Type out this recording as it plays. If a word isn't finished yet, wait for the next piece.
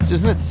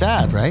Isn't it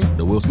sad, right?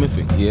 The Will Smith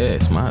thing. Yeah,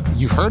 it's mad.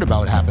 You've heard about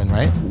what happened,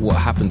 right? What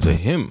happened to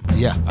him?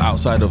 Yeah.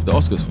 Outside of the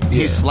Oscars.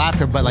 He slapped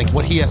her, but like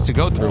what he has to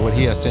go through, what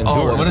he has to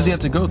endure. What does he have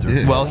to go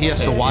through? Well, he has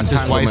to watch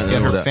his wife Entanglement get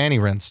and her all that. fanny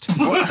rinsed.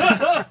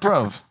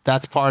 Bro.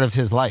 That's part of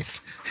his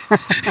life. Give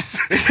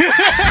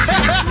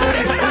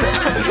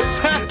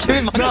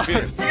me my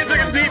beer. You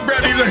take a deep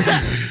breath. He's like,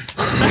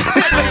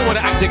 I didn't want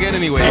to act again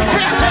anyway.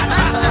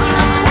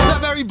 What's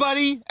up,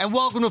 everybody? And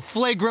welcome to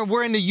Flagrant.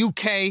 We're in the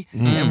UK,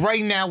 and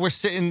right now we're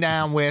sitting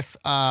down with,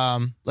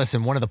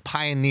 listen, one of the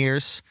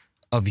pioneers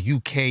of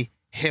UK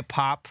hip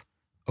hop.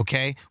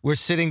 Okay, we're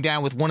sitting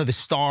down with one of the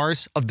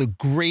stars of the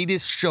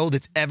greatest show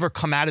that's ever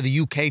come out of the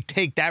UK.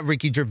 Take that,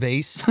 Ricky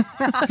Gervais.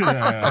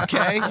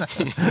 Okay,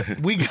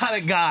 we got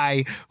a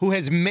guy who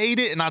has made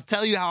it, and I'll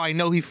tell you how I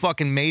know he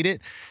fucking made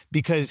it,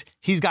 because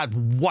he's got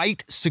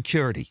white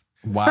security.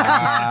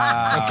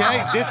 wow.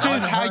 Okay, this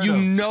is how you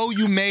know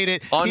you made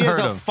it. He is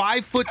a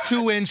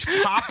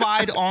 5'2"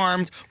 pop-eyed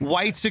armed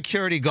white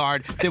security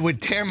guard that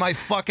would tear my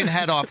fucking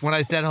head off when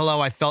I said hello.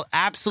 I felt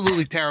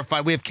absolutely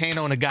terrified. We have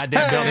Kano in the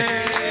goddamn building.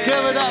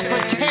 Give it up for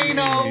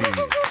Kano.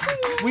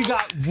 We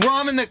got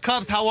rum in the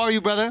cups. How are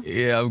you, brother?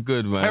 Yeah, I'm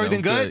good, man. Everything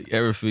I'm good?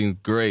 Everything's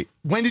great.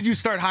 When did you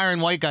start hiring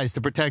white guys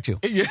to protect you?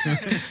 Yeah.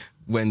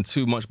 When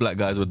too much black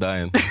guys were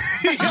dying.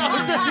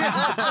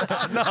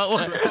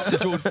 After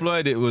George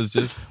Floyd, it was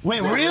just...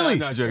 Wait, really?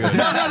 No, joking.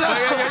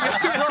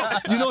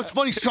 You know, it's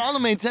funny.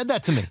 Charlemagne said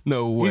that to me.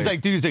 No way. He's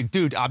like,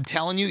 dude, I'm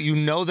telling you, you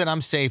know that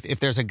I'm safe if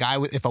there's a guy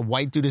with, if a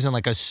white dude is in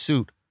like a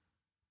suit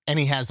and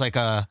he has like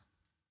a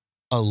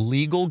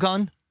legal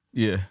gun.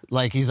 Yeah.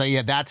 Like, he's like,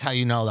 yeah, that's how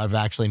you know that I've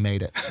actually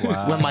made it.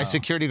 Wow. When my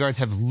security guards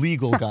have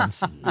legal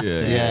guns.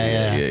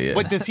 Yeah.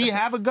 But does he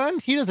have a gun?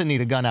 He doesn't need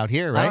a gun out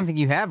here, right? I don't think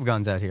you have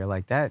guns out here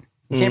like that.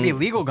 It can't be a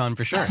legal gun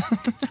for sure.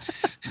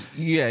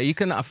 Yeah, you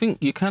can. I think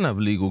you can have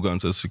legal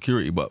guns as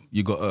security, but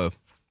you got to...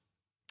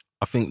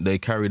 I think they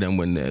carry them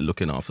when they're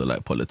looking after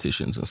like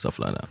politicians and stuff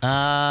like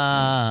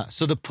that.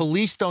 So the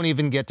police don't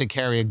even get to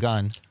carry a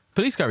gun.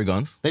 Police carry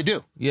guns. They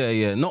do.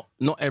 Yeah. Not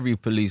every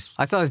police.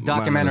 I saw this man on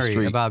the documentary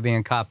street. about being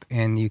a cop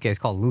in the UK. It's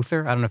called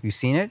Luther. I don't know if you've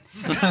seen it.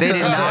 They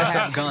did not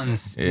have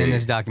guns in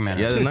this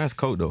documentary. Yeah, a nice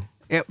coat though.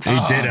 He did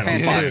have a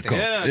fantastic. coat.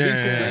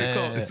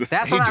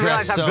 That's He when I dressed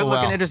realized how so good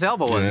looking well. Idris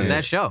Elba was in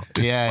that show.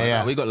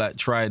 Yeah. We got like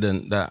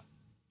Trident that,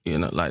 you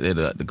know, like they're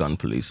like the gun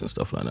police and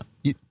stuff like that.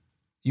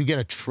 You get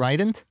a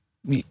trident?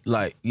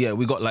 Like, yeah,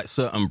 we got like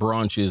certain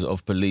branches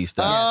of police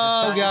that.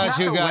 Oh, got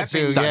you. Yeah. I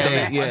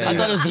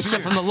thought it was the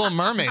shit from The Little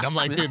Mermaid. I'm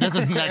like, dude, this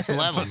is next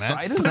level,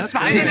 man. That's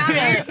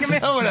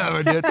Oh,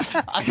 whatever, dude.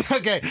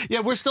 Okay, yeah,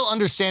 we're still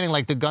understanding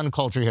like the gun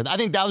culture here. I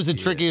think that was the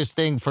trickiest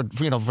thing for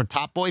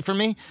Top Boy for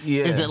me.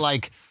 Yeah. Is that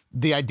like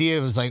the idea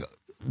was like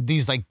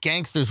these like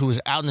gangsters who was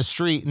out in the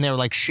street and they were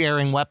like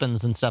sharing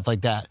weapons and stuff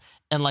like that.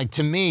 And like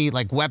to me,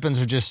 like weapons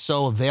are just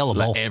so available.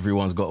 Like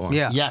everyone's got one.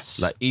 Yeah.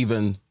 Yes. Like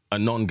even a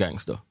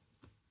non-gangster.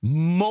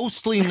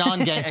 Mostly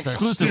non-gangsters.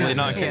 Exclusively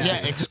non-gangsters.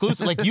 Yeah,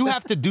 exclusive. Like you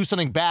have to do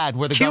something bad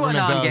where the Cue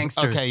government goes,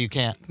 non-gangsters. okay, you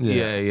can't.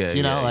 Yeah.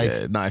 You know,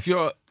 like- Now, if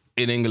you're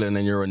in England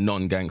and you're a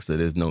non-gangster,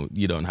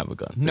 you don't have a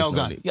gun. There's No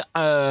gun. need.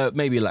 Yeah,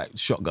 maybe like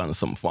shotguns,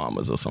 some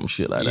farmers or some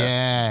shit like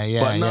that.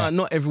 Yeah, But yeah.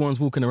 not everyone's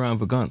walking around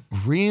with a gun.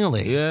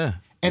 Really? Yeah.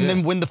 And yeah.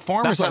 then when the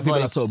farmers That's why have people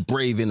like, are so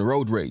brave in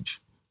road rage.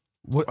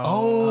 What,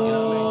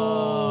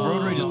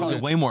 Road rage is probably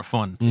way more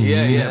fun.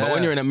 Yeah. But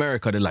when you're in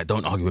America, they're like,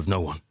 don't argue with no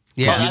one.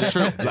 Yeah. that's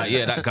true. Like,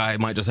 yeah, that guy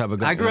might just have a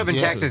gun. I grew up in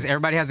Yeah. Texas.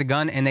 Everybody has a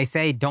gun, and they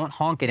say don't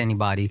honk at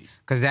anybody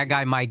because that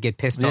guy might get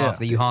pissed off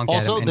that you honk at him.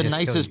 Also, and the just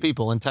kill nicest you.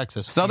 people in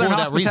Texas. Southern for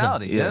that reason.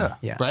 hospitality. Yeah.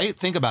 Yeah. Right?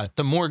 Think about it.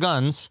 The more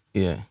guns,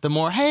 Yeah. the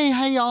more, hey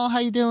y'all, how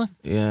you doing?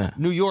 Yeah.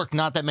 New York,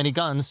 not that many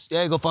guns.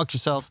 Yeah, go fuck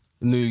yourself.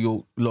 New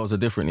York laws are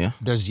different, yeah?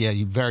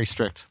 You very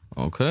strict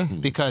Okay.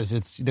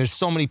 because there's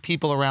so many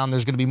people around.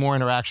 There's going to be more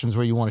interactions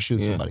where you want to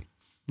shoot somebody.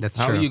 That's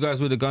How true. are you guys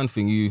with the gun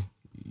thing? You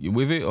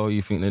with it or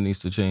you think that needs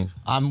to change?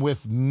 I'm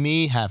with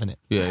me having it.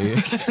 Yeah. Very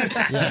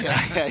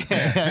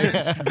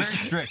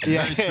strict.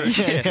 Very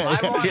strict. I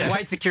want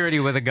white security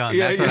with a gun.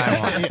 That's what I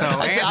want. So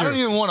I don't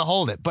Andrew, even want to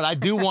hold it, but I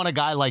do want a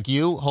guy like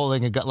you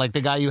holding a gun, like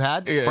the guy you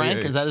had,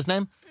 Frank. yeah. Is that his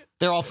name?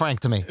 They're all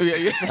Frank to me.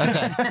 Yeah.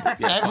 Okay.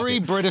 Every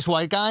British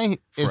white guy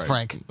is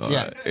Frank.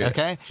 Yeah. right, yeah.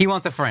 Okay. he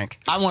wants a Frank.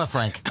 I want a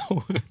Frank.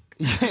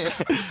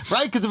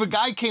 Right? Because if a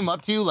guy came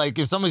up to you, like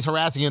if somebody's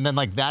harassing you and then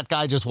like that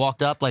guy just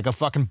walked up like a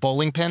fucking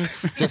bowling pin,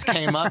 just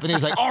came up and he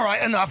was like, all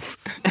right, enough.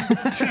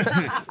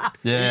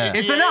 Yeah.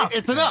 It's enough.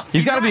 It's enough.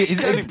 He's got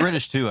to be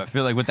British too. I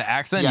feel like with the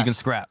accent, you Yes. can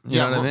scrap. You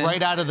know what I mean?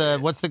 Right out of the,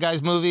 what's the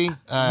guy's movie?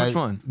 Which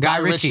one? Guy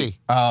Ritchie. Ritchie.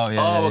 Oh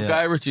yeah. Oh, yeah.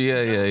 Guy Ritchie,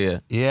 yeah.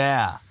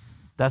 Yeah.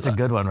 That's a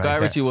good one right Guy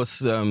there. Ritchie was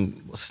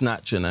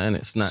Snatch,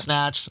 innit?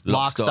 Snatch,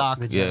 Lock, Stock,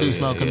 Yeah, Two yeah,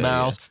 Smoking yeah,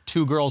 Barrels,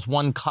 Two Girls,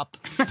 One Cup.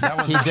 He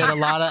did a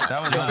lot of...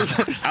 That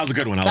That was a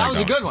good one. I That like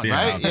was a good one,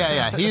 right?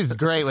 Yeah. He's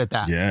great with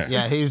that. Yeah.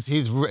 Yeah,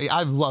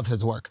 I love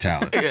his work.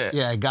 Talent.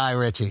 Yeah, Guy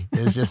Ritchie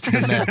is just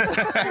the man.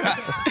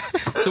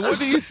 So what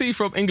do you see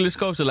from English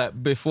culture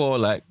like before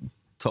like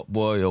Top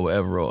Boy or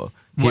whatever or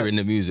hearing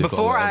the music or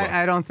Before whatever?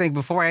 I don't think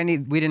we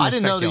didn't. I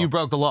didn't know that respect you y'all.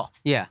 broke the law.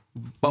 Yeah,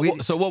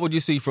 But so what would you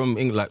see from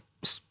England like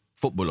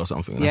football or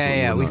something. That's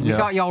Yeah. what We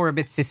thought y'all were a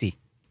bit sissy.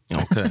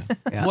 Okay.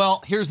 Yeah.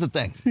 Well, here's the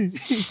thing.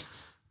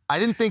 I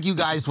didn't think you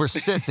guys were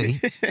sissy.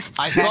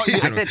 I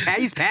said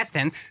use past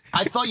tense.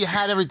 I thought you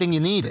had everything you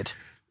needed.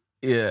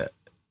 Yeah.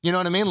 You know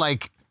what I mean?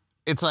 Like,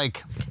 it's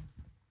like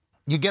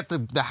you get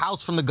the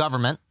house from the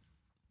government,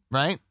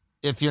 right?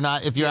 If you're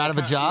out of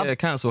a job, Yeah,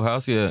 council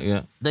house.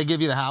 Yeah. they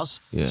give you the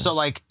house. Yeah. So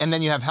like, and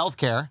then you have health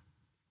care.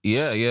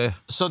 Yeah.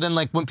 So then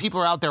like when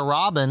people are out there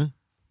robbing,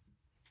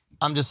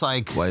 I'm just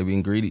like, Why are you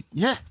being greedy?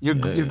 yeah, you're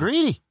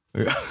greedy.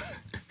 Yeah.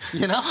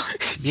 You know?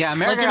 Yeah,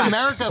 America. Like in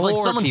America, if like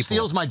poor someone people.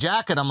 steals my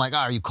jacket, I'm like, oh,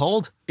 are you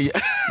cold? Yeah.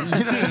 You know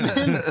what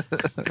I mean?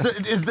 So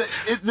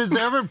is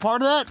there ever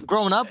part of that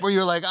growing up where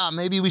you're like,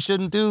 maybe we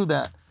shouldn't do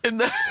that?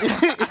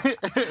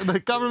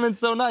 The government's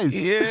so nice.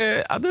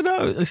 Yeah, I don't know.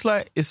 It's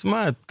like, it's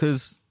mad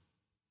because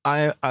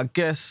I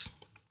guess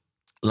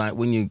like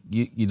when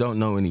you don't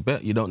know any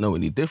better, you don't know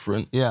any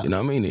different. Yeah. You know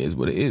what I mean? It is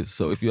what it is.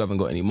 So if you haven't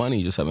got any money,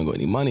 you just haven't got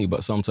any money.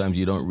 But sometimes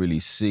you don't really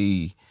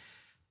see,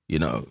 you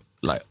know,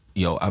 like,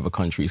 other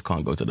countries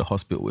can't go to the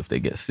hospital if they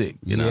get sick.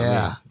 You know what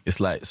I mean? It's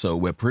like, so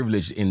we're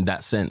privileged in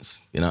that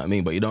sense. You know what I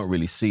mean? But you don't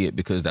really see it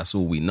because that's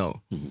all we know.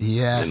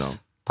 Yes. You know?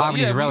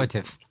 Poverty is Yeah,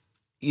 relative.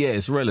 Yeah,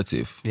 it's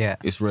relative. Yeah.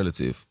 It's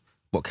relative.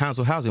 But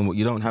council housing,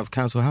 you don't have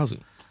council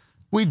housing.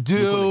 We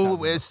do.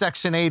 It's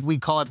Section 8, we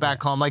call it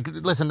back home. Like,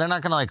 listen, they're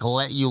not going to, like,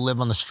 let you live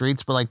on the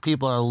streets, but, like,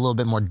 people are a little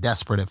bit more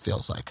desperate, it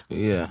feels like.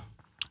 Yeah.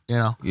 You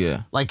know?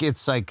 Yeah. Like,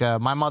 it's like,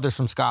 my mother's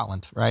from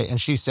Scotland, right? And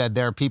she said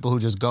there are people who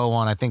just go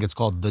on, I think it's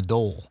called the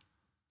dole,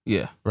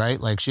 Yeah. right?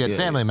 Like, she had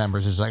family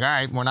members who's like, all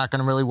right, we're not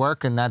going to really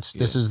work, and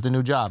this is the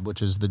new job,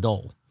 which is the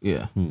dole.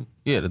 Yeah.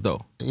 Yeah, the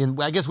dough.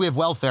 And I guess we have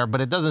welfare, but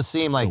it doesn't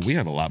seem like... We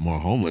have a lot more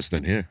homeless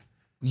than here.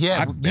 Yeah,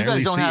 I you barely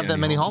guys don't see have that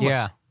any many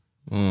homeless.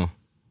 Yeah.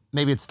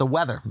 Maybe it's the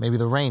weather. Maybe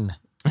the rain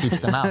keeps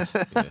them out.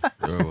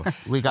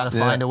 We got to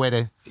find a way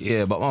to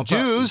Yeah, but my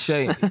Jews.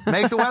 Shane,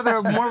 make the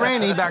weather more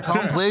rainy back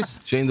home, please.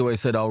 Shane Dewey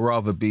said, I'd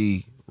rather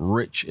be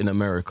rich in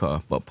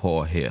America but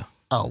poor here.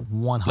 Oh,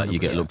 100%. Like you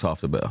get looked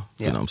after better.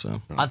 You know what I'm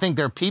saying? I think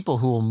there are people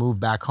who will move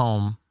back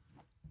home.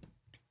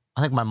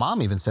 I think my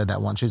mom even said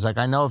that once. She's like,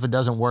 I know if it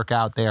doesn't work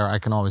out there, I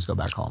can always go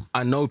back home.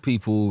 I know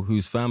people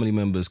whose family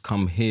members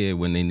come here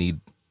when they need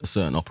a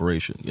certain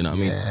operation, you know what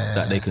I mean?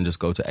 That they can just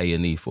go to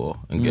A&E for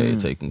and get it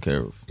taken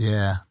care of.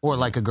 Yeah. Or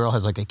like a girl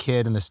has like a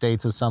kid in the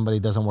States with somebody,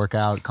 doesn't work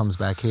out, comes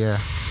back here.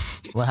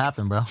 What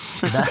happened, bro?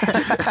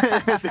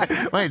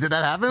 Wait, did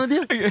that happen with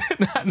you?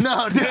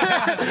 No, dude.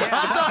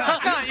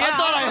 I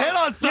thought I hit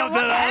on something.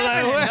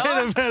 I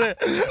was like,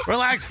 wait a minute.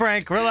 Relax,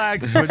 Frank.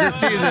 Relax. We're just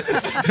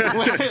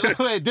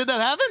teasing. Wait, did that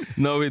happen?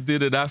 No, it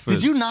didn't happen.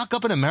 Did you knock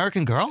up an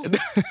American girl?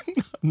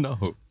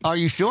 No. Are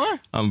you sure?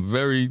 I'm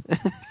very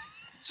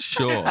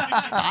sure.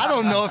 I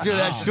don't know if you're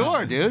that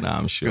sure, dude. Nah,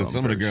 I'm sure. Because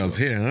some of the girls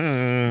here,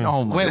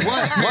 Oh my Wait,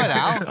 what,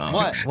 Al?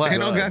 What? they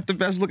don't got the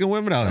best looking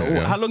women out here.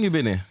 How long you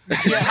been here?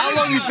 Yeah, how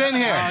long you been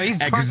here? Oh, he's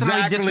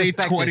personally Exactly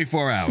disrespected.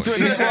 24 hours.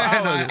 24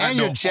 hours. And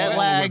you're jet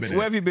lagged.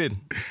 Where have you been?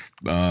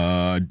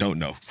 Don't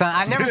know. So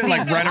I've never seen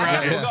Like right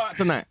around We'll here. go out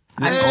tonight.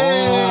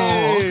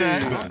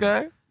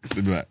 Okay.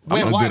 But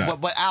Wait, I'll why? do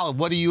that. But Al,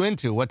 what are you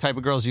into? What type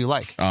of girls do you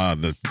like?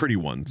 The pretty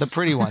ones. The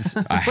pretty ones.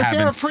 But there are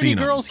haven't pretty seen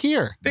 'em. girls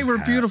here. They were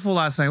beautiful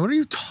last night. What are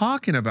you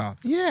talking about?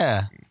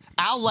 Yeah.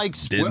 Al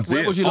likes. Didn't see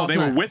where it. was you Oh, last they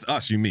were night? with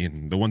us, you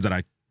mean? The ones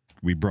that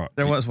we brought.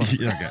 There was one.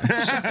 Yeah,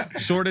 okay.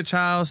 Shoreditch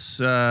House,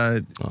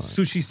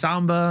 Sushi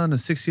Samba on the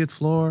 60th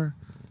floor.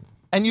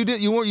 And you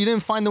didn't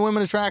find the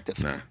women attractive.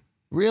 Nah.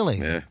 Really?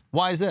 Yeah.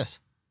 Why is this?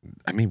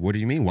 I mean, what do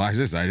you mean? Why is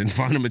this? I didn't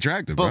find them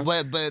attractive, But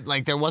bro. but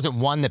like there wasn't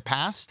one that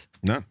passed.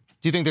 No.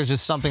 Do you think there's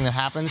just something that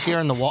happens here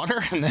in the water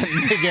and then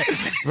they get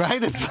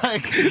right? It's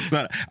like It's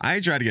not, I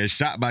ain't trying to get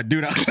shot by a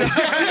dude outside.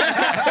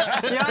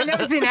 Yeah, I've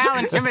never seen Al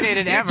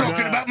intimidated ever.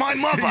 talking about my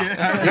mother.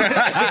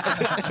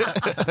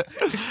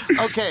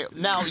 Okay,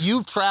 now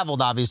you've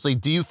traveled. Obviously,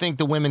 do you think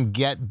the women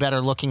get better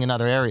looking in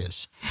other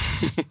areas?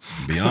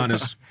 Be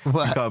honest.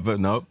 But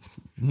nope.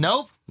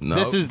 Nope. No.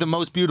 This is the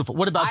most beautiful.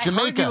 What about I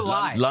Jamaica? heard you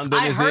lie. London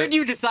I is heard it?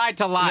 you decide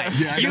to lie.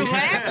 You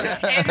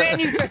laughed, and then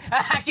you said,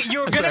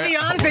 you were going to be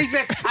honest, and you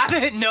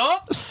said,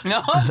 nope.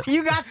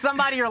 You got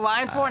somebody you're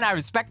lying for, and I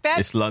respect that.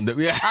 It's London.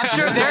 Yeah. I'm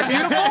sure they're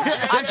beautiful.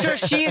 I'm sure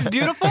she is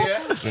beautiful.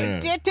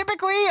 Yeah.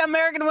 Typically,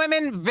 American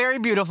women, very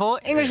beautiful.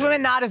 English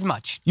women, not as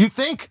much. You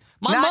think?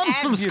 My Not mom's as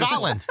from beautiful.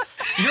 Scotland.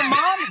 Your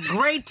mom,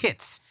 great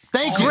tits.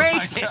 Thank you. Great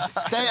tits.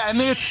 I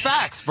mean, it's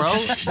facts, bro.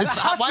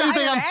 Why do you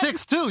think I'm Outside of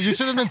 6'2"? You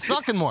should have been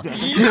sucking more.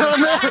 You know what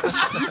I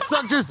mean? You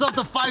sucked yourself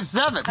to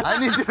 5'7". I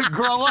need you to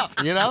grow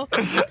up, you know?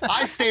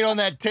 I stayed on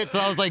that tit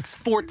till I was like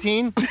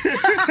 14.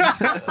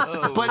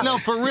 But no,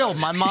 for real,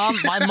 my mom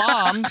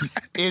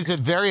is a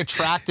very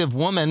attractive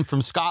woman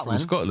from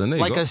Scotland. From Scotland, there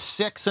you like go. a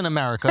 6 in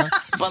America,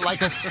 but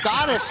like a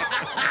Scottish,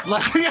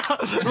 like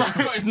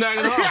Scottish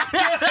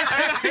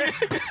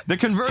 9.5. The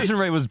conversion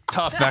rate was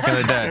tough back in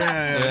the day.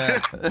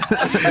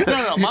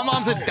 No. My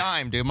mom's a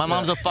dime, dude. My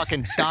mom's a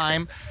fucking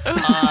dime. She's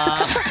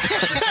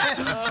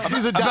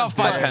a dime. About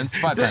 5 pence.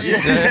 5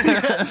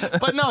 pence.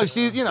 But no,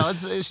 she's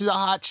a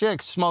hot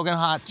chick, smoking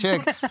hot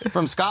chick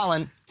from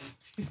Scotland.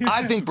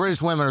 I think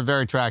British women are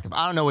very attractive.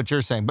 I don't know what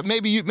you're saying, but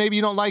maybe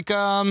you don't like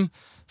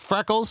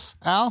freckles,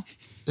 Al?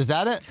 Is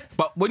that it?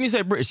 But when you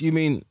say British, you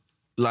mean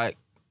like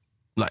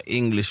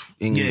English?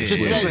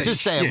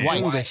 Just say it. White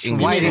English.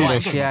 English. White You mean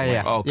English.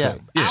 Yeah. Okay. Yeah.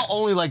 Al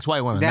only likes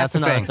white women. That's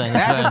That's the another thing. thing.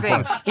 That's the very thing.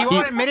 important. He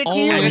won't admit it to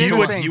you. only- It is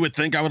And a thing. you would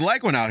think I would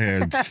like one out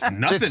here. It's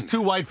nothing. It's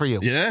too white for you.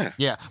 Yeah.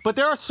 Yeah. But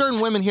there are certain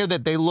women here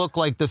that they look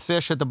like the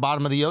fish at the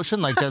bottom of the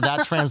ocean, like they're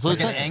that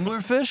translucent.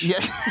 anglerfish? Yeah.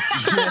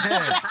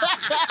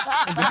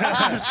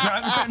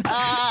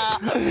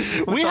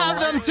 We have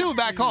them too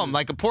back home,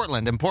 like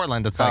Portland. In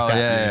Portland, it's like Oh,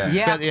 that.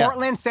 yeah. Yeah,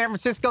 Portland, San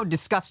Francisco,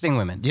 disgusting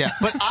women. Yeah.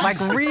 But Like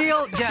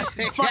real,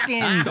 just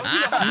fucking Go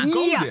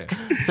yuck.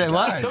 there. say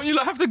what? Don't you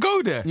have to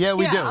go there? Yeah,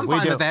 we do. I'm we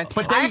fine do. with that.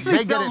 But I they actually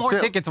get sell it more too.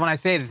 tickets when I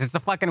say this. It's the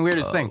fucking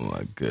weirdest Oh thing.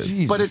 my god.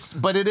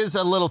 But it is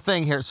a little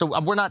thing here. So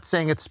we're not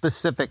saying it's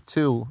specific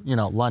to,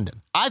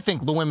 London. I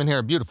think the women here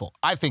are beautiful.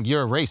 I think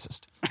you're a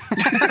racist.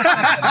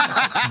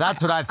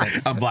 That's what I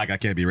think. I'm black. I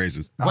can't be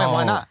racist. Wait,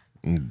 why not?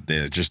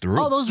 They're just the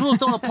rule. Oh, those rules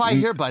don't apply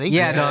here, buddy.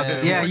 Yeah,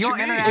 dog. Yeah, you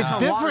want international It's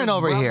different waters,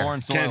 over bro. here.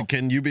 Foreign soil.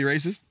 Can you be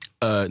racist?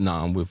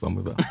 Nah, I'm with her.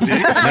 There we go.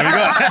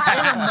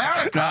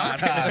 Nah,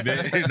 man.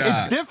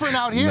 It's different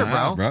out here,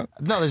 Nah, bro. bro.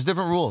 No, there's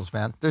different rules,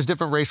 man. There's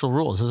different racial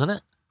rules, isn't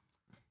it?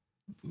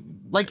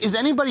 Like, is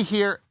anybody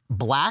here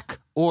black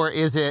or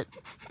is it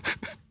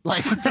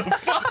like? No.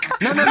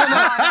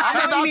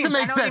 I'm about to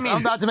make sense.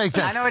 I'm about to make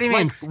sense. I know what he Like,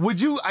 means. would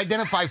you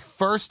identify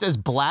first as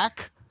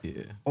black,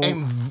 Yeah.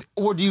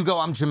 or do you go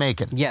I'm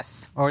Jamaican?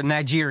 Yes, or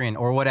Nigerian,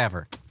 or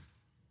whatever.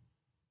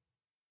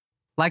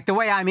 Like the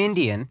way I'm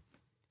Indian,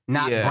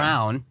 not Yeah.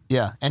 brown.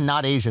 Yeah, and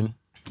not Asian.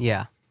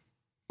 Yeah.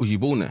 Was you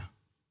born there?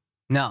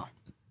 No.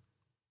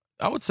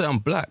 I would say I'm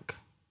black.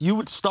 You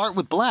would start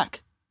with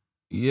black.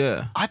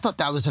 Yeah. I thought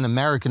that was an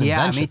American Yeah,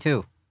 invention. me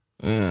too.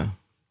 Yeah.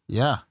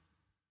 Yeah.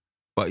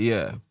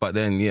 But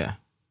then yeah,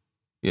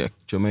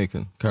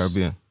 Jamaican,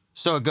 Caribbean.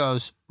 So it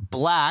goes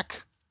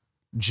black,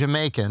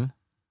 Jamaican,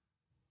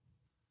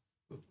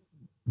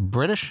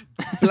 British,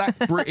 Black,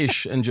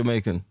 British, and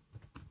Jamaican.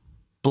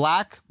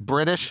 black,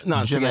 British,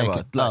 No, Jamaican.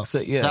 together. Like, so,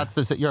 yeah.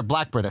 That's you're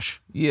black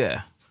British.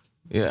 Yeah.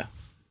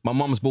 My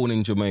mom's born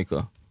in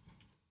Jamaica.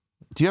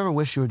 Do you ever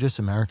wish you were just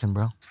American,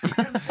 bro? Do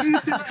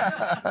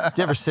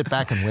you ever sit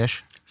back and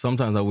wish?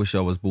 Sometimes I wish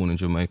I was born in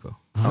Jamaica.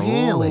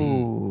 Really?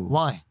 Oh.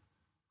 Why?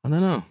 I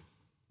don't know.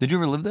 Did you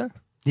ever live there?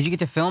 Did you get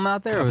to film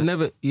out there? or I've was-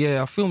 never.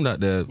 Yeah, I filmed out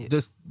there.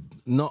 Just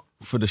not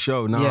for the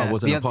show. No, Yeah, I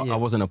wasn't. the A part, other- yeah. I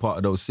wasn't a part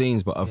of those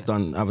scenes, but I've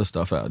done other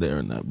stuff out there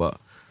and that. But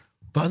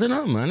I don't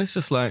know, man. It's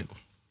just like,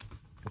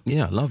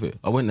 yeah, I love it.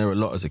 I went there a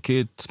lot as a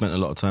kid. Spent a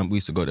lot of time. We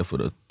used to go there for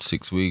the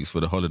 6 weeks for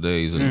the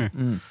holidays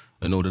and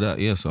all of that.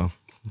 Yeah, so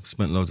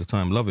spent loads of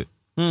time. Love it.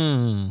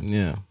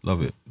 Yeah,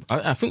 love it.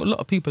 I think a lot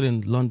of people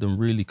in London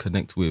really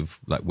connect with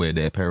like where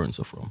their parents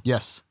are from.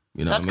 Yes.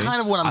 You know, That's what I mean?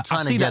 kind of what I'm trying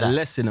I to see get that at.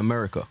 less in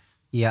America.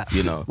 Yeah.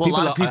 You know, Well, a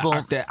lot of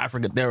people- they're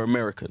African, they're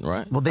American,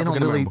 right? Well, they don't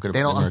African-American, really, they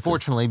don't, American.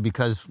 unfortunately,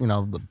 because,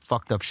 the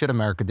fucked up shit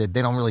America did,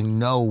 they don't really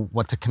know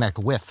what to connect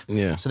with.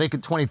 Yeah. So they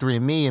could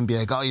 23andMe and be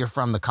like, oh, you're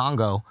from the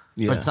Congo.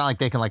 Yeah. But it's not like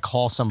they can like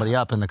call somebody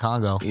up in the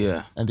Congo.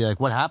 Yeah. And be like,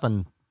 what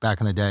happened back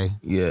in the day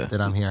Yeah. that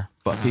I'm here?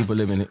 But people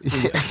live in it.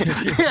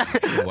 Yeah.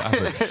 What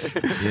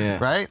happened? Yeah.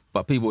 Right?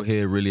 But people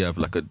here really have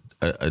like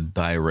a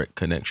direct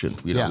connection.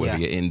 You know, Yeah. whether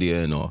Yeah. you're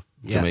Indian or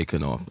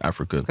Jamaican or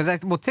African. Because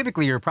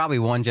typically you're probably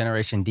one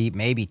generation deep,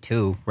 maybe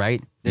two,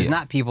 right? There's Yeah.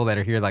 not people that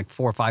are here like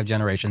 4 or 5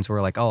 generations who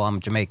are like, oh, I'm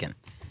Jamaican.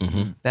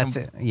 Mm-hmm. That's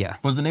it. Yeah.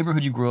 Was the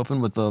neighborhood you grew up in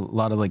with a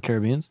lot of like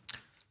Caribbeans?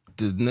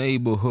 The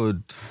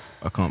neighborhood,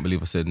 I can't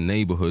believe I said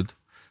neighborhood.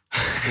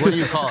 What do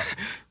you call it?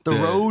 The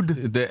road?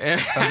 The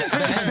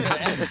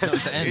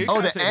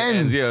Oh, the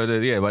ends. Yeah,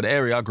 but the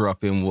area I grew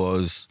up in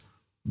was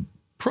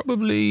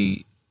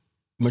probably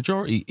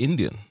majority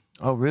Indian.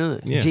 Oh,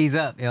 really? Yeah. G's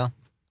up, yeah.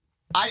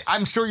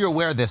 I'm sure you're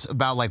aware of this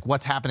about like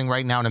what's happening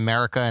right now in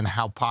America and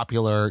how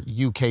popular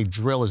UK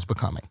drill is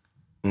becoming.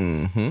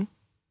 Mm-hmm.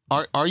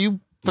 Are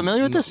you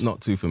familiar with this? Not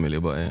too familiar,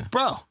 but yeah.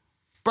 Bro.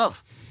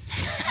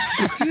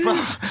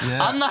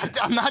 I'm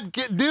not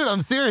kidding. Dude,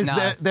 I'm serious. No,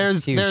 it's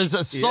there's huge. there's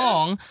a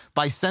song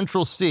by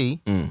Central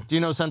C. Mm. Do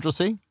you know Central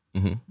C?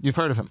 Mm-hmm. You've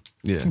heard of him.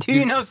 Yeah. Do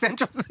you know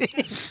Central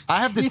C?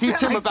 I have to You teach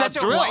sound him like about such a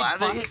drill.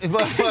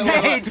 white fuck.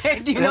 Hey,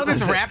 do you know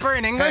this rapper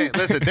in Hey, England?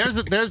 listen,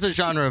 there's a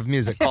genre of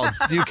music called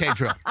UK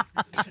drill.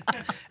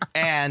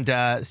 And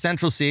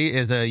Central C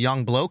is a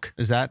young bloke.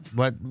 Is that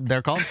what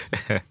they're called?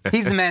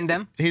 He's the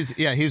Mandem.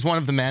 He's one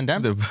of the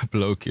Mandem. The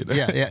bloke, you know.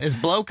 Yeah. Is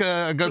bloke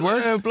a good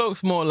word? Yeah,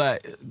 bloke's more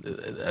like a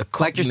Like your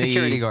Cockney-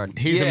 security guard.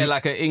 He's yeah, a-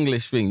 like an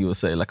English thing, you would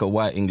say, like a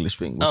white English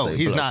thing. We'll Oh, say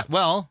he's bloke. not.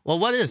 Well,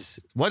 what is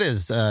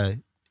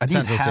I think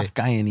he's Central C? half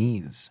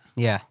Guyanese.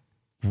 Yeah.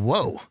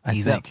 Whoa. I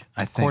He's think.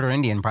 Quarter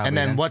Indian, probably. And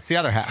then what's the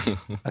other half?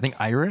 I think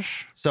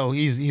Irish. So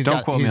he's Don't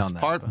got, quote me he's on that,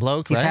 part but-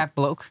 bloke, He's right? half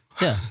bloke.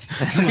 Yeah.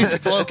 He's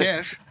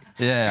bloke-ish.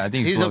 Yeah, I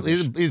think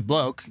He's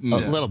bloke a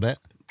little bit.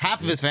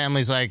 half of his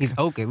family's like, He's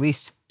oak at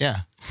least.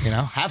 yeah,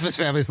 half his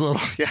family's a little,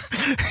 yeah.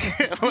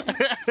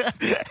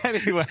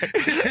 Anyway.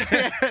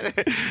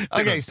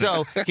 Okay,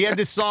 so he had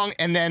this song,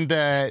 and then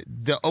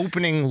the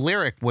opening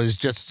lyric was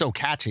just so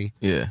catchy.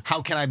 Yeah.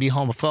 How can I be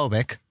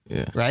homophobic?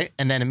 Yeah. Right?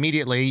 And then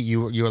immediately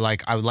you were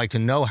like, I would like to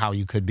know how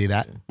you could be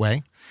that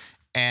way.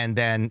 And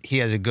then he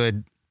has a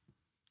good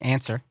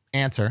Answer.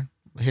 answer.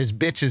 His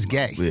bitch is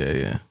gay.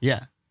 Yeah.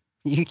 Yeah.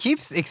 He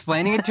keeps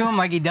explaining it to him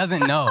like he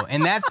doesn't know,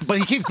 and that's. But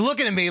he keeps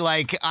looking at me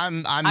like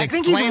I'm I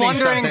think he's explaining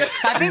wondering. something.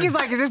 I think he's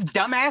like, "Is this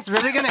dumbass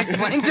really going to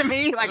explain to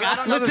me? Like, I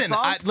don't know Listen,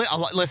 the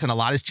song." listen, a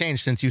lot has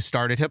changed since you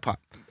started hip hop.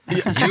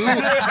 You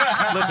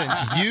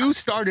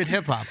started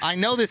hip hop. I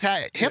know this.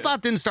 Hip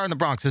hop didn't start in the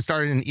Bronx. It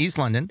started in East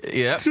London.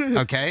 Yeah.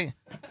 Okay,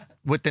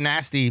 with the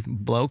nasty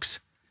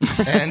blokes.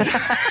 And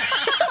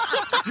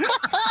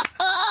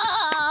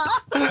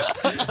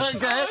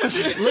okay,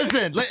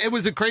 listen, it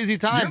was a crazy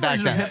time back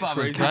then.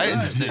 Right?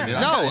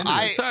 No,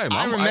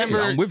 I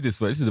remember. I'm with this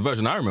version. This is the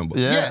version I remember.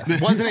 Yeah,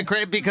 wasn't it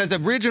great? Because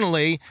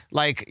originally,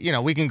 like,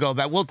 we can go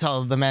back. We'll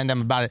tell the man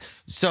them about it.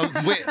 So,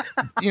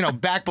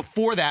 back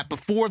before that,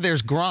 before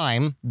there's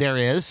grime, there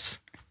is,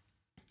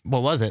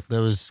 what was it?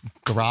 There was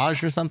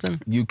garage or something?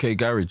 UK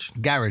garage.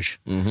 Garage.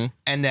 Mm-hmm.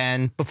 And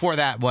then before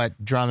that,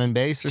 what, drum and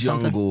bass or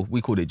something? Jungle.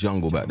 We called it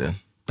jungle back then.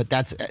 But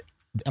that's...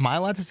 Am I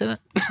allowed to say that?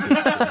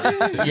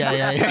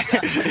 Yeah.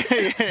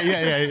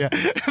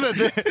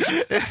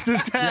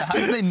 How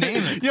did they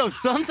name it? Yo,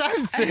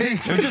 sometimes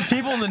things... It was just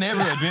people in the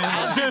neighborhood being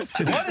like,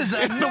 what is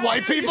that? It's the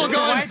white people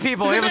going... white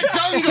people. It's It a was bit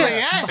jungly,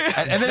 eh?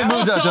 and then it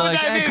moves out to like,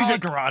 that call music.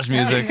 it garage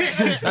music.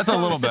 That's a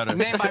little better.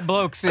 Named by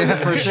blokes,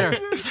 for sure.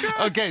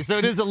 Okay, so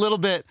it is a little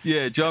bit...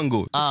 Yeah,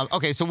 jungle.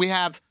 Okay, so we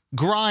have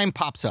grime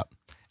pops up.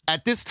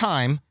 At this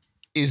time,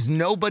 is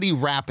nobody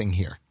rapping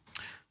here?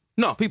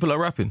 No, people are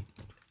rapping.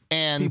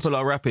 And People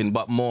are rapping,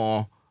 but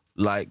more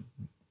like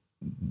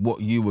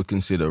what you would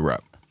consider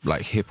rap,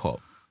 like hip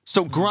hop.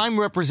 so grime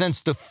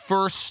represents the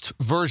first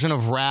version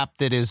of rap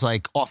that is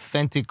like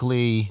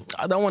authentically...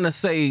 I don't want to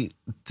say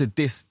to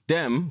diss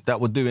them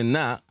that were doing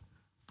that,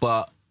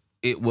 but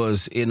it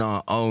was in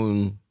our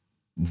own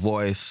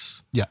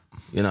voice. Yeah.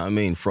 You know what I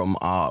mean? From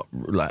our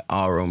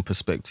own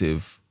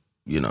perspective,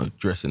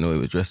 dressing the way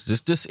we dressed.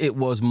 Just it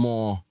was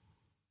more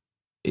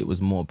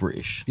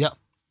British. Yep.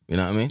 You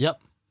know what I mean? Yep.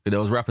 There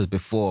was rappers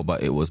before,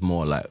 but it was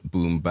more like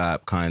boom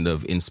bap, kind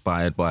of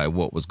inspired by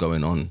what was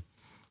going on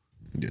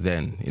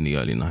then in the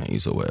early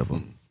 90s or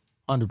whatever.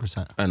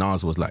 100%. And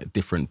ours was like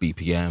different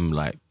BPM,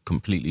 like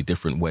completely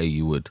different way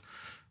you would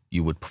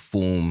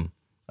perform.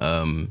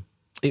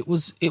 It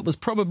was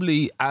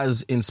probably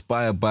as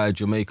inspired by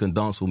Jamaican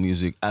dancehall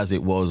music as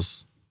it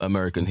was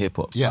American hip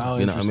hop. Yeah.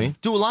 You know what I mean?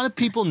 Do a lot of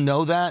people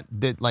know that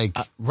like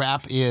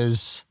rap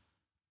is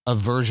a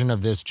version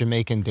of this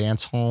Jamaican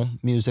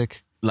dancehall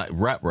music? Like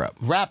rap.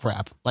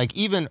 Rap. Like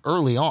even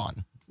early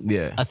on.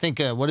 Yeah. I think,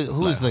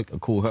 who is the...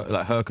 Cool,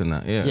 like Herc and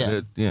that.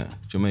 Yeah,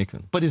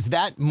 Jamaican. But is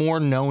that more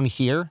known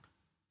here?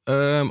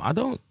 I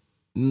don't,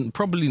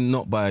 probably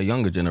not by a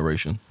younger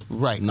generation.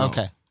 Right, No.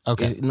 okay.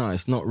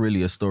 It's not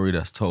really a story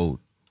that's told.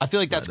 I feel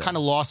like that's kind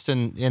of lost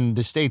in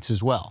the States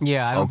as well.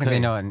 Yeah, I don't think Okay.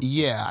 they know it.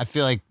 Yeah, I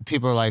feel like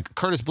people are like,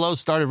 Curtis Blow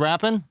started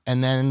rapping,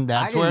 and then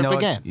that's where it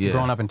began. Yeah.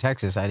 Growing up in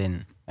Texas, I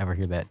didn't ever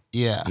hear that.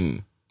 Yeah.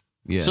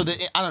 Yeah. So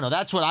I don't know.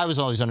 That's what I was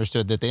always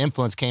understood, that the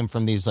influence came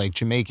from these like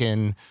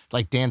Jamaican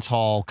like dance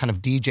hall kind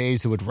of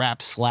DJs who would rap /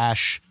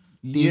 DJ.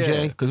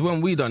 Yeah, because when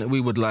we done it, we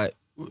would like,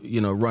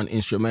 run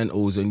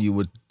instrumentals, and you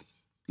would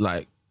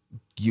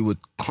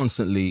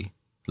constantly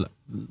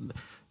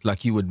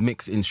like you would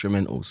mix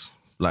instrumentals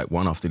like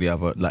one after the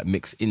other, like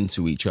mix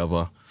into each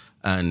other,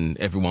 and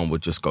everyone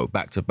would just go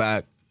back to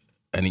back,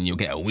 and then you'll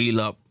get a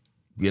wheel up.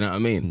 You know what I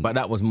mean? But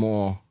that was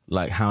more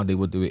like how they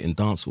would do it in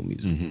dancehall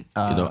music.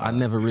 I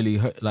never really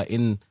heard, like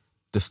in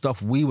the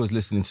stuff we was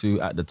listening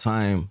to at the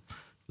time,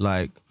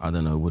 like, I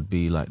don't know, would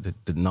be like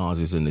the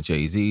Nas's and the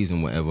Jay-Z's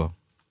and whatever,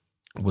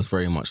 was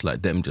very much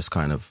like them just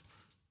kind of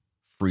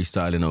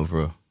freestyling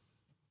over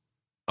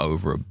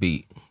a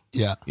beat.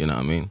 Yeah. You know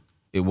what I mean?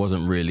 It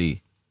wasn't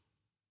really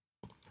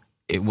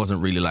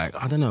like,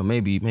 I don't know,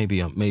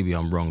 maybe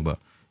I'm wrong, but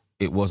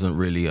it wasn't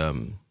really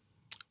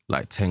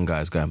like 10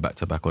 guys going back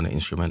to back on an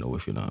instrumental,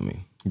 if you know what I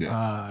mean.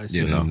 Yeah, see.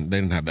 they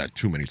didn't have that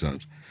too many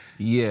times.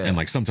 Yeah. And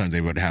like sometimes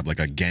they would have like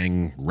a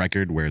gang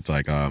record where it's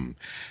like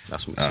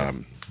That's what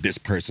I'm this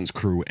person's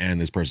crew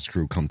and this person's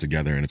crew come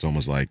together, and it's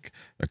almost like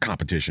a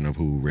competition of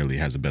who really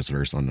has the best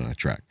verse on the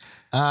track.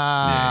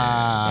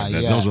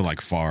 Those are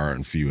like far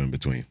and few in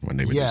between when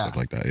they would do stuff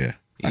like that. Yeah,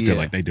 I feel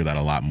like they do that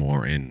a lot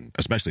more in,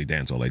 especially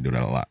dancehall. They do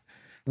that a lot.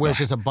 Where it's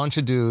just a bunch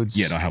of dudes.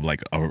 Yeah, they'll have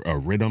like a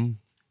rhythm.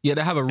 Yeah,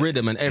 they have a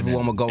rhythm, and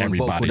everyone will go and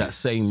vocal that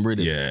same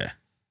rhythm. Yeah.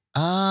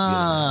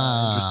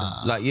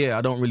 Like, I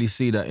don't really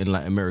see that in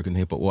like American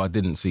hip hop. Well, I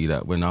didn't see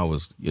that when I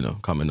was,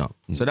 coming up.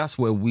 So that's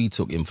where we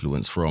took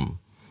influence from.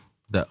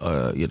 That,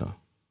 ragga.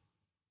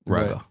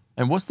 Right.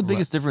 And what's the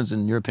biggest difference,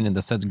 in your opinion,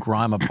 that sets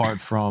grime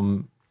apart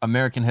from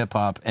American hip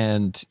hop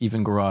and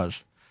even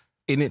garage?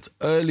 In its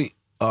early,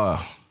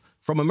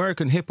 from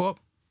American hip hop,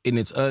 in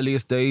its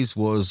earliest days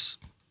was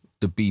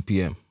the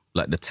BPM,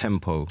 like the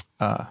tempo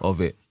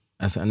of it.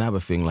 That's another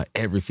thing. Like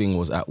everything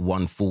was at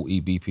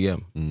 140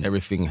 BPM.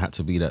 Everything had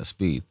to be that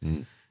speed.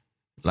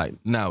 Like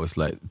now it's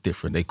like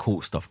different. They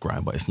call stuff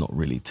grime, but it's not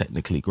really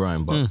technically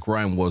grime. But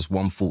grime was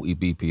 140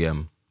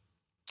 BPM,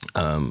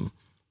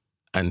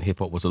 and hip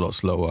hop was a lot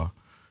slower.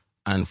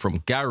 And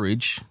from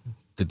garage,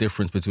 the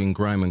difference between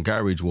grime and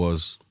garage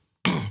was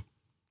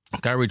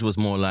garage was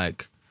more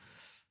like,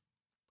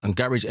 and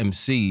garage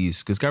MCs,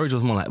 because garage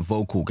was more like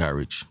vocal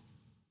garage.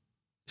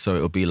 So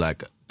it would be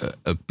like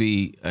a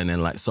beat and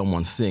then like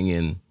someone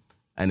singing,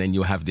 and then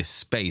you'll have this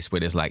space where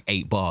there's like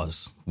 8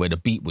 bars where the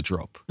beat would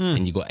drop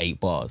and you got 8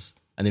 bars.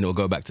 And then it'll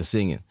go back to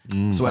singing.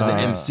 So as an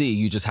MC,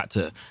 you just had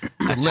to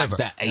attack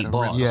that 8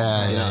 bars. You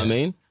know what I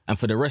mean? And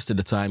for the rest of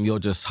the time, you're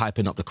just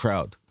hyping up the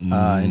crowd. You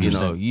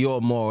know,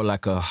 you're more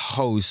like a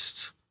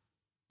host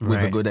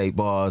with a good 8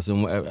 bars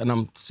and whatever. And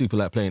I'm super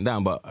like playing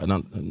down, but and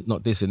I'm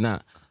not this and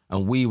that.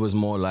 And we was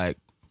more like,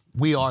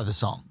 we are the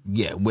song.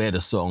 Yeah, we're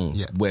the song.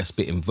 Yeah. We're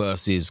spitting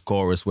verses,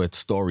 chorus, we're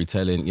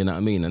storytelling, you know what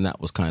I mean? And that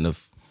was kind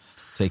of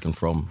taken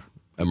from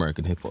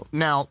American hip hop.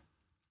 Now,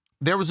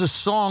 there was a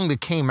song that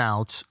came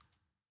out,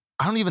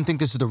 I don't even think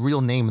this is the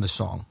real name of the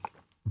song,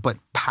 but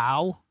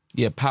Pow?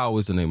 Yeah, Pow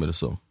is the name of the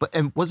song. But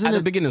and wasn't at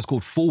the beginning it's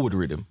called Forward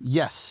Rhythm.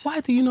 Yes. Why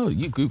do you know that?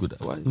 You Googled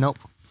that. Why? Nope.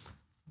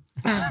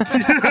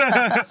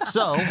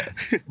 So,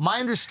 my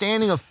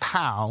understanding of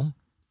Pow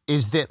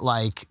is that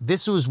like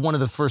this was one of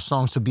the first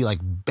songs to be like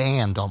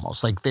banned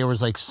almost. Like there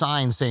was like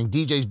signs saying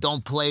DJs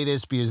don't play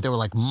this because there were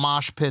like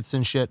mosh pits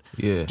and shit.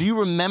 Yeah. Do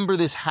you remember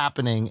this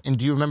happening, and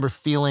do you remember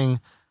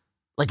feeling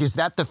like, is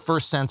that the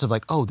first sense of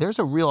like, oh, there's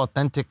a real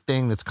authentic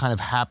thing that's kind of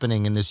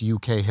happening in this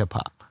UK hip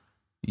hop?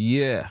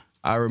 Yeah,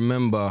 I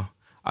remember.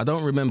 I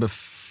don't remember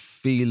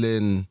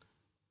feeling,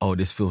 oh,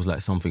 this feels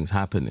like something's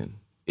happening.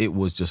 It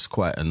was just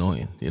quite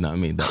annoying, you know what I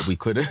mean? That we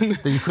couldn't.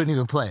 That you couldn't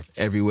even play.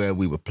 Everywhere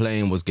we were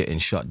playing was getting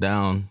shut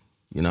down,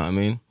 you know what I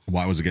mean?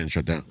 Why was it getting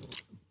shut down?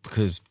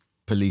 Because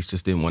police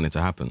just didn't want it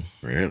to happen.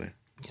 Really?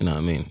 You know what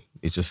I mean?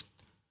 It's just,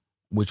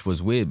 which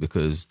was weird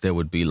because there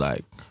would be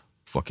like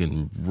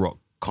fucking rock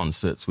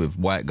concerts with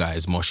white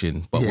guys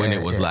moshing, but when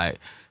it was like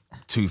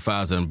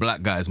 2,000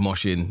 black guys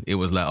moshing, it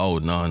was like, oh,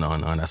 no,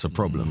 that's a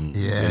problem.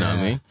 You know what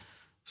I mean?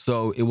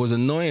 So it was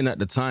annoying at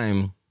the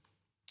time,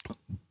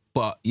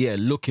 but yeah,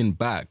 looking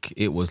back,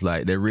 it was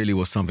like there really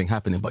was something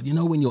happening. But you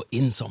know, when you're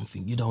in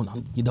something, you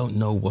don't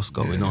know what's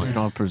going on.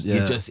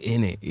 You're just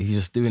in it. You're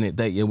just doing it.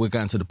 We're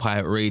going to the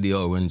pirate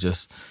radio and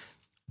just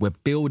we're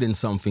building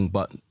something,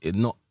 but it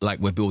not like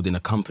we're building a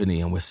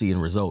company and we're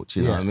seeing results.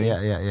 You know what I mean?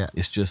 Yeah.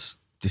 It's just,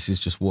 this is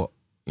just what,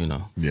 you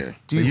know. Yeah.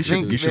 Do you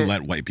think you should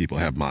let white people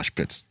have mosh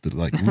pits?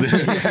 Like, leave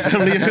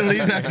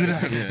that to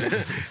them.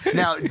 Yeah.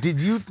 Now, do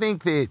you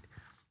think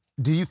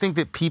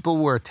that people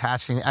were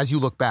attaching, as you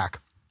look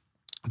back,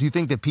 do you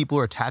think that people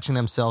were attaching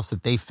themselves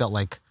that they felt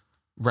like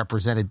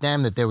represented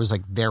them, that there was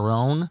like their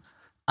own?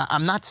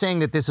 I'm not saying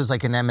that this is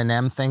like an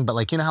Eminem thing, but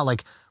like, you know how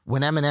like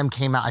when Eminem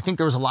came out, I think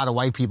there was a lot of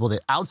white people that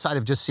outside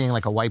of just seeing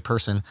like a white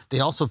person, they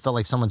also felt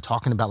like someone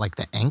talking about like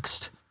the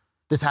angst.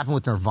 This happened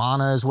with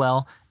Nirvana as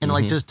well. And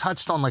like just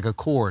touched on like a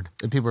chord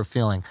that people were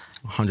feeling.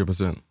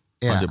 100%.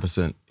 Yeah.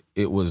 100%.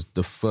 It was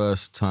the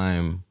first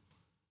time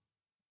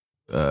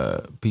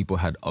people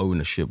had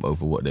ownership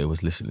over what they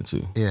was listening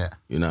to. Yeah.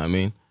 You know what I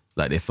mean?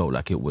 Like they felt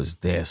like it was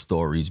their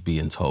stories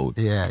being told.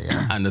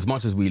 Yeah. And as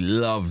much as we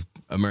loved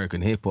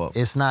American hip hop,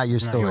 It's not your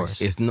stories.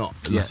 it's not.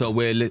 Yeah. So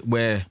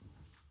we're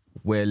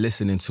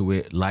listening to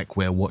it like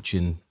we're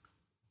watching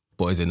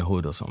Boys in the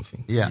Hood or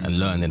something. Yeah. And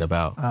learning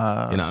about,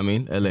 you know what I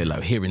mean? LA,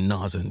 like hearing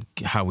Nas and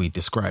how he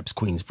describes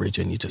Queensbridge,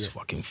 and you just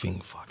fucking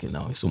think, fucking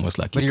no, it's almost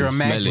like But you you're can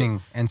smell imagining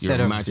it. instead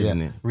you're of imagining it.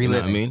 You know what I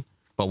reliving. mean?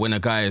 But when a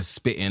guy is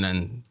spitting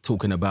and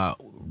talking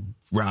about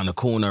round the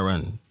corner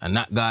and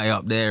that guy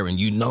up there, and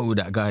you know who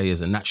that guy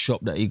is and that shop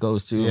that he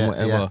goes to and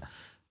whatever,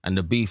 and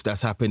the beef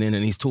that's happening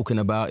and he's talking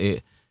about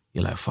it,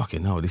 you're like,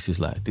 fucking no, this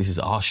is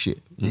our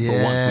shit. For once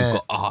we've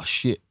got our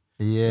shit.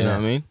 Yeah. You know what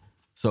I mean?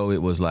 So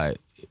it was like,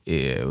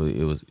 it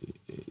was.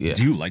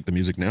 Do you like the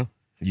music now?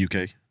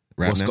 UK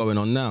rap What's now? going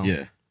on now?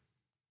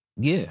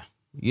 Yeah.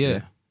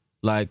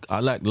 Like I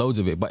like loads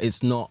of it, but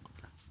it's not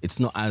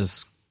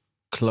as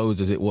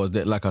close as it was.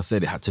 That, like I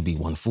said, it had to be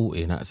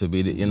 140 and it had to be,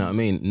 you know what I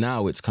mean?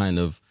 Now it's kind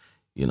of,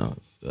 you know,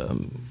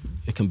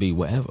 it can be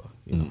whatever,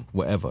 you know,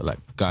 whatever. Like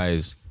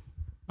guys,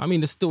 I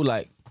mean, there's still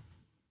like,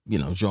 you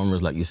know,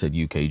 genres like you said,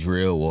 UK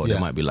drill, or there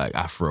might be like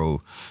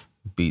Afro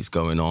beats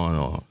going on,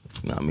 or,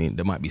 you know what I mean?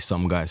 There might be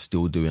some guys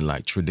still doing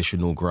like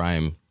traditional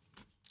grime,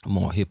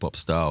 more hip hop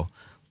style.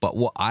 But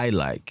what I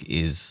like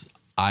is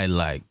I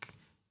like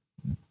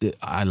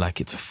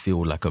it to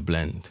feel like a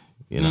blend.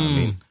 You know what I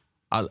mean?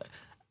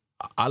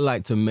 I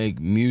like to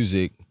make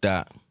music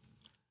that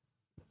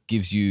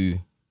gives you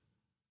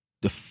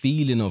the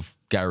feeling of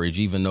garage,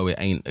 even though it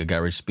ain't a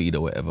garage speed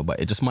or whatever, but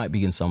it just might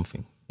be in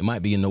something. It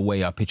might be in the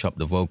way I pitch up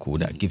the vocal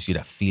that gives you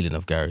that feeling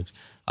of garage.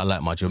 I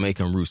like my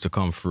Jamaican roots to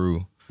come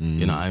through.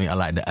 You know what I mean? I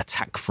like the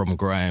attack from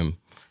grime.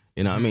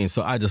 You know what I mean?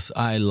 So I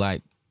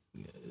like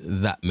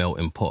that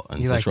melting pot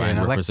and You to like try an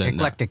and represent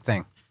eclectic that.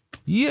 thing.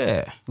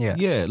 Yeah.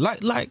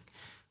 Like,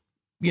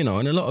 you know,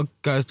 and a lot of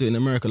guys do it in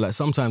America. Like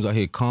sometimes I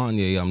hear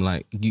Kanye, I'm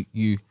like,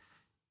 you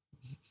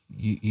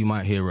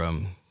might hear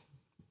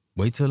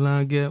wait till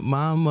I get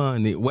my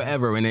money,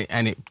 whatever,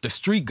 and the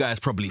street guys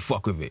probably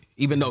fuck with it,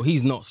 even though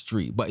he's not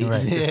street. But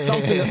there's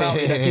something about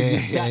it that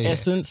gives you that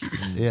essence.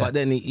 Yeah. But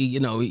then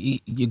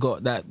you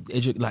got that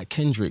like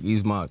Kendrick.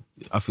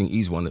 I think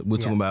he's one. We're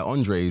talking about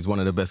Andre. He's one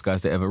of the best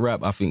guys to ever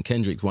rap. I think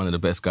Kendrick's one of the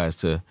best guys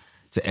to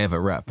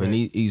ever rap, and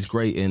he's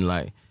great in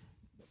like.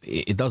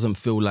 It doesn't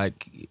feel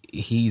like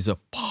he's a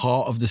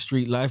part of the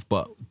street life,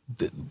 but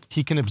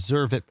he can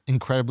observe it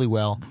incredibly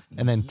well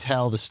and then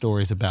tell the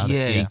stories about it.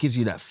 Yeah, he gives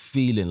you that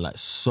feeling like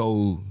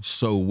so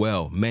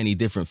well, many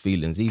different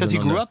feelings. Because he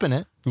grew up in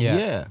it.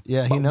 Yeah,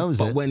 he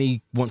knows it. But when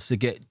he wants to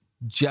get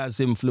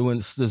jazz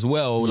influenced as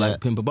well,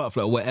 like Pimp a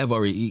Butterfly or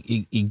whatever,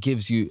 he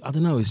gives you, I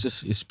don't know,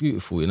 it's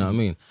beautiful, you know what I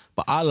mean?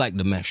 But I like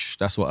the mesh.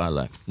 That's what I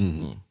like.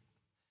 Mm-hmm.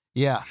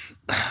 Yeah.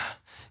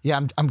 Yeah,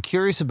 I'm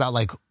curious about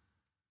like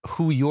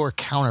who your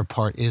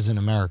counterpart is in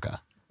America.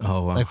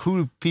 Oh, wow. Like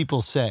who do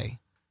people say?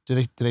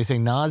 Do they say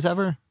Nas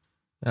ever?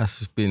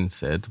 That's been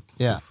said.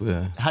 Yeah.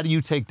 How do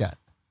you take that?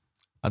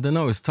 I don't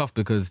know. It's tough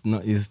because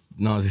Nas is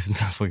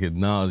not fucking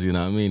Nas. You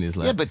know what I mean? It's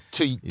like but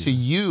to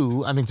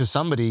you, I mean, to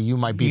somebody, you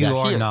might be that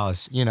here.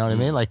 Nas. You know what I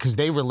mean? Like because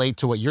they relate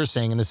to what you're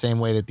saying in the same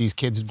way that these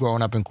kids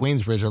growing up in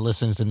Queensbridge are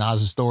listening to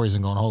Nas's stories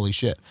and going, "Holy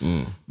shit!"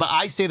 But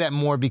I say that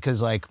more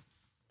because like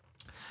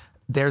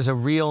there's a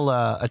real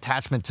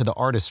attachment to the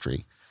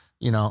artistry.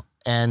 You know,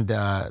 and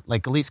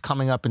like at least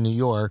coming up in New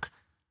York,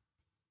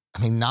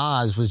 I mean,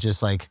 Nas was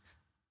just like,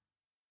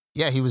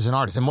 yeah, he was an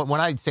artist. And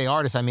when I say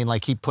artist, I mean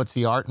like he puts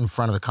the art in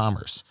front of the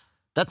commerce.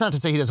 That's not to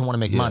say he doesn't want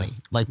to make money.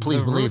 Like,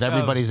 please believe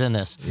everybody's in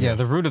this. Yeah,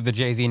 the root of the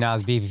Jay-Z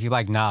Nas beef, if you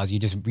like Nas, you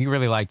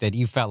really like that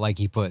you felt like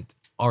he put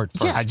art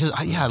first.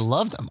 Yeah, I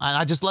loved him.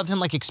 I just loved him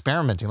like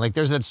experimenting. Like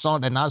there's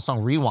that Nas song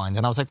Rewind,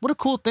 and I was like, what a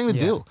cool thing to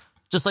do.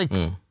 Just like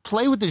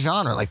play with the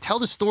genre, like tell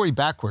the story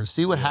backwards,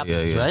 see what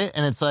happens, right?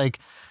 And it's like,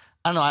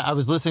 I don't know, I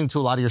was listening to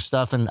a lot of your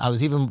stuff, and I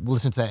was even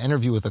listening to that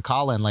interview with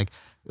Akala, and like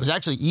it was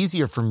actually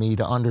easier for me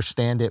to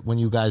understand it when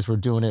you guys were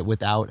doing it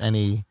without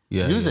any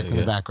music in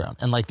the background,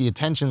 and like the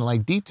attention to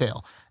like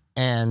detail,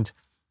 and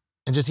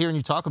just hearing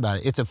you talk about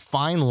it. It's a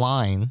fine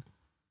line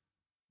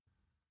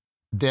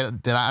that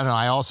I don't know.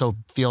 I also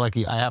feel like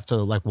I have to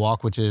like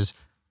walk, which is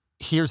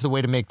here's the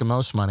way to make the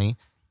most money,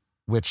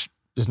 which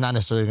is not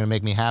necessarily going to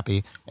make me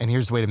happy, and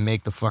here's the way to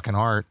make the fucking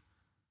art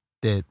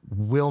that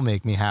will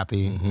make me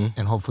happy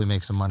and hopefully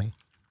make some money.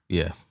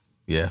 Yeah,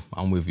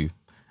 I'm with you.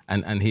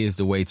 And here's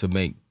the way to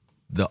make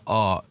the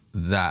art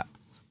that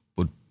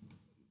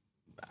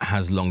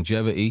has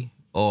longevity,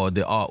 or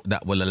the art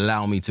that will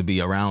allow me to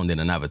be around in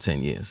another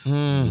 10 years.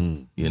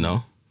 You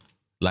know?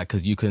 Like,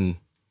 because you can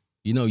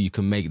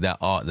make that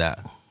art that,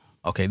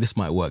 okay, this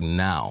might work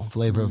now.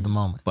 Flavor of the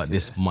moment. But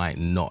this might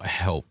not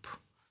help.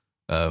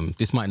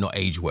 This might not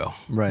age well.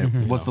 Right.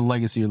 What's the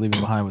legacy you're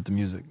leaving behind with the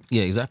music?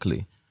 Yeah,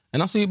 exactly.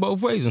 And I see it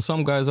both ways. And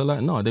some guys are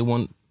like, no, they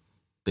want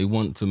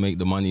to make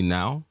the money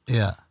now.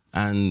 Yeah.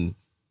 And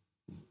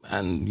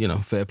you know,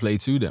 fair play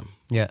to them.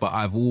 Yeah. But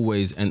I've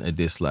always entered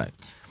this like,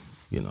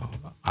 you know,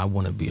 I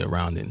want to be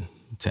around in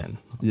 10.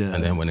 Yeah.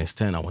 And then when it's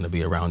 10, I want to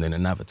be around in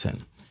another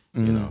 10.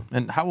 You know.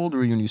 And how old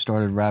were you when you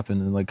started rapping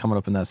and like coming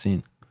up in that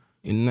scene?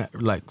 In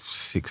that, like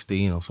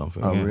 16 or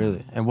something. Oh,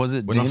 really? And was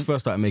it... When I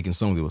first started making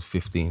songs, it was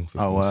 15,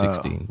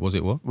 16. Was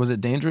it what? Was it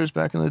dangerous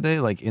back in the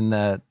day, like in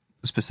that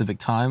specific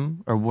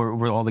time? Or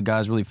were all the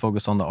guys really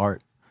focused on the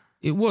art?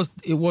 It was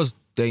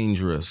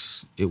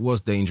dangerous. It was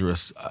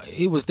dangerous.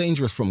 It was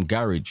dangerous from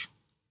garage.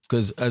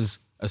 Because as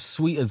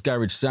sweet as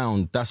garage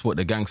sound, that's what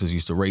the gangsters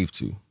used to rave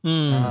to.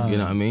 You know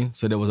what I mean?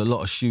 So there was a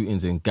lot of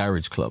shootings in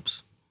garage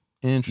clubs.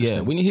 Interesting.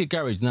 Yeah, when you hear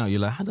garage now,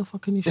 you're like, how the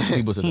fuck can you shoot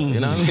people to that? You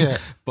know what I mean?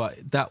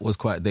 But that was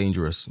quite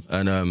dangerous.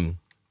 And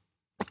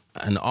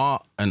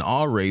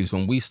our raves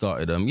when we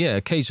started,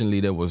 occasionally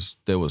there was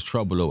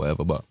trouble or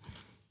whatever, but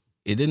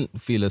it didn't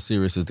feel as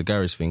serious as the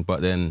garage thing. But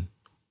then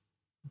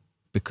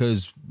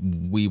because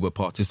we were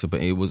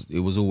participating, it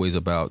was always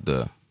about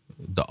the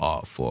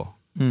art for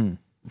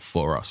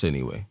us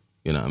anyway.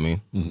 You know what I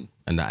mean? Mm-hmm.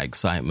 And that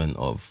excitement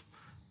of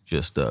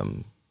just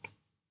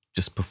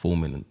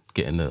performing and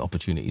getting the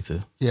opportunity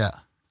to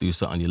do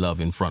something you love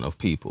in front of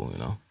people, you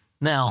know?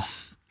 Now,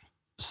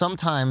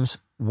 sometimes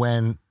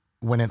when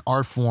an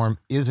art form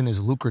isn't as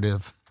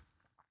lucrative,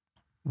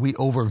 we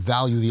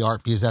overvalue the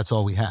art because that's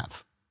all we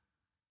have.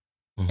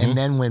 Mm-hmm. And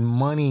then when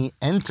money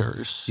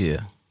enters,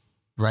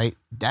 right,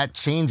 that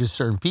changes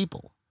certain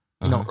people.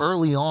 You know,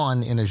 early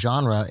on in a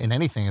genre, in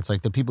anything, it's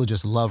like the people who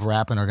just love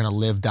rap and are going to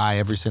live, die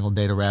every single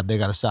day to rap. They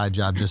got a side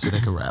job just so they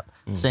can rap.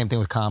 Same thing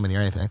with comedy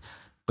or anything.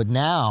 But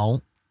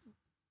now,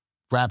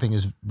 rapping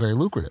is very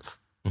lucrative.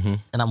 Mm-hmm.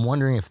 And I'm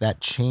wondering if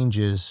that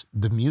changes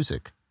the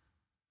music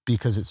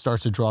because it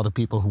starts to draw the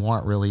people who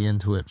aren't really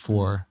into it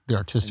for the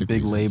artistic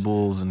big reasons.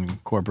 Labels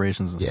and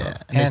corporations and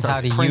stuff. And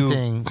how do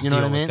printing, you know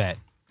what I deal mean? with that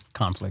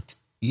conflict?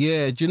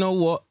 Yeah, do you know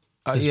what?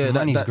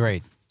 Money's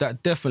great.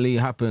 That definitely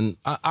happened.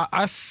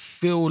 I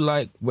feel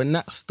like when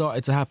that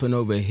started to happen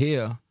over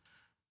here,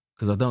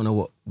 because I don't know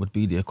what would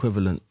be the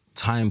equivalent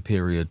time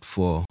period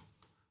for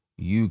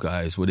you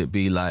guys. Would it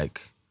be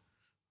like,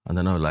 I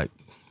don't know, like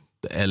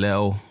the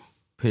LL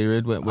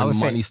period when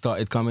money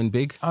started coming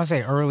big? I would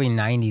say early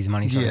 90s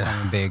money started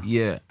coming big.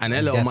 Yeah, and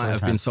LL might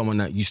have been someone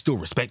that you still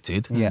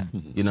respected. Yeah.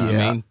 You know what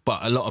I mean?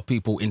 But a lot of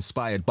people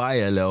inspired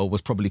by LL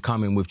was probably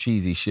coming with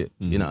cheesy shit.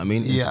 You know what I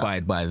mean?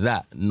 Inspired by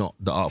that, not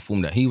the art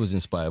form that he was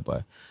inspired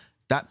by.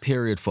 That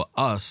period for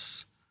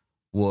us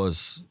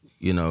was,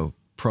 you know,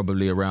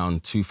 probably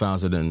around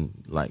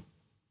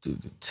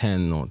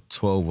 2010 or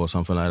 12 or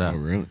something like that. Oh,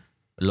 really?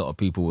 A lot of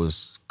people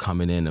was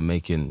coming in and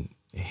making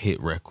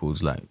hit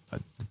records. Like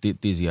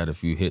Dizzy had a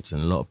few hits,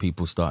 and a lot of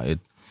people started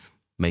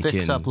making.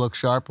 Fix Up, Look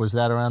Sharp. Was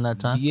that around that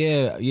time?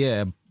 Yeah.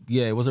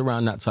 It was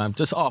around that time,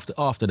 just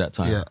after that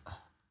time. Yeah.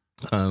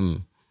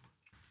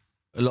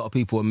 A lot of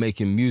people were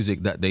making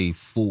music that they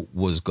thought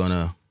was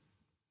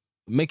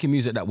making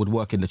music that would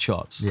work in the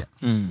charts. Yeah.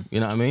 You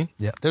know what I mean?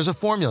 Yeah. There's a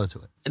formula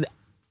to it.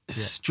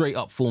 Straight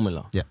up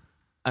formula. Yeah.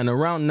 And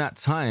around that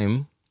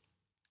time,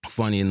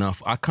 funny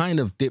enough, I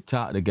kind of dipped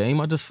out of the game.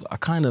 I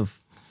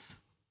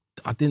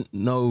didn't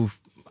know,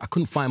 I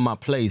couldn't find my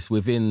place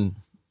within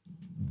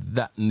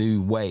that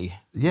new way,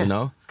 Yeah. you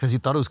know? Because you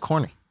thought it was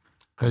corny.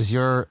 Because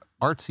you're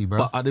artsy, bro.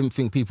 But I didn't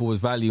think people was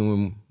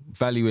valuing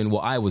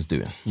what I was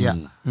doing, yeah.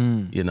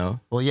 you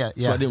know? Well, yeah.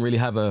 So I didn't really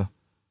have a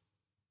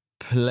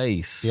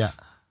place. Yeah.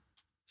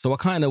 So I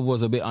kind of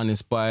was a bit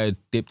uninspired,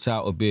 dipped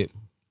out a bit.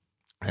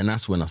 And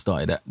that's when I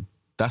started that.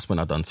 That's when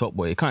I done Top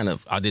Boy.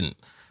 I didn't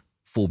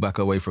fall back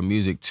away from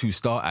music to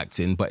start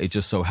acting, but it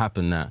just so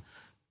happened that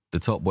the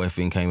Top Boy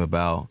thing came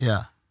about.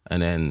 Yeah.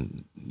 And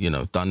then, you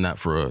know, done that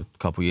for a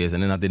couple of years.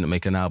 And then I didn't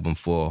make an album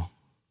for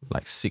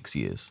like 6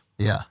 years.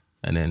 Yeah.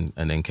 And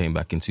then came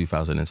back in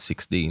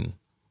 2016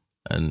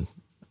 and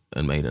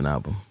made an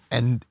album.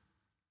 And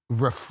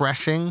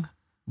refreshing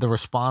the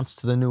response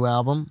to the new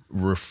album.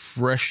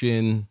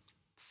 Refreshing,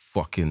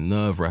 fucking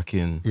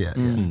nerve-wracking. Yeah.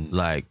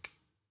 Like,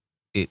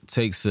 it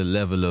takes a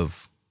level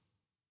of,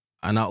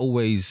 and I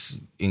always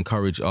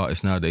encourage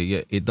artists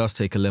nowadays, it does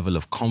take a level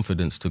of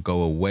confidence to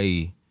go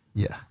away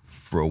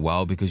for a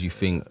while, because you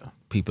think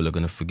people are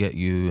going to forget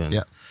you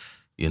and,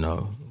 you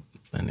know,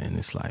 and then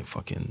it's like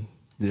fucking,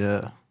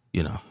 you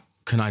know,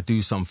 can I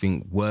do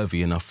something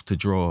worthy enough to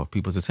draw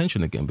people's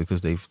attention again,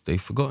 because they've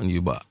forgotten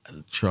you. But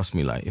trust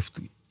me, like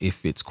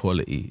if it's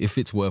quality, if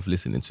it's worth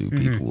listening to,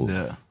 people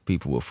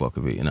will fuck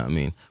with it, you know what I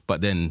mean? But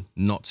then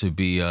not to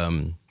be...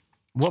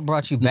 What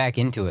brought you back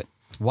into it?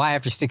 Why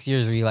after 6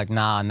 years were you like,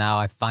 nah, now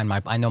I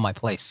know my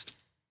place?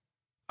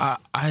 I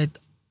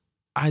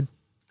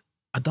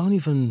don't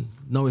even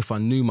know if I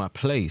knew my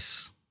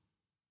place.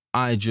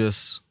 I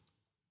just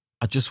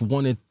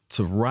wanted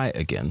to write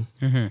again.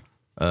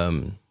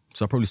 So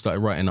I probably started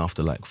writing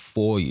after like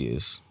 4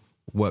 years.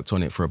 Worked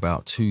on it for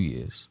about 2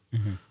 years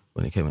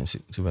when it came in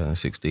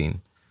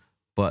 2016.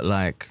 But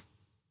like,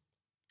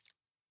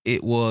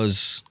 it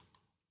was,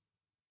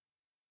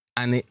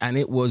 and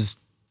it was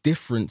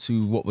different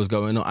to what was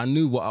going on. I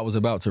knew what I was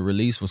about to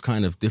release was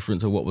kind of different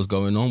to what was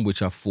going on,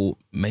 which I thought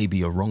may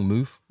be a wrong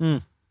move.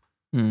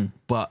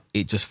 But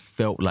it just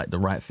felt like the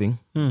right thing.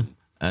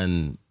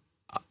 And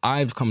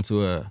I've come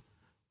to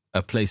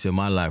a place in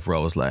my life where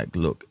I was like,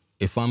 look,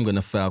 if I'm going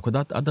to fail,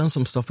 because I've done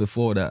some stuff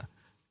before that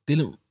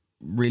didn't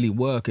really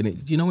work. And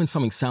it, you know when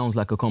something sounds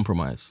like a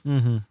compromise?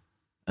 And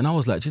I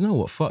was like, you know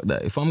what, fuck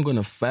that. If I'm going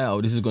to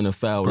fail, this is going to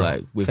fail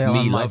like with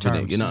me loving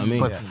it, you know what I mean?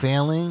 But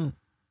failing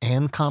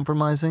and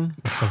compromising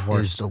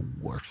is the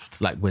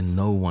worst. Like when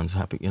no one's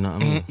happy, you know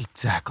what I mean?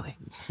 Exactly.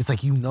 It's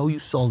like, you know, you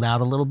sold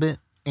out a little bit,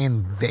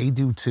 and they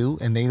do too,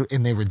 and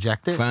they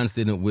reject it. Fans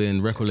didn't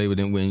win, record label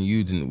didn't win,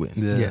 you didn't win.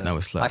 Now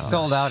it's like, I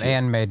sold out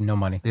and made no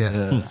money.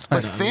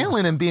 But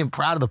failing and being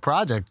proud of the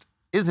project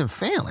isn't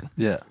failing.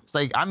 It's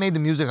like, I made the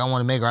music I want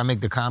to make, or I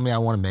make the comedy I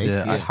want to make.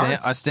 I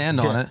stand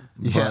on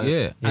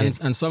it.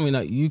 And something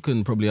that you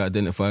can probably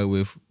identify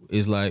with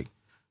is like,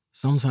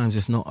 sometimes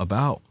it's not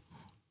about,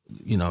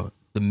 you know,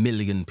 the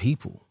million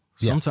people.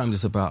 Sometimes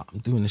it's about, I'm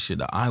doing the shit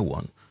that I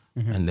want,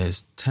 and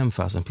there's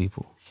 10,000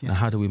 people. Now,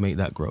 how do we make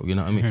that grow? You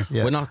know what I mean?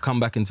 When I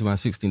come back into my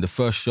 16, the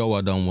first show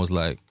I done was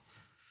like,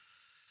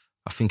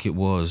 I think it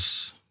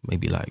was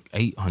maybe like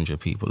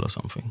 800 people or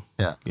something.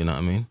 You know what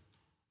I mean?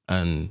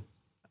 And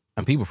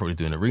people probably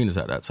doing arenas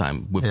at that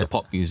time with the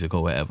pop music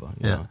or whatever.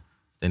 You know?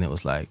 Then it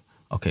was like,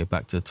 okay,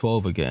 back to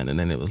 12 again. And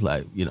then it was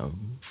like, you know,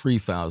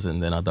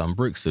 3,000. Then I done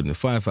Brixton and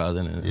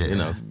 5,000 and, you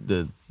know,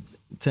 the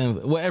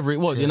 10, whatever it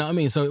was, you know what I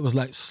mean? So it was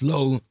like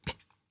slow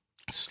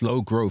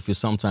growth is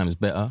sometimes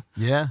better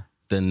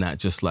than that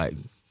just like,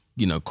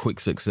 you know, quick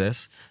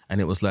success. And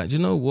it was like, you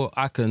know what,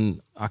 I can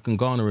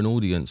garner an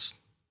audience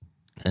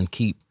and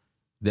keep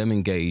them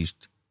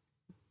engaged,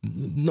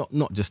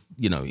 not just,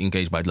 you know,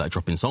 engaged by like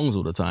dropping songs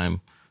all the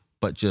time,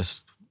 but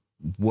just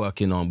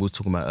working on, we were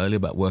talking about earlier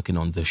about working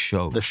on the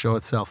show. The show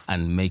itself.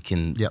 And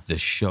making the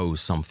show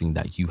something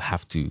that you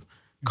have to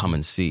come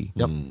and see.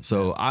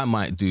 So I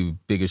might do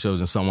bigger shows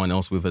than someone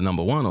else with a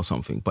number one or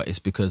something, but it's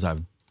because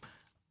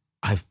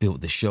I've built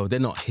the show. They're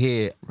not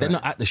here. They're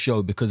not at the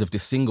show because of the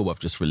single I've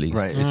just released.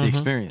 Right. It's the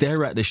experience.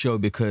 They're at the show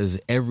because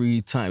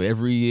every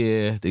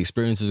year, the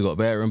experiences got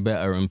better and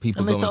better, and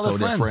people go and tell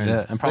their friends.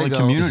 Yeah, and probably This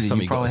community. is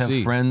something You probably gotta have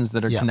see. friends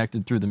that are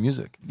connected through the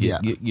music. You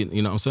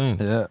know what I'm saying?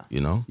 Yeah.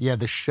 You know? Yeah,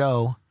 the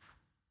show.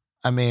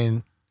 I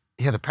mean,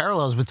 the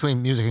parallels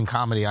between music and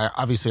comedy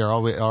obviously are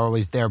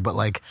always there, but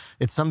like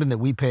it's something that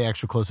we pay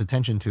extra close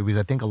attention to because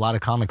I think a lot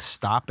of comics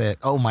stop at,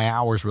 oh, my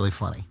hour's really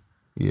funny.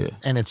 Yeah.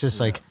 And it's just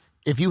like,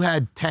 if you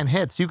had 10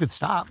 hits, you could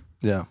stop.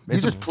 Yeah. You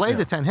just play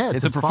the 10 hits.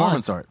 It's a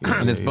performance fine. art.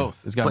 And it's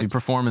both. It's got to be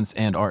performance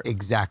and art.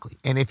 Exactly.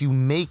 And if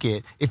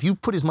you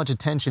put as much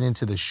attention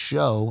into the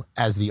show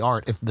as the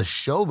art, if the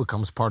show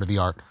becomes part of the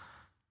art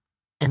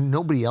and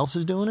nobody else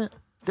is doing it,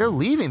 they're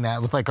leaving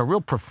that with like a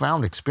real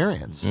profound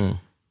experience.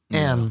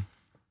 And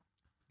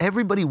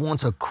everybody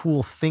wants a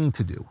cool thing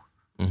to do.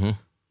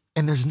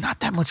 And there's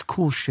not that much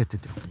cool shit to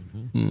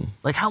do.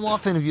 Like, how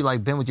often have you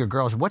like been with your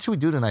girls? What should we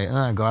do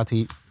tonight? Go out to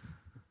eat.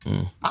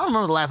 I don't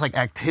remember the last like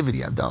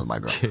activity I've done with my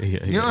girl.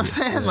 You know what I'm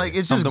saying? Like,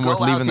 it's Something just worth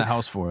go out leaving to- the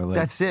house for. Like,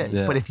 That's it.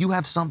 Yeah. But if you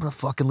have something to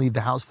fucking leave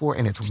the house for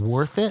and it's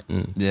worth it,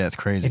 Yeah, it's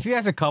crazy. If you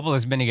ask a couple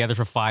that's been together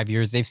for 5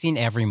 years, they've seen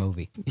every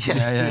movie.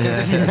 yeah.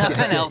 There's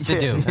nothing else to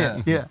do.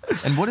 yeah.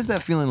 And what is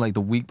that feeling like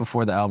the week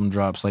before the album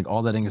drops? Like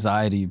all that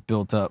anxiety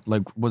built up.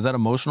 Like, was that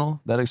emotional,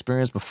 that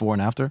experience before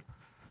and after?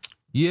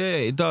 Yeah,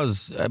 it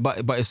does.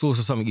 But it's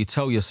also something you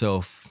tell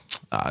yourself,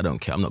 I don't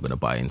care. I'm not going to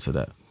buy into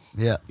that.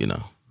 Yeah. You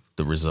know,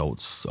 the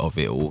results of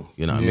it all.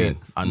 You know what I mean?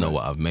 I know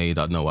what I've made.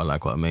 I know I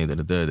like what I made.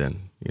 Then,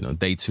 you know,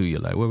 day 2,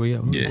 you're like, where we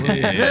at? What's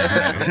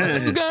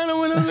going on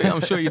with us? I'm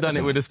sure you've done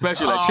it with a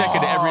special, like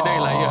checking it every day.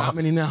 Like, how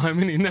many now?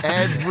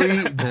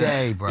 Every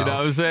day, bro. You know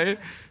what I'm saying?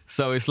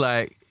 So it's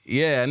like,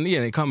 and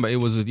it come back. It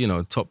was,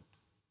 top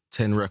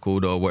 10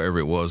 record or whatever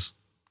it was.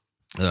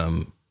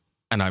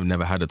 And I've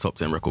never had a top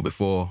 10 record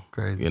before.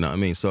 Crazy. You know what I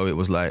mean? So it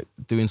was like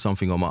doing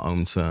something on my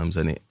own terms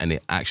and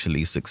it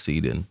actually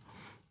succeeding.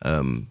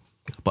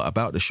 But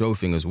about the show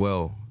thing as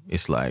well,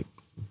 it's like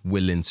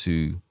willing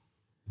to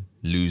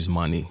lose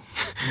money.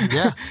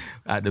 Yeah.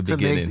 At the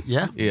beginning.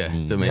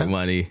 To make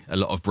money. A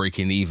lot of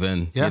breaking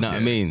even. Yeah. You know what I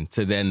mean?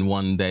 To then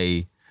one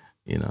day,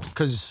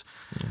 Because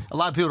a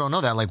lot of people don't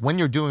know that. Like when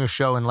you're doing a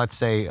show in, let's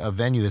say, a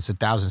venue that's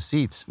 1,000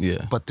 seats,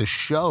 but the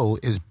show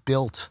is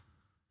built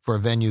for a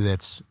venue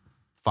that's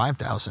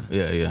 5,000.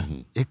 Yeah.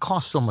 It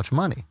costs so much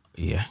money.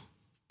 Yeah.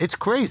 It's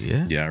crazy.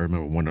 Yeah, I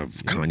remember one of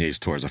Kanye's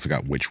tours. I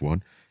forgot which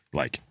one.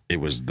 Like, it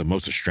was the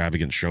most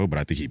extravagant show, but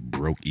I think he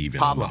broke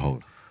even Pablo. on the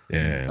whole.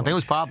 Yeah. I think it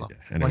was Pablo.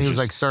 And When it he was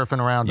like just- surfing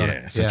around on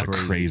it. such a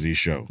crazy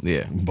show.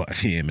 Yeah. But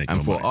he ain't making And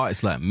no for money.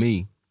 artists like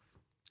me,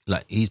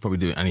 like he's probably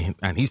doing,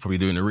 and he's probably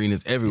doing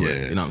arenas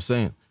everywhere. Yeah. You know what I'm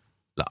saying?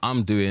 Like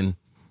I'm doing,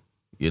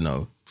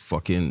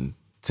 fucking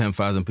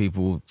 10,000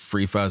 people,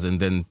 3,000,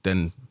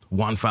 then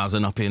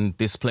 1,000 up in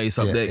this place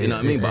up there. You know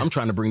what I mean? But I'm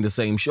trying to bring the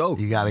same show.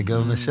 You got to give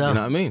him the show. You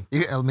know what I mean?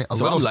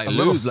 So I'm like,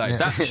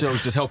 that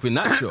show's just helping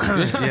that show.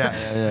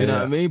 You know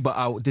what I mean?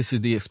 But this is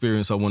the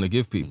experience I want to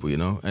give people,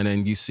 And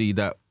then you see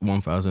that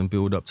 1,000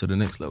 build up to the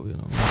next level,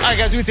 All right,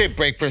 guys, we take a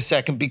break for a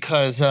second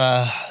because,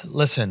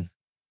 listen,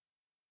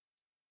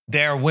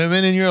 there are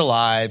women in your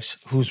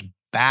lives whose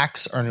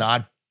backs are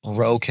not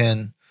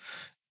broken,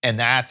 and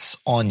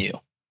that's on you,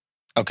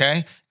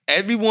 okay?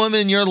 Every woman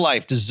in your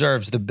life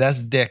deserves the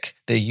best dick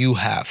that you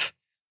have.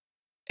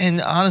 And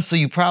honestly,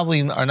 you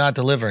probably are not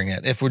delivering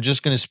it. If we're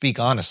just going to speak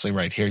honestly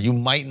right here, you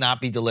might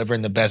not be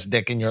delivering the best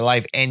dick in your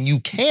life. And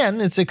you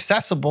can. It's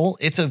accessible.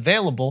 It's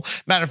available.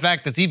 Matter of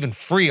fact, it's even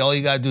free. All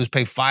you got to do is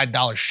pay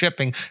 $5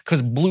 shipping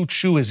because Blue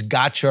Chew has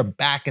got your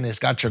back and it's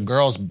got your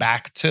girl's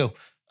back too.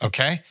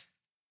 Okay?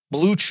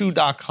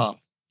 BlueChew.com.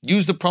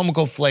 Use the promo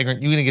code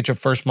Flagrant. You're going to get your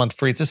first month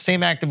free. It's the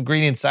same active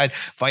ingredient inside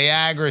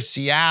Viagra,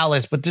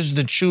 Cialis, but this is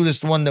the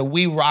chewest one that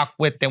we rock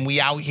with and we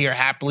out here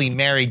happily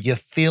married. You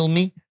feel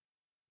me?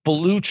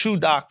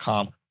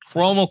 BlueChew.com.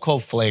 Promo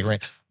code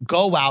Flagrant.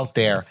 Go out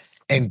there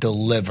and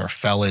deliver,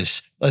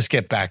 fellas. Let's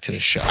get back to the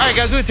show. All right,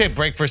 guys, we're going to take a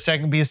break for a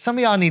second because some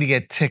of y'all need to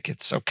get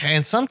tickets, okay?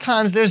 And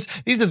sometimes these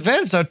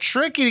events are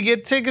tricky to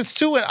get tickets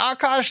to. An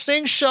Akash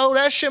Singh show,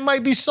 that shit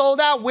might be sold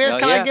out. Where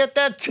can I get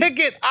that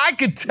ticket? I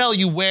could tell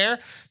you where.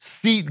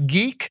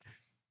 SeatGeek.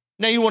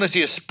 Now you want to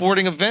see a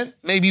sporting event?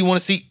 Maybe you want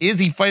to see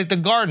Izzy fight at the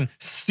Garden.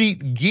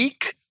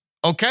 SeatGeek,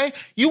 okay?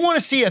 You want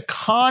to see a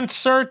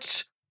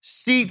concert?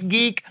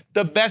 SeatGeek,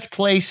 the best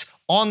place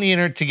on the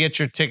internet to get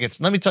your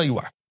tickets. Let me tell you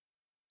why.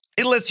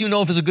 It lets you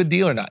know if it's a good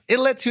deal or not. It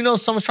lets you know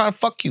if someone's trying to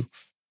fuck you.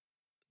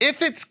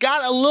 If it's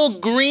got a little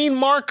green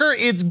marker,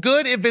 it's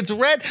good. If it's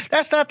red,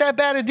 that's not that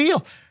bad a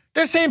deal.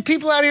 They're saying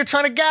people out here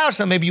trying to gouge.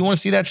 Now, maybe you want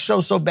to see that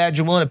show so bad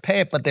you're willing to pay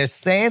it, but they're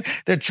saying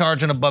they're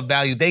charging above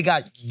value. They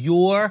got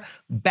your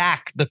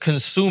back, the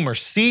consumer.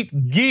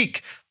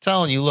 SeatGeek,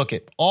 telling you, look,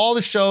 at all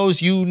the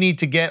shows you need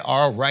to get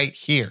are right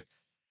here.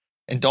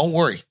 And don't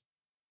worry,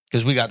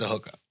 because we got the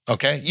hookup,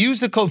 okay?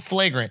 Use the code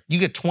Flagrant. You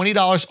get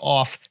 $20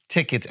 off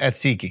tickets at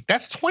SeatGeek.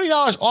 That's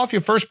 $20 off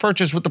your first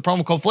purchase with the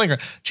promo code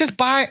Flagrant. Just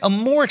buy a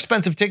more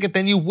expensive ticket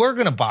than you were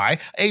going to buy,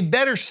 a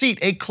better seat,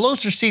 a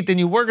closer seat than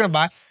you were going to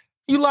buy.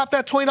 You lop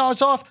that $20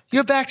 off,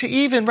 you're back to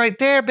even right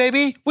there,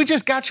 baby. We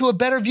just got you a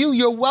better view.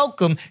 You're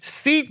welcome.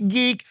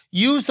 SeatGeek,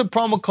 use the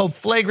promo code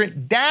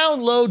Flagrant.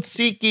 Download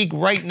SeatGeek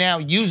right now.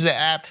 Use the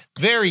app.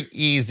 Very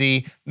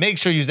easy. Make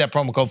sure you use that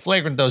promo code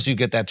Flagrant, though, so you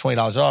get that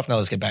 $20 off. Now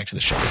let's get back to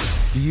the show.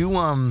 Do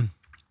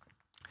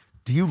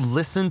you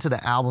listen to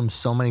the album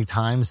so many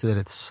times that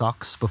it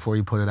sucks before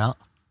you put it out?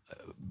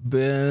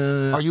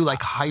 Are you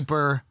like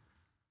hyper...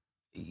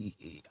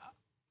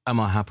 Am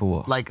I happy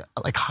what? Like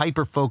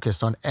hyper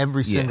focused on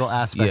every single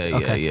aspect.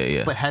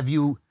 Yeah. But have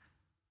you?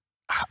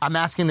 I'm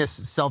asking this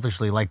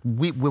selfishly. Like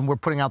when we're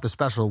putting out the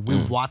special,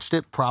 we've watched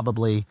it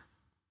probably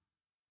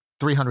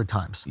 300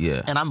 times.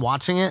 Yeah. And I'm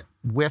watching it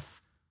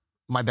with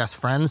my best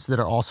friends that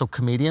are also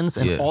comedians,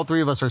 and all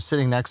three of us are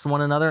sitting next to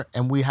one another,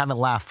 and we haven't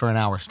laughed for an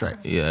hour straight.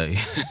 Yeah.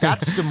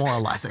 That's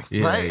demoralizing,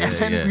 right? And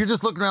then you're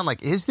just looking around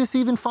like, is this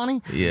even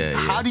funny? Yeah.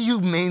 How do you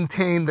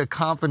maintain the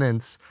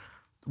confidence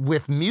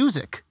with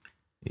music?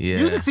 Yeah.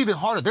 Music's even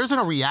harder. There's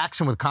a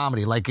reaction with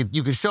comedy. Like,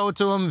 you could show it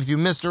to them. If you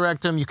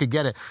misdirect them, you could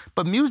get it.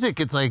 But music,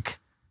 it's like,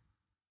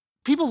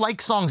 people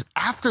like songs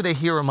after they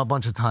hear them a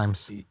bunch of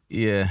times.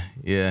 Yeah.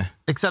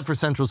 Except for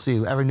Central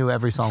C.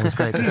 Every song was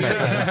great.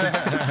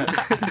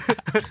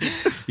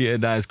 Yeah,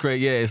 that's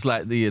great. Yeah, it's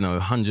like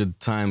 100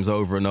 times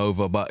over and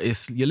over. But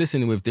you're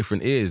listening with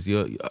different ears.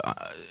 You're,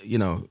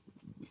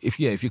 if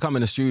you come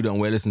in the studio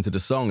and we're listening to the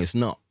song,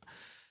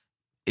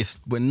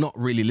 we're not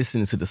really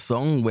listening to the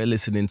song, we're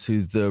listening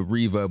to the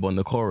reverb on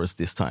the chorus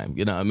this time,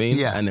 you know what I mean?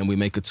 Yeah. And then we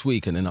make a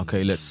tweak and then,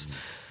 okay, let's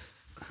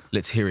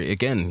hear it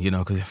again,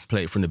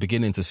 play it from the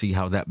beginning to see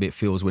how that bit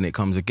feels when it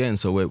comes again.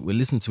 So we're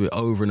listening to it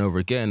over and over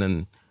again.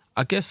 And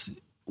I guess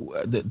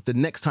the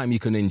next time you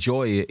can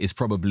enjoy it is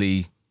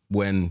probably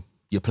when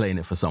you're playing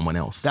it for someone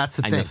else. That's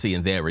the thing. thing. And you're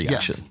seeing their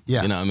reaction. Yes.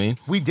 Yeah. You know what I mean?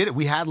 We did it.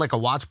 We had like a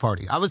watch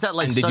party. I was at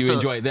like and did you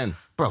enjoy it then?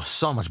 Bro,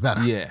 so much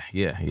better. Yeah.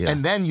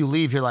 And then you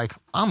leave, you're like,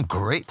 I'm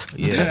great.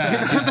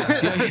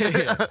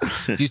 Yeah.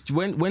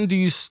 When do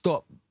you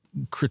stop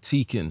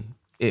critiquing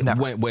it?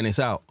 Never. When it's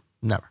out?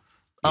 Never.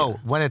 Oh,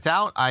 when it's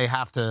out, I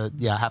have to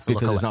look because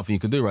there's away. nothing you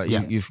can do, right?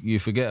 Yeah. You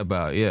forget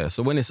about it. Yeah.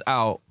 So when it's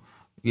out,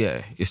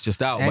 it's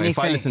just out. But if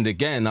I listened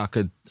again, I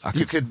could.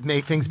 You could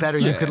make things better.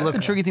 You could look.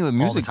 The tricky thing with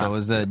music though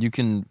is that you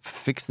can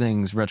fix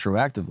things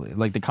retroactively,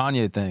 like the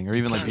Kanye thing, or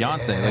even like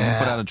Beyonce. Like you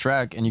put out a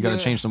track and you got to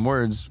change some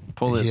words,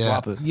 pull it,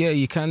 swap it. Yeah,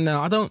 you can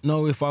now. I don't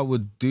know if I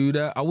would do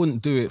that. I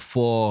wouldn't do it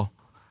for.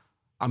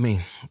 I mean,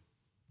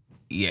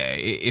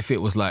 if it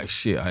was like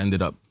shit, I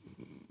ended up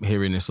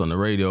hearing this on the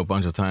radio a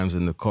bunch of times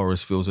and the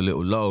chorus feels a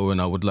little low,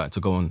 and I would like to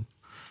go and.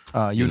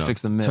 You'd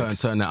fix the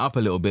mix. Turn that up a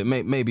little bit.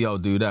 Maybe I'll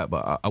do that,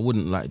 but I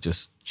wouldn't like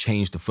just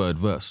change the third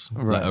verse,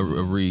 like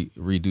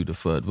redo the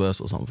third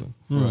verse or something.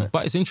 Right.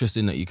 But it's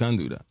interesting that you can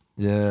do that.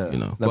 Yeah,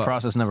 that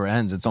process never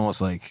ends. It's almost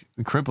like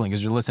crippling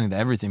because you're listening to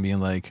everything, being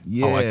like,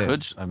 "Oh, I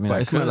could."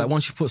 But it's kind of like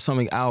once you put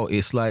something out,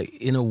 it's like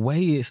in a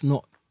way, it's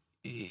not.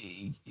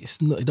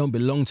 It don't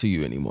belong to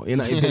you anymore. It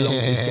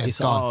belongs. It's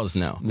ours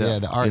now. Yeah,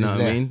 the art is there. You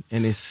know what I mean?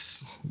 And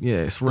it's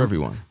for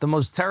everyone. The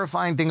most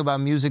terrifying thing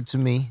about music to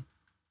me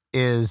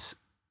is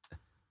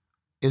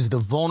the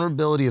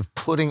vulnerability of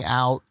putting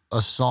out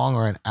a song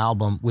or an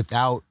album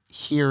without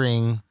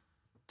hearing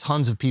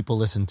tons of people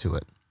listen to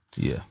it.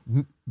 Yeah.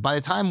 By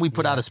the time we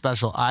put out a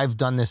special, I've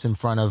done this in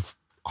front of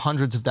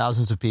hundreds of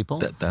thousands of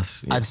people.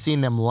 I've seen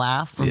them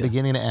laugh from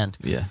beginning to end.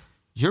 Yeah.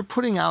 You're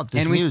putting out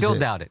this music. music. And we still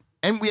doubt it.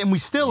 And we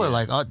still are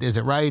like, oh, is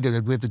it right? Or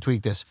do we have to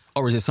tweak this?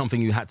 Or is it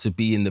something you had to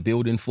be in the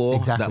building for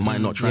that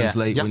might not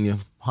translate when you...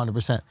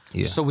 100%.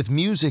 Yeah. So with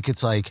music,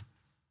 it's like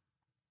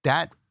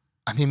that.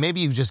 I mean,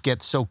 maybe you just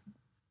get so...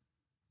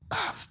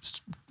 I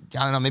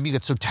don't know, maybe you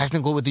get so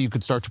technical with it you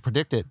could start to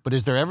predict it. But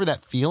is there ever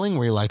that feeling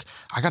where you're like,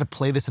 I got to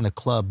play this in the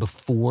club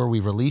before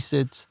we release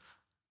it?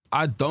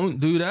 I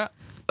don't do that.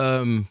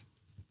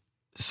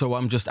 So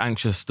I'm just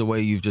anxious the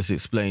way you've just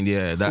explained.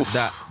 Yeah,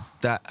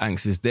 that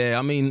angst is there.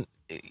 I mean,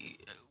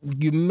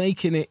 you're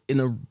making it in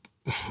a...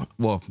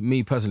 Well,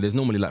 me personally, there's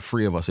normally like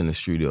 3 of us in the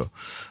studio.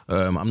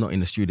 I'm not in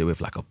the studio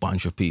with like a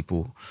bunch of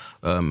people.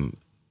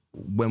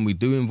 When we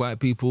do invite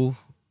people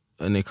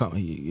and they come,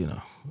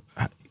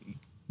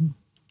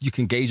 you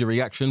can gauge a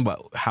reaction,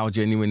 but how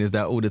genuine is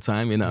that all the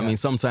time? You know what I mean?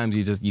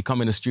 Sometimes you come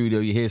in the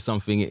studio, you hear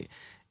something,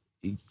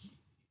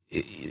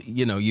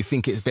 you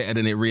think it's better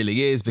than it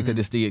really is because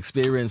it's the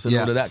experience and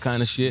all of that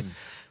kind of shit.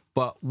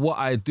 But what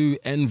I do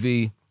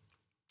envy,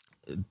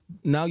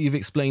 now you've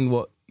explained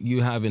what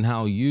you have and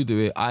how you do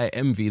it, I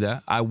envy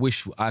that. I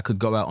wish I could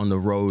go out on the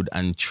road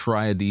and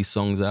try these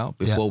songs out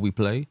before we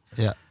play.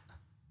 Yeah.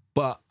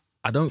 But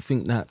I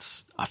think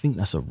that's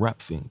a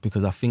rap thing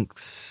because I think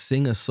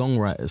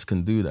singer-songwriters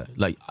can do that.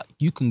 Like,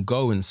 you can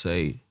go and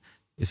say,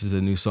 this is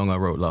a new song I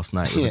wrote last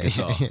night with a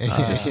guitar.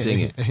 Just sing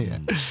it. Yeah.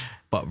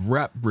 But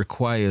rap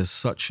requires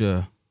such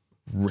a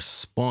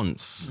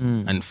response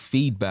and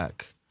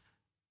feedback.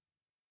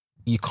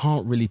 You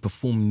can't really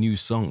perform new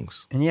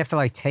songs. And you have to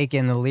like take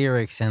in the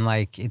lyrics and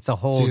like it's a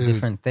whole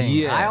different thing.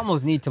 Yeah. I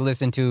almost need to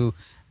listen to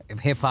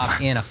hip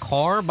hop in a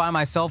car by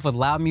myself with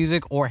loud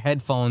music or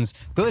headphones.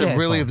 Good To headphones.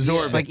 really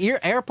absorb it. Like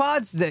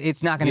AirPods,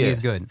 it's not going to be as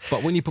good.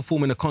 But when you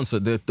perform in a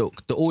concert,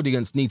 the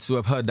audience needs to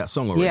have heard that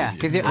song already. Yeah,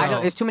 because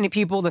it's too many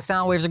people. The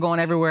sound waves are going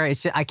everywhere.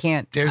 It's just I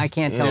can't tell.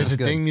 There's It's a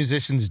good. thing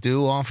musicians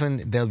do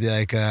often. They'll be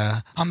like,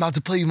 "I'm about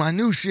to play you my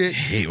new shit,"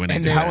 hate when they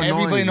and do then that. How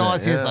everybody in the annoying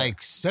audience is is that?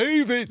 like,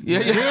 "Save it."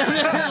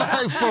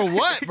 Like, for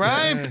what,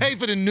 Brian? Pay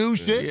for the new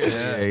shit.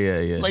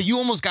 Yeah. Like you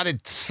almost got to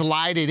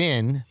slide it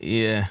in.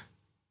 Yeah.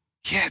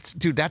 Yeah,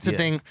 dude, that's the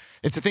thing.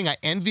 It's the thing I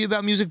envy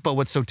about music, but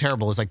what's so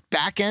terrible is like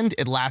back end,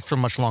 it lasts for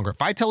much longer.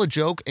 If I tell a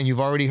joke and you've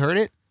already heard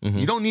it,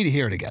 you don't need to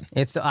hear it again.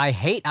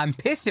 I'm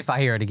pissed if I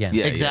hear it again.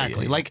 Yeah.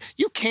 Exactly. Like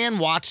you can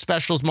watch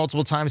specials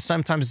multiple times.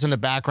 Sometimes it's in the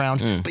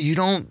background, but you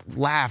don't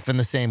laugh in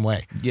the same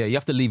way. Yeah, you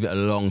have to leave it a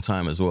long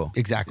time as well.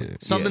 Exactly.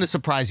 Something to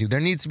surprise you. There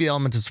needs to be an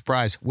element of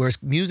surprise. Whereas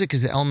music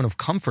is an element of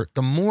comfort.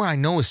 The more I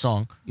know a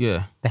song,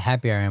 Yeah. The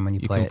happier I am when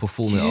you You play can it.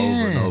 perform it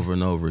over and over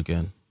and over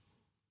again.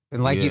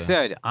 And like you Yeah.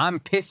 said, I'm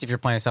pissed if you're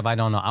playing stuff I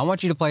don't know. I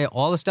want you to play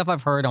all the stuff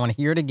I've heard. I want to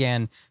hear it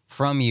again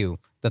from you.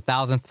 The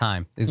 1,000th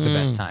time is the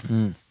best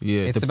time.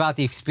 Yeah. It's about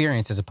the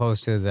experience as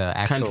opposed to the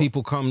actual. Can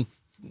people come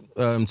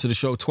to the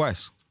show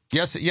twice?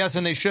 yes,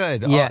 and they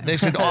should. Yeah. They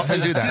should often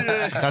do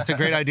that. That's a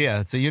great idea.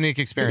 It's a unique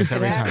experience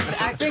every time.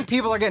 I think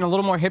people are getting a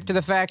little more hip to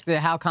the fact that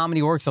how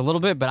comedy works a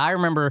little bit, but I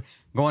remember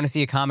going to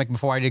see a comic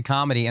before I did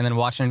comedy and then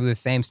watching them do the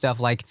same stuff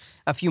like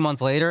a few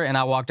months later, and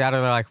I walked out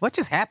of there like, what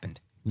just happened?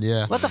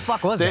 Yeah. What the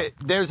fuck was it?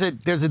 There's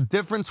a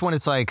difference when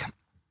it's like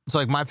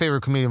my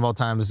favorite comedian of all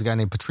time is a guy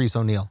named Patrice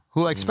O'Neill,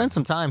 who like spent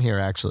some time here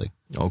actually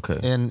Okay.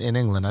 in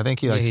England. I think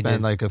he he spent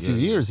did. like a few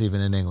years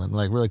even in England,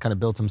 like really kind of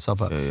built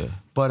himself up. Yeah.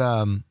 But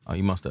Oh,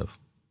 you must have.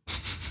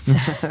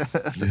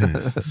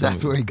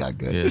 that's where he got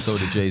good. Yeah, so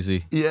did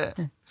Jay-Z. Yeah.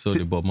 So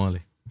did Bob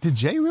Marley. Did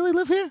Jay really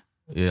live here?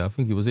 Yeah, I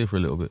think he was here for a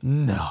little bit.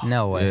 No.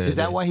 No way. Yeah. Is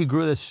that why he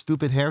grew this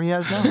stupid hair he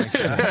has now?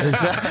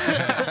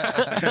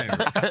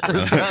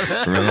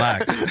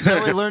 Relax. Is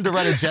that why he learned to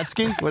ride a jet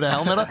ski with a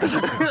helmet on?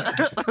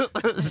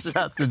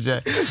 Shouts to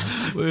Jay.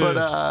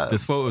 But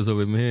There's photos of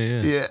him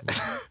here, yeah. yeah.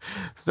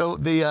 So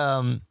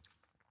the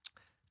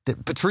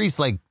Patrice,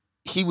 like,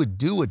 he would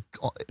do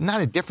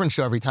not a different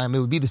show every time. It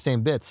would be the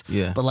same bits.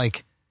 Yeah. But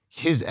like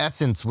his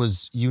essence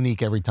was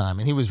unique every time,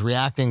 and he was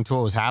reacting to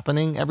what was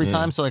happening every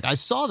time. So like I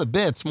saw the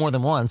bits more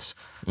than once,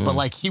 but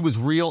like he was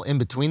real in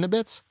between the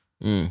bits.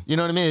 You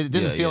know what I mean? It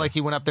didn't Yeah, feel yeah. like he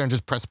went up there and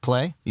just pressed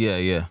play.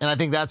 Yeah. And I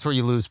think that's where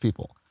you lose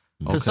people.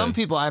 Because Okay. some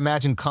people, I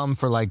imagine, come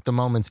for like the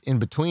moments in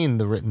between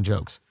the written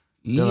jokes.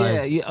 They're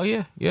like, Oh,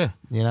 yeah.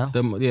 you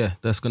know?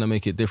 That's gonna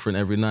make it different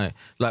every night.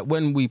 Like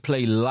when we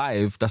play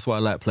live, that's why I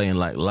like playing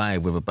like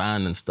live with a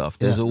band and stuff.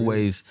 There's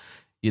always,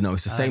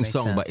 it's the same makes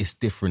song, sense. but it's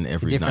different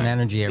every Different night.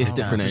 energy every It's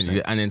different time.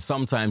 energy, and then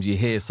sometimes you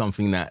hear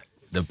something that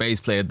the bass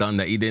player done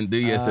that he didn't do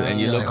yesterday, and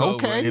you you're look like, over,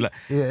 okay. and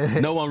you're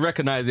like, no one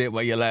recognizes it,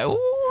 but you're like,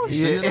 ooh.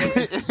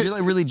 You're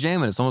like really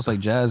jamming. It's almost like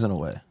jazz in a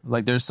way.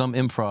 Like there's some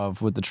improv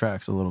with the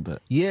tracks a little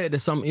bit. Yeah,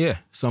 there's some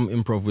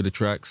improv with the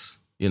tracks.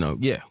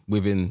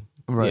 Within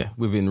Right.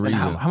 within And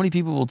reason. how many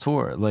people will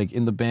tour like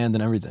in the band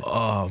and everything?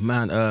 Oh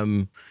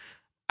man,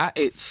 at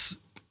its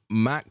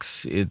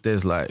max,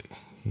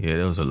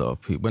 there was a lot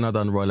of people. When I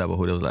done Royal Albert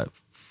Hall, there was like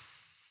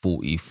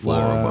 44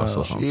 of us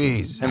or something.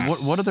 Jeez. And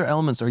what other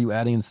elements are you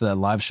adding into that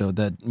live show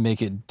that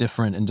make it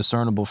different and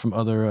discernible from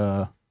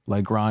other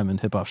like grime and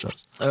hip hop shows?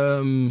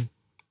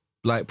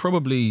 Like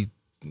probably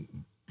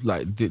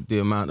like the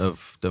amount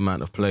of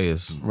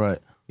players. Right.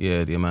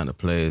 Yeah, the amount of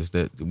players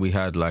that we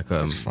had. Like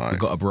we fire.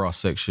 got a brass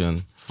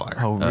section, Fire.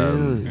 Oh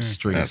really?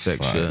 string That's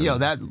section. fire. Yo,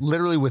 that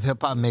literally with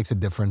hip hop makes a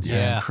difference.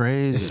 Yeah. It's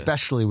crazy.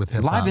 Especially with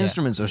hip hop. Live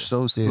instruments are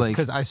so like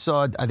Because I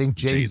think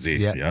Jay-Z.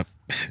 Jay-Z. Yep.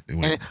 It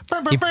went-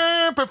 And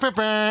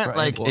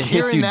like It hits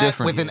hearing you that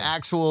different. with an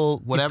actual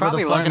whatever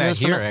Probably the learned fucking that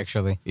here, instrument.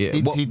 actually. Yeah,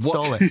 He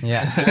stole it.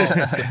 Yeah.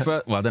 I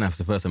don't know if it's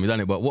the first time we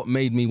done it, but what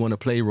made me want to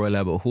play Royal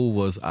Albert Hall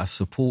was I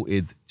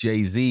supported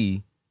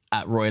Jay-Z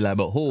at Royal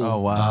Albert Hall. Oh,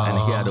 wow. And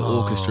he had an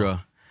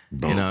orchestra. You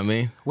know what I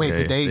mean? Wait,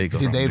 There you go.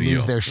 did they New lose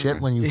York. their shit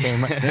when you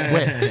came?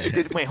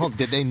 Hold.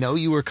 Did they know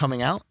you were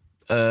coming out?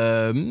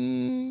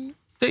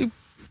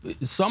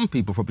 Some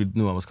people probably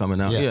knew I was coming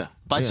out. Yeah.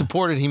 By yeah.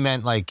 supported, he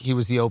meant like he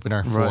was the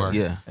opener for. Right.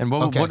 Yeah. And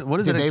what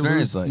is Did that they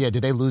experience lose, like? Yeah,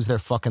 did they lose their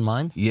fucking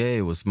mind? Yeah,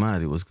 it was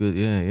mad. It was good.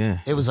 Yeah.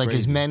 It was like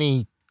as crazy.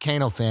 many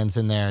Kano fans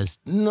in there as.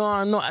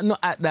 No, not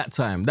at that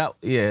time. That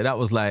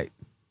was like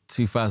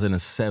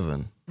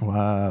 2007.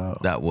 Wow.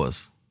 That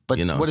was. But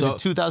what is it?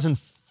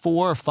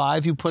 2004 or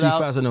 5 you put out?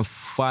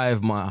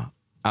 2005, my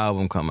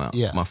album come out.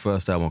 Yeah. My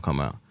first album come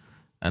out.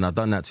 And I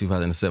done that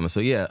 2007. So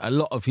yeah, a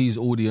lot of his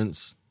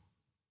audience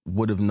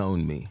would have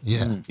known me.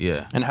 Yeah.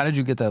 Yeah. And how did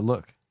you get that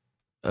look?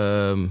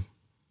 I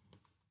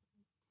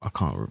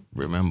can't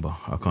remember.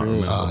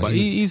 Really? But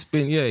he's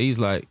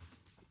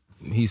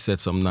said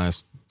some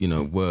nice,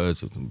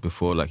 words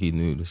before, like he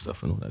knew the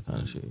stuff and all that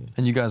kind of shit. Yeah.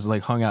 And you guys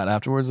like hung out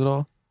afterwards at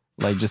all?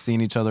 Like just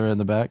seeing each other in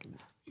the back?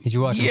 Did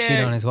you watch him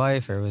cheat on his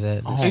wife, or was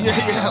that?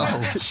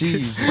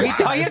 Jeez.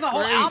 He has a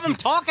whole album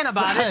talking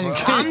about it.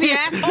 I'm the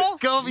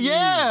asshole.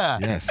 Yeah.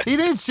 Yes. He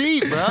didn't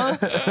cheat, bro. What's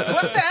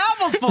the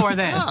album for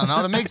then? I don't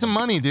know, to make some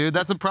money, dude.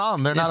 That's a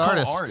problem. They're not called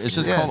artists. art. It's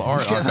just called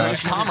art.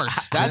 That's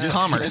commerce. That's I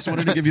commerce. just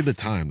wanted to give you the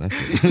time. That's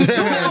it. She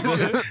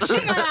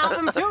got an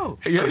album too.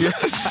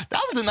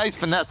 That was a nice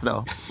finesse,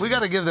 though. We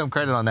got to give them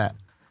credit on that.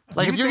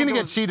 Like, if you're going to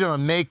get cheated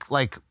on, make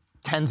like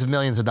tens of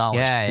millions of dollars.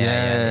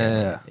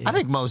 Yeah. I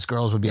think most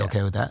girls would be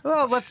okay with that.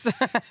 Well, let's.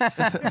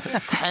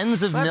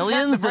 Tens of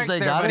millions if they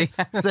got it.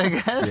 Say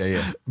again?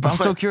 Yeah. But I'm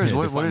so curious.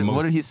 Yeah,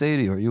 What did he say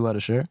to you? Are you allowed to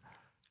share?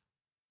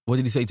 What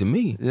did he say to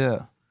me? Yeah.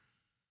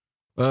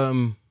 I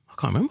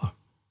can't remember.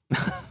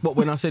 But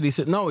when I said, he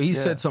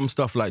said some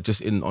stuff like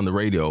just on the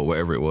radio or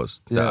whatever it was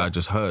that I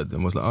just heard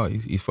and was like, oh,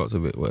 he's fucked a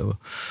bit, whatever.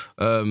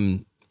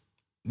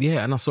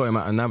 And I saw him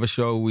at another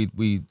show.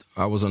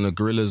 I was on the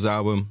Gorillaz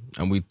album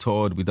and we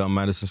toured. We done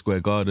Madison Square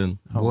Garden.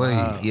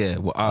 Wow. Yeah,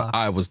 well,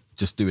 I was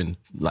just doing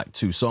like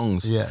 2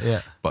 songs. Yeah.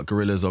 But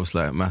Gorillaz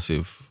obviously like a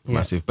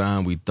massive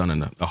band. We'd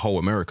done a whole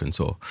American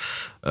tour,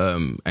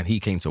 and he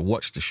came to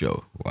watch the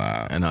show.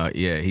 Wow. And I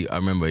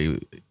remember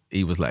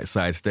he was like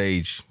side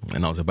stage,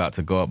 and I was about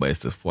to go up, but it's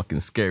the fucking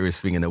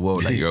scariest thing in the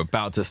world. Like you're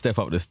about to step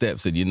up the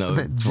steps, and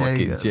fucking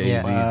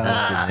Jay-Z's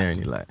watching there, and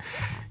you're like,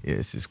 yeah,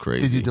 this is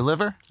crazy. Did you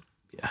deliver?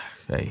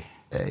 Hey.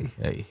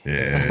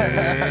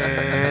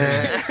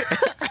 Yeah.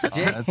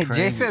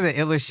 Jay said the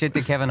illest shit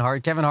to Kevin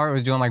Hart. Kevin Hart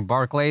was doing like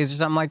Barclays or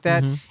something like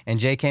that, and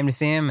Jay came to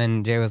see him,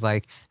 and Jay was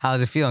like, "How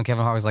does it feel?" And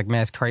Kevin Hart was like,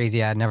 "Man, it's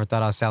crazy. I never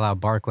thought I'd sell out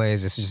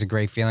Barclays. This is just a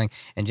great feeling."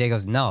 And Jay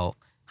goes, "No.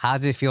 How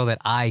does it feel that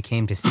I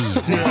came to see you?"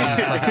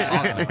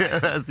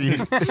 That's you.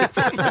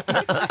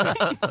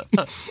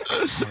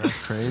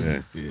 That's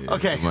crazy. Yeah,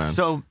 Okay, man.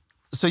 so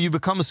you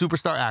become a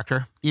superstar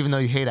actor, even though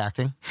you hate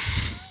acting.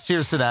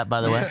 Cheers to that,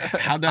 by the way.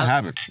 How'd that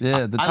happen?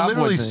 Yeah, the top I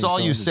literally thing, saw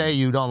you say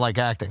you don't like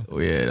acting. Oh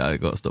yeah, I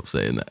gotta stop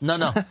saying that. No.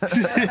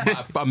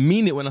 I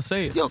mean it when I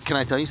say it. Yo, can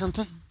I tell you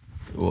something?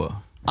 What?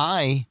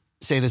 I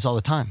say this all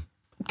the time,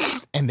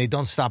 and they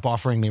don't stop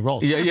offering me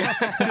roles. Yeah.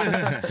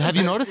 Have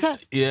you noticed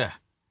that? Yeah.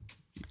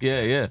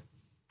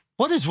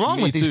 What is wrong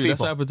Me with these too. That's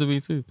people? happened to me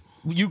too.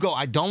 You go,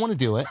 I don't want to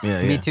do it.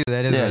 Yeah. Me too.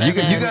 That is. Yeah,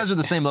 what you guys are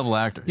the same level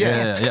actor.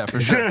 Yeah, for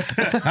sure. It's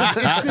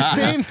the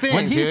same thing.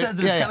 When he dude. says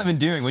it, it's kind of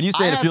endearing. When you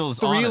say I it, it have feels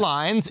 3 honest.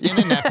 lines in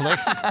a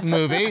Netflix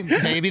movie.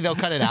 Maybe they'll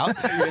cut it out.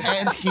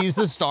 And he's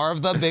the star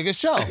of the biggest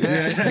show.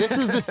 This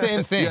is the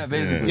same thing. Yeah,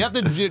 basically. You have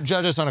to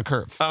judge us on a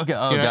curve. Okay,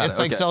 got it, It's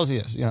like okay.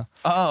 Celsius,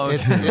 Oh,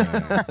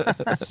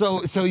 okay.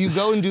 So you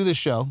go and do the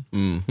show.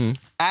 Mm-hmm.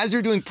 As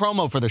you're doing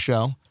promo for the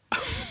show,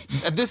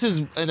 this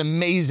is an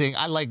amazing.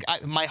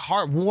 My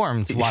heart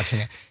warmed watching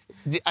it.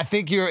 I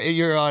think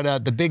you're on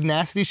the Big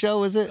Nasty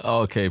show, is it?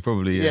 Okay,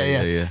 probably.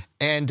 Yeah.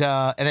 And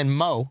then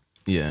Mo.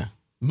 Yeah.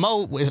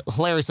 Mo was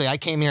hilariously. I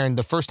came here, and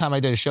the first time I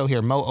did a show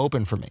here, Mo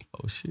opened for me.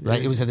 Oh shit.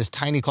 Right, it was at this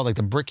tiny called like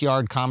the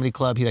Brickyard Comedy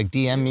Club. He like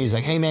DM'd me. He's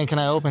like, "Hey man, can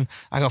I open?"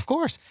 I go, "Of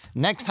course."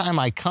 Next time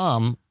I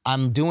come,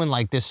 I'm doing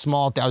like this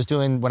small. I was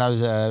doing when I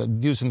was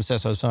Views from the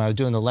Cess. I was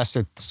doing the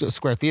Leicester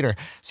Square Theater.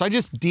 So I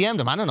just DM'd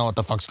him. I don't know what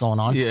the fuck's going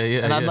on. Yeah.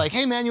 And I'm like,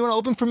 "Hey man, you want to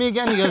open for me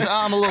again?" He goes, "Oh,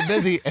 I'm a little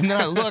busy." And then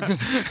I looked.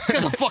 This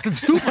guy's a fucking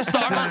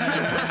superstar.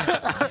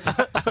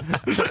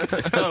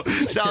 So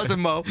shout out to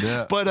Mo.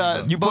 Yeah.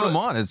 But you put him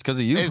on. It's because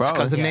of you, it's probably.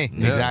 because of me,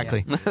 Yeah.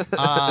 exactly.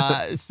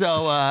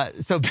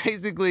 So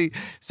basically,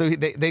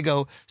 they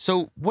go.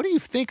 So what do you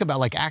think about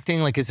like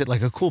acting? Like, is it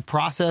like a cool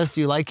process?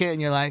 Do you like it? And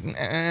you're like,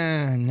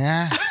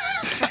 nah.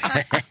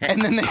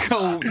 And then they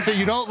go, so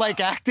you don't like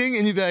acting?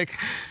 And you'd be like,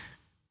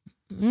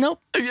 nope.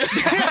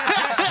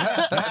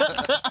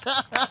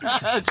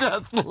 I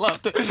just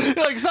loved it.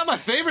 You're like, it's not my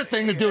favorite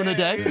thing to do in a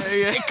day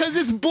because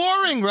it's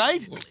boring,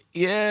 right?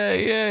 Yeah.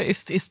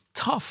 It's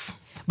tough.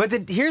 But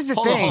here's the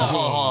Hold thing. on.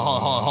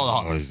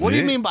 Oh, is What do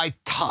you it? mean by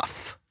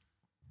tough?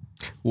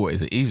 What,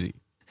 is it easy?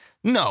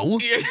 No,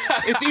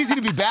 it's easy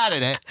to be bad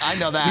at it. I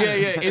know that.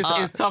 Yeah.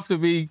 It's tough to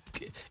be.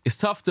 It's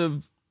tough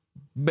to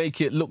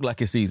make it look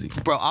like it's easy.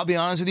 Bro, I'll be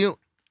honest with you.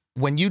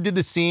 When you did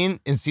the scene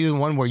in season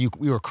 1 where you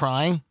were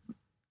crying,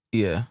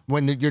 Yeah.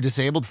 when your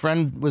disabled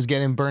friend was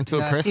getting burnt to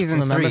a crisp, season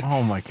remember? 3.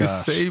 Oh my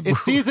gosh.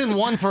 It's season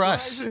 1 for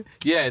us.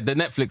 Yeah, the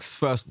Netflix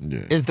first.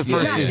 Is the He's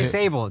first not season.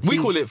 disabled. We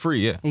He's- call it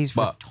free. Yeah. He's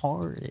but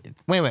retarded.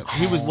 Wait.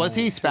 Was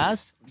he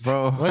spazzed?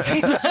 Bro. Was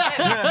he? Bro,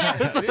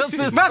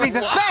 he's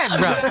a spaz,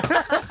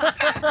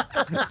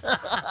 bro.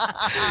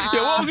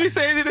 yeah, what was we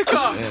saying in the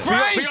car?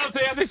 Frank!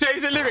 Beyonce has to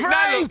change the lyrics.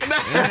 Frank!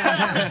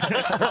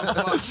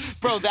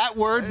 Bro, that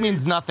word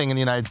means nothing in the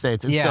United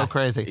States. It's so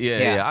crazy.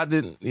 Yeah. I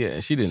didn't. Yeah,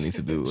 she didn't need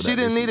to do. She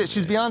didn't need it.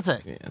 She's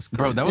Beyonce. Yeah, it's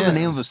Bro, that was the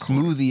name of a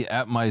smoothie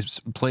at my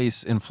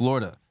place in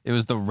Florida. It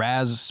was the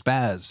Raz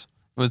Spaz.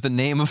 It was the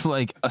name of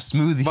like a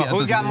smoothie. But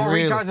who's got more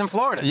Really? retards in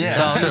Florida?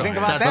 Yeah, So sure. think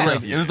about That's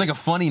that. like- It was like a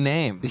funny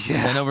name.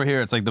 Yeah. And over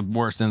here, it's like the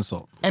worst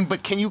insult.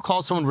 But can you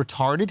call someone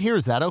retarded here?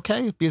 Is that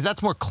okay? Because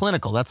that's more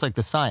clinical. That's like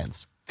the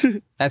science.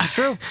 That's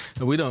true.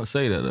 We don't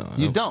say that though.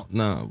 You don't?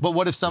 No. But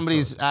what if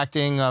somebody's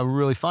acting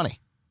really funny?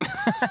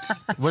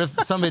 What if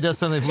somebody does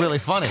something really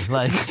funny?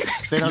 Like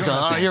they don't go,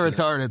 "Oh, you're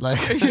retarded." Like,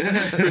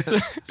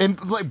 and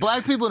like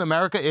black people in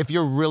America, if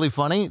you're really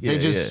funny, they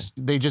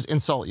just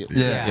insult you.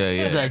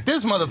 Yeah. Like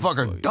this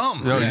motherfucker,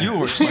 dumb. Yo, you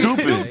were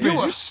stupid. You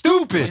are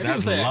stupid.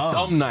 That's love.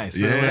 Dumb nice.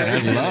 Yeah,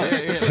 that's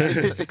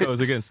love. It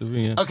goes against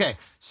me. Yeah. Okay,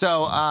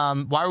 so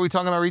why are we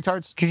talking about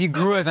retards? Because you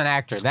grew as an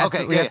actor. That's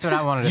what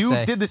I wanted to say.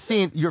 You did the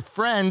scene. Your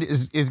friend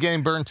is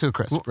getting burned to a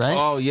crisp, right?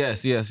 Oh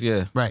yes,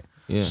 yeah. Right.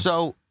 Yeah.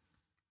 So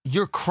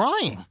you're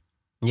crying.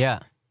 Yeah.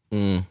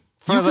 Mm.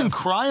 You can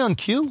cry on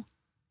cue?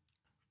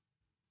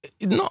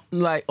 Not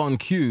like on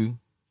cue,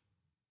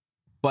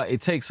 but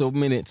it takes a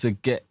minute to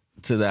get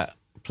to that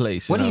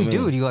place. What do you I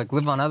do? mean? Do you like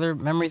live on other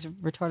memories of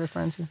retarded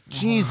friends?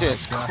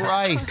 Jesus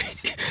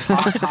Christ.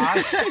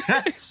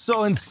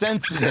 So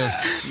insensitive.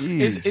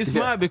 It's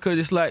mad because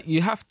it's like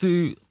you have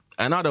to,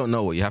 and I don't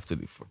know what you have to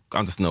do.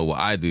 I just know what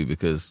I do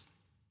because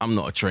I'm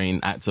not a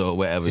trained actor or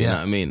whatever. You know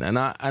what I mean?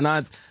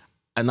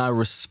 And I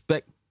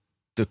respect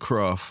the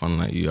craft,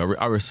 unlike you.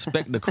 I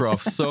respect the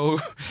craft so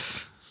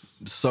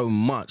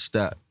much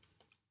that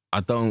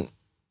I don't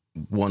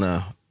want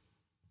to,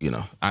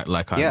 act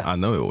like I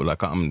know it or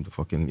like I'm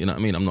fucking, you know what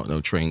I mean? I'm not no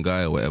trained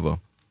guy or whatever.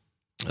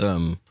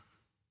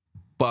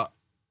 But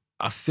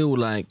I feel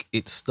like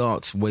it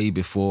starts way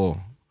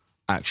before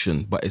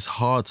action, but it's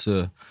hard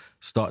to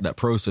start that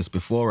process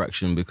before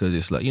action because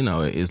it's like,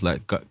 it is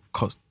like got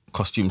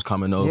costumes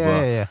coming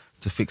over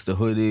to fix the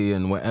hoodie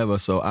and whatever.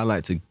 So I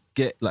like to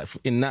get, like,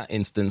 in that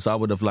instance, I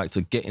would have liked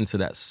to get into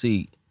that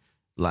seat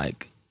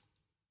like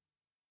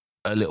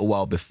a little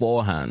while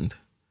beforehand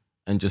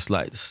and just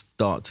like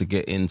start to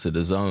get into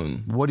the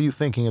zone. What are you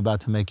thinking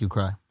about to make you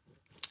cry?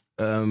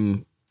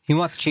 He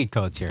wants cheat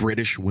codes here.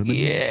 British women.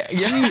 Yeah.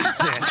 Jesus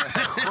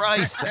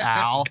Christ,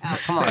 Al.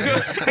 Come on.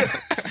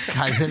 This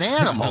guy's an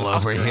animal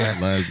over here.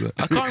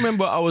 I can't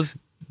remember what I was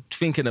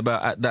thinking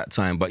about at that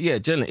time, but yeah,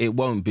 generally it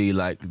won't be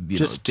like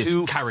just this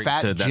two character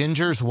fat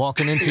gingers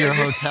walking into your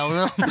hotel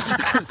room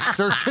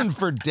searching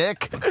for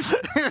dick.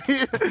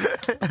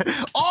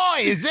 Oi,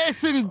 is there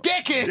some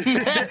dick in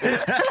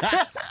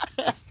there?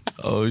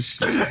 Oh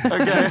shit!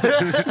 Okay,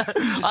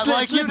 I'd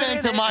like you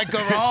into my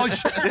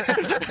garage.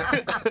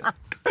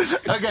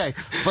 Okay,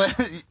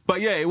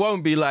 but yeah, it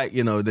won't be like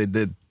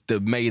the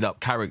made up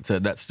character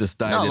that's just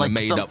died in like a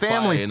made some up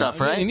family fire,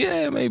 stuff, right?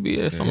 Yeah,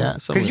 maybe something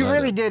Because you like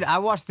really that. did. I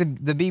watched the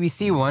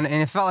BBC one,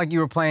 and it felt like you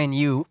were playing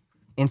you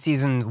in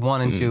season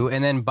 1 and 2,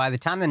 and then by the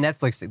time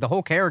the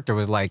whole character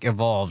was like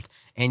evolved,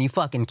 and you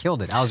fucking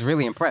killed it. I was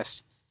really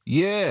impressed.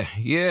 Yeah.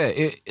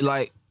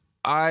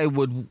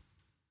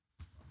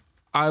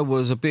 I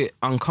was a bit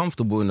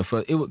uncomfortable in the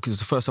first, because it's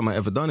the first time I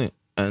ever done it,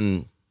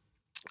 and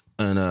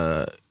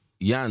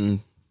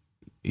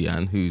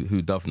Jan,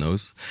 who Dove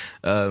knows,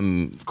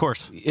 of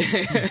course,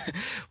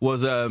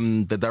 was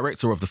the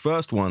director of the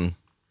first one,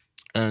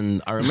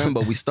 and I remember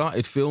we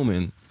started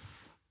filming.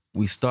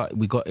 We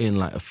got in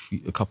like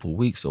a couple of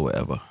weeks or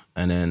whatever,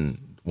 and then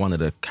one of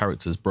the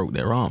characters broke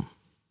their arm,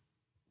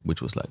 which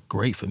was like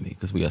great for me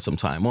because we had some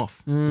time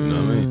off. You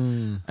know what I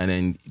mean? And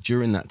then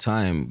during that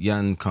time,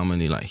 Jan come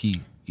and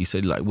he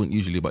said like wouldn't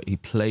usually, but he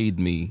played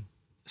me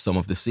some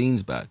of the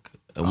scenes back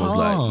and was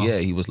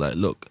he was like,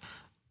 look,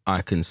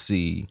 I can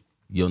see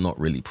you're not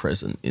really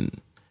present in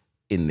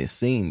this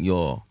scene.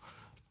 You're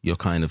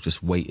kind of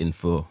just waiting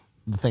for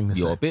the thing to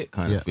your say. bit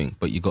kind of thing.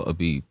 But you got to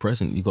be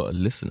present. You got to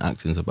listen.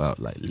 Acting's about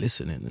like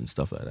listening and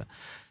stuff like that.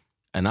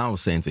 And I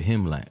was saying to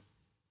him like,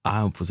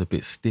 I was a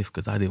bit stiff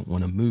because I didn't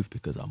want to move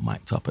because I'm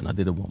mic'd up and I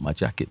didn't want my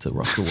jacket to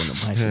rustle on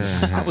the mic.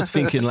 I was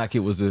thinking like it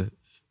was a...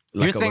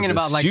 You're thinking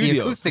about like the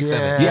acoustics of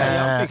it.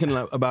 Yeah, I'm thinking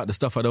like, about the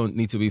stuff I don't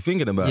need to be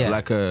thinking about,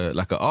 like an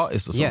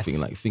artist or something,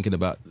 like thinking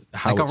about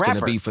how it's going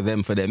to be for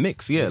them for their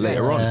mix,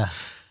 later on.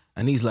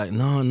 And he's like,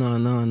 no,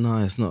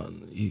 it's not.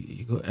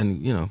 You got,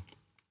 and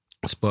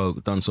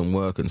spoke, done some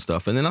work and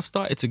stuff, and then I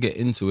started to get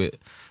into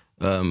it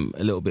a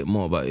little bit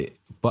more about it.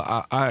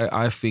 But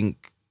I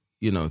think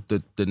the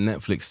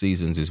Netflix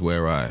seasons is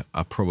where I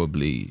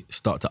probably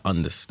start to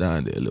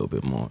understand it a little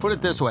bit more. Put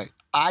it this way,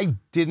 I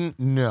didn't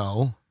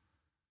know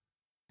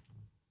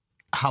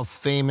how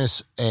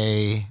famous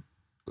a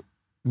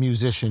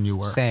musician you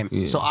were. Same.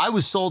 Yeah. So I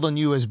was sold on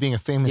you as being a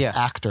famous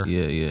actor.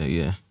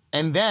 Yeah.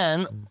 And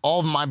then all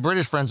of my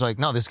British friends were like,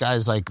 no, this guy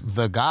is like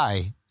the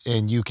guy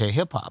in UK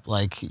hip hop.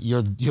 Like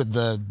you're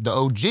the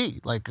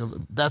OG. Like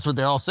that's what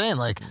they're all saying.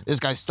 Like this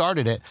guy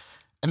started it.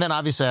 And then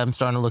obviously I'm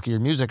starting to look at your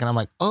music and I'm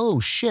like,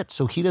 oh shit.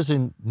 So he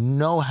doesn't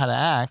know how to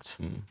act.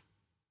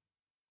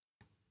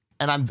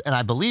 And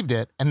I believed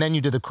it. And then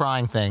you did the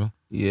crying thing.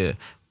 Yeah.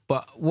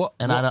 But what?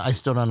 And I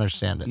still don't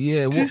understand it.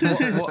 Yeah.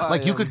 What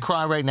Like you could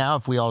cry right now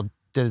if we all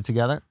did it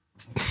together.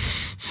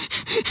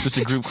 Just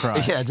a group cry.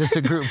 Yeah, just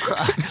a group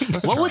cry.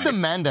 What would the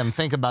Mandem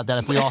think about that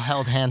if we all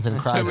held hands and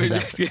cried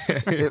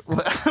together?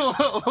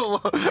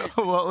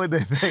 What would they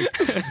think?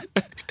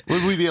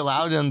 Would we be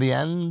allowed in the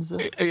ends?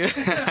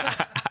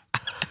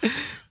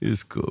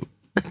 It's cool.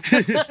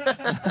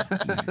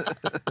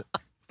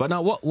 But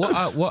now,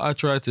 what I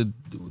try to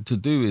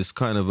do is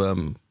kind of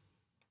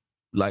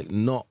like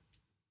not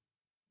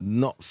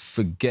not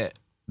forget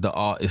the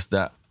artist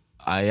that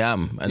I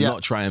am and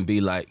not try and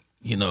be like,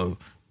 you know,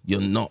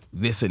 you're not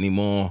this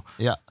anymore.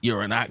 Yeah.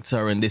 You're an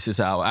actor and this is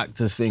how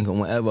actors think and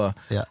whatever.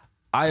 Yeah.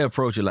 I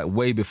approach it like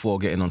way before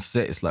getting on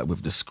set. It's like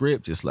with the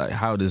script, it's like,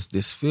 how does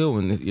this feel?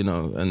 And, you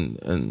know,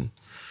 and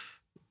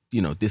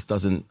you know, this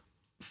doesn't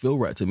feel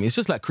right to me. It's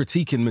just like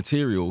critiquing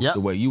material the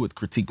way you would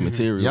critique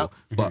material,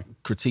 but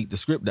critique the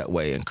script that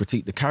way and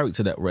critique the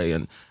character that way.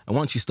 And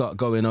once you start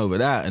going over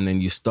that, and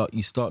then you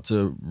start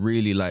to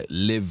really like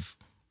live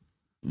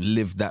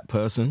that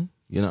person.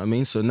 You know what I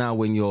mean? So now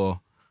when you're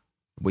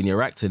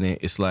acting it,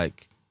 it's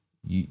like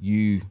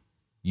you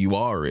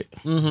are it.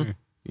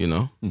 You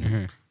know?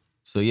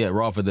 So yeah,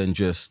 rather than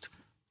just,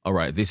 all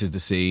right, this is the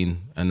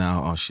scene, and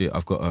now, oh shit,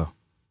 I've got to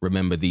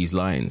remember these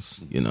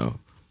lines, you know.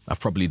 I've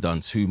probably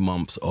done 2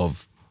 months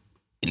of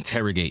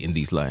interrogating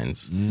these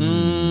lines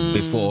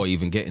before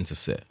even getting to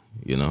set,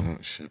 you know. Oh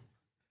shit.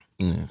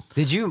 Yeah.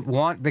 Did you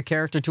want the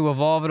character to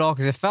evolve at all?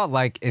 Because it felt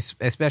like,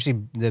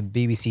 especially the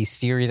BBC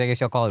series, I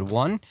guess you'll call it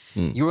one,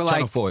 you were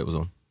Channel like... 4 it was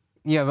on.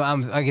 Yeah,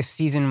 but I guess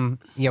season,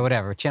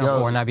 whatever. Channel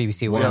 4, not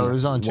BBC. Yo, Whatever. it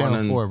was on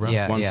Channel 4, bro.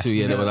 Yeah. 1,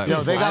 2, they were like...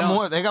 Yo, they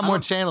got more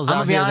channels I'm out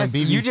gonna be here honest,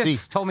 than BBC. you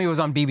just told me it was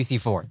on BBC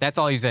 4. That's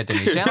all you said to me.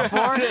 Channel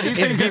 4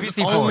 is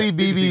BBC 4. Only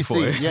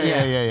BBC.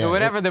 Yeah. So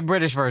whatever the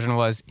British version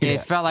was,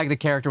 it felt like the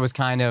character was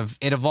kind of,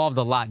 it evolved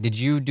a lot. Did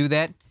you do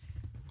that?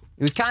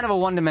 It was kind of a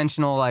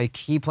one-dimensional, like,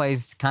 he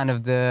plays kind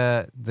of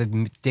the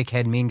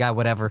dickhead, mean guy,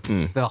 whatever,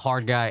 the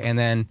hard guy, and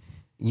then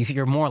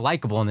you're more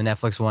likable in the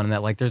Netflix one, and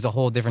that, like, there's a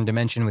whole different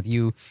dimension with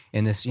you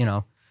in this, you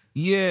know.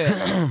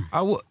 Yeah,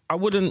 I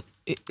wouldn't.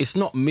 It's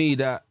not me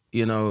that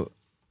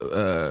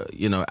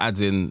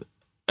adds in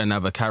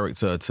another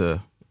character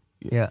to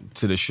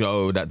the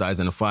show that dies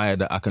in a fire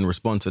that I can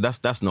respond to.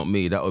 That's not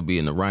me. That would be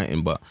in the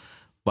writing. But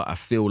I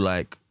feel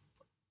like,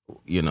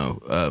 you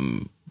know,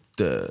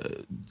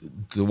 the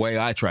way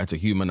I try to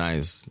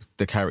humanize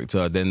the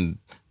character, then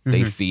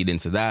they feed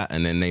into that,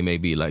 and then they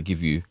maybe like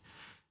give you,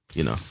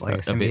 you know,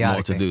 like a bit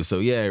more to do. So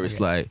yeah, it's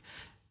like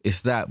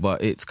it's that,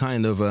 but it's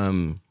kind of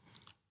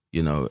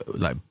you know,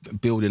 like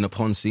building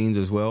upon scenes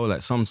as well.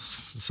 Like some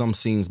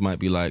scenes might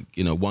be like,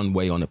 you know, one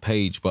way on a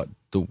page, but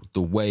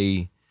the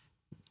way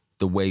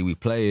we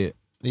play it,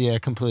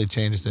 it completely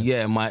changes it.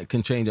 Yeah,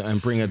 can change it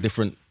and bring a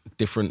different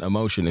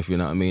emotion, if you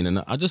know what I mean.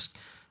 And I just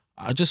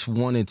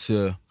wanted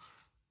to,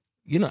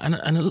 you know, and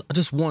I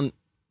just want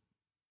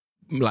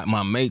like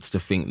my mates to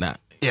think that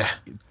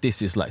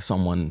this is like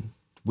someone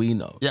we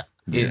know. Yeah.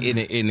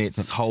 In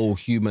its whole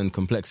human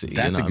complexity.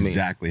 That's you know what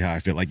exactly how I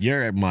feel. Like,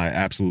 you're my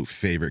absolute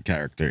favorite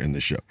character in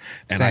the show.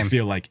 And Same. I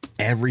feel like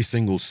every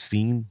single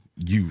scene,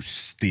 you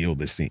steal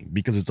the scene.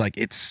 Because it's like,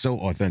 it's so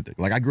authentic.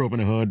 Like, I grew up in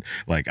the hood.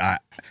 Like,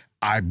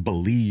 I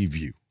believe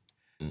you.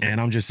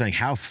 And I'm just saying,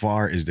 how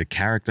far is the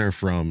character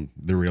from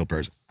the real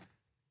person?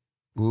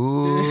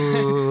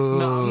 Ooh.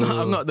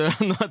 No, I'm not. No.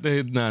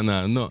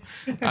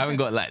 I haven't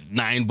got like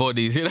 9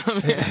 bodies, you know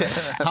what I mean?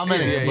 How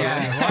many?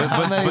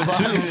 How many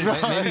bodies, bro?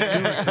 Maybe 2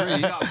 or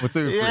 3. For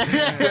 2 or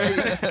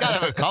 3. Gotta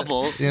have a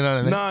couple. You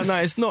know what I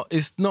mean? No,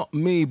 it's not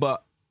me,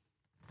 but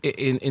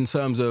in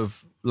terms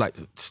of like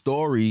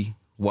story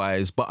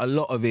wise, but a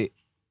lot of it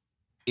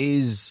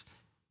is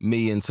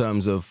me in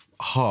terms of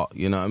heart,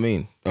 you know what I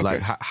mean? Okay.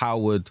 Like how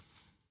would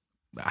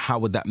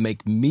that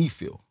make me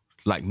feel?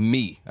 Like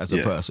me as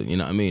a person, you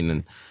know what I mean?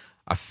 And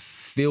I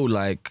feel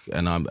like,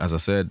 and as I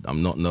said,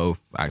 I'm not no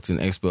acting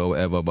expert or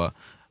whatever, but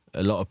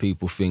a lot of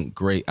people think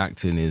great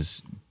acting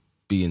is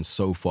being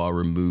so far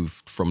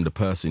removed from the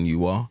person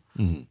you are.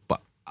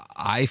 But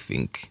I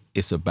think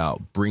it's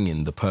about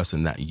bringing the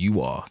person that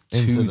you are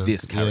to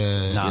this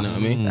character. You know what I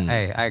mean?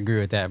 Hey, I agree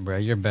with that, bro.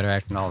 You're better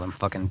acting than all them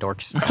fucking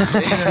dorks.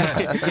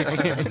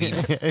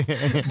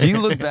 Do you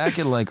look back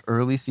at like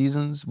early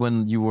seasons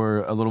when you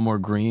were a little more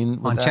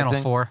green with On Channel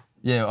acting? 4.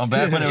 Yeah, on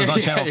back when it was on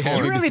Channel 4.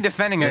 You're really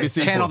defending a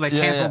BBC channel 4. that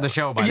canceled the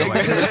show, by the way.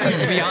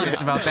 Let's be honest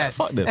about that.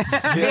 Fuck them.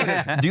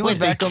 Do you look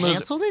back on those?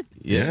 Canceled it?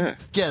 Yeah.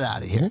 Get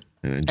out of here.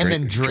 And And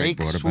then Drake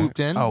brought it swooped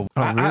back. in. Oh,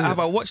 really? Have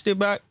I watched it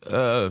back?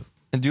 And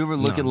do you ever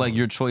look at like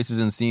your choices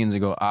in scenes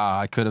and go,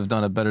 I could have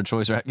done a better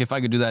choice, or if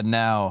I could do that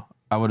now,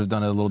 I would have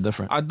done it a little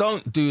different? I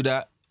don't do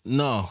that.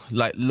 No,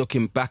 like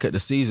looking back at the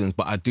seasons,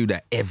 but I do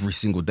that every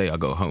single day I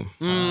go home.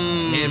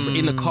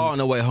 In the car on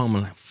the way home,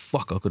 I'm like,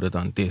 fuck, I could have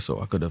done this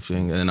or I could have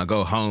thing. And then I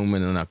go home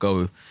and then I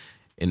go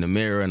in the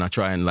mirror and I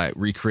try and like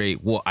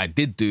recreate what I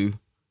did do.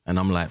 And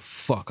I'm like,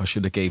 fuck, I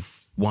should have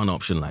gave one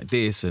option like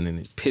this. And then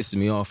it pisses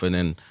me off. And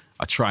then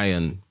I try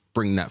and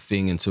bring that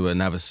thing into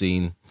another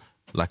scene,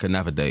 like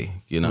another day.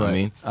 You know what I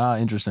mean? Ah,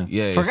 interesting.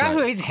 Yeah. For a it's guy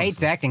like- who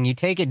hates acting, you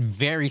take it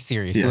very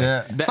seriously.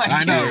 Yeah. Like,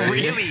 I know. you're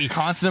really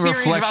Constant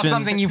serious reflection. about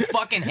something you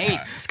fucking hate.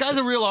 This guy's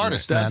a real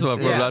artist, That's man. what,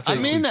 bro. Yeah. I take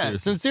I mean it that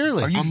seriously.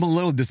 sincerely. I'm a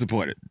little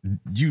disappointed.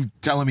 You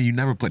telling me you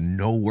never put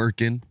no work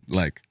in,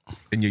 like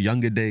in your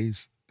younger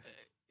days?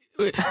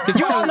 You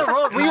on the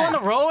road? Were you on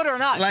the road or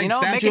not? Like, you know,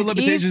 statute making of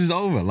limitations peas? is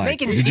over. Like,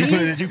 Making did you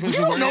peas? put You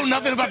some don't work know in?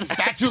 nothing about the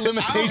statute of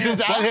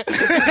limitations out here.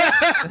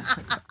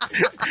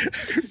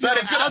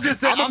 I'll just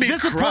say, I'm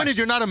disappointed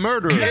you're not a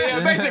murderer.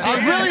 Yeah, basically.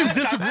 I'm really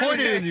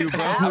disappointed in you,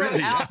 bro.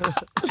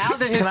 Al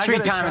did his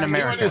street time in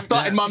America. It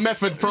started my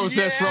method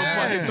process from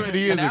fucking 20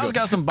 years ago. Al's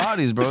got some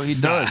bodies, bro. He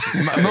does.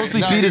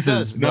 Mostly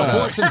fetuses.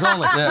 Abortions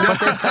only. But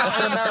they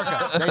count in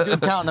America. They do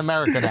count in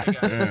America now.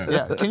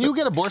 Yeah. Can you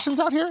get abortions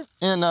out here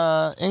in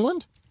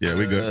England? Yeah,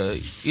 we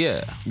good.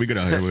 Yeah. We good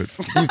out here with.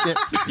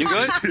 You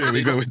good? Yeah,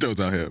 we good with those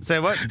out here. Say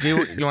what? Do you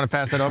want to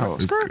pass that over?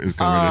 It's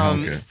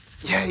coming in.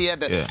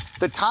 Okay.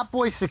 The Top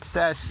Boy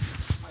success.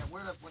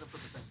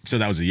 So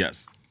that was a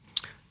yes.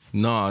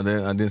 No, I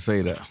didn't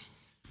say that.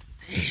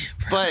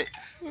 But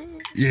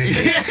Yeah.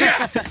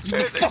 What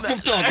the fuck I'm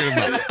talking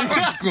about?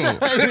 That's cool.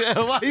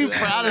 why are you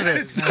proud of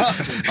this?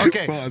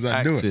 Okay. As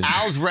I do it.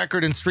 Al's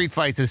record in street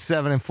fights is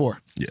 7-4.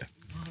 Yeah.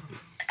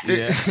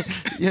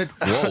 Yeah.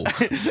 Whoa.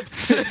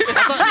 So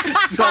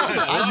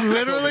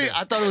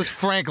I thought it was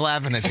Frank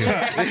laughing at you.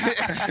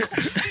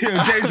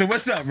 Yo, Jason,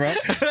 what's up, bro?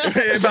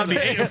 It's about to be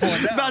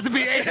 8-4 now. About to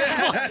be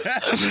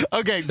 8-4.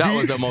 Okay, That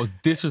was the most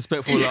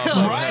disrespectful laugh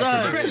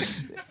I've ever had.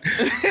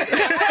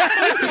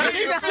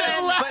 He's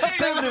still laughing.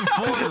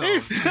 7-4.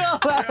 He's still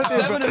laughing.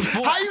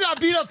 7-4. How you got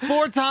beat up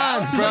 4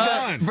 times,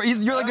 bro? Bro,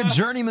 you're like a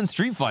journeyman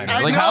street fighter.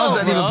 I Like, how is know,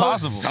 that even bro.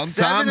 possible?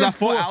 Sometimes I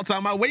fall outside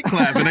my weight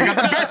class and they got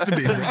the best of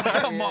me.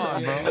 Come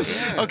on, bro.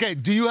 Okay,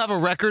 do you have a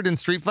record in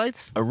street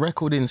fights? A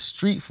record in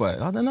street fight?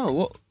 I don't know.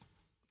 What?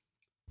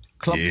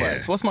 Club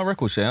fights? What's my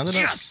record, Shay? I don't know.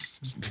 Yes.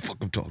 That's what the fuck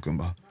I'm talking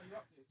about.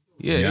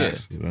 Yeah,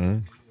 Yes.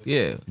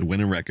 yeah. The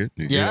winning record.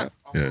 Yeah?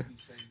 Yeah.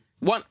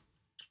 One.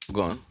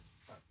 Go on.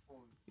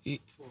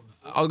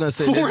 I was going to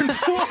say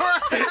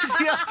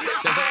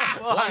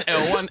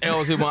 4-4? one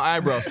L's in my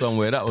eyebrow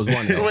somewhere. That was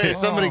one L. Wait,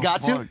 somebody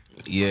got you?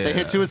 Yeah. They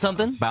hit you with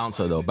something?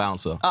 Bouncer, though.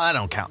 Bouncer. Oh, I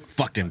don't count.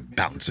 Fucking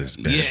bounces,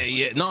 man.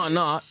 Yeah. No.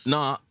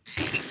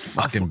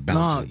 Fucking No,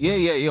 bounces.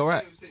 yeah, you're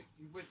right.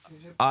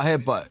 I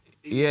headbutt.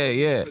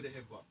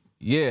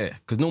 Yeah.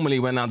 Because normally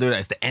when I do that,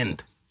 it's the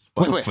end.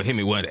 But Wait. for him,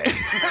 it wasn't the end.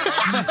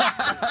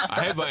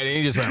 I headbutted and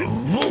he just went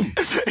boom.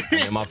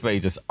 And then my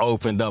face just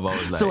opened up. I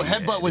was like, So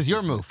headbutt was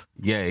your move?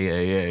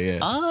 Yeah.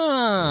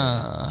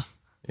 Ah.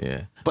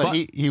 Yeah. But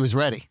he was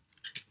ready.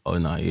 Oh,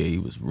 no, yeah, he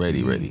was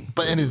ready.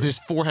 But and his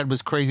forehead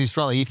was crazy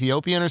strong. Like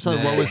Ethiopian or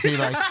something? What was he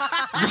like?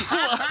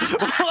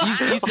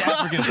 East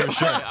African for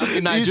sure.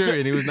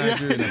 Nigerian. He was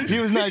Nigerian. He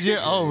was Nigerian.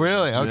 Oh,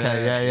 really?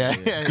 Okay, yeah.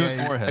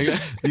 Good forehead.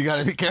 You got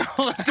to be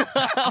careful with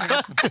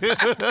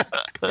that.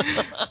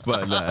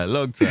 But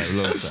long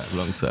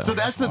time. So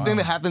that's the thing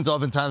that happens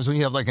oftentimes when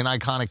you have like an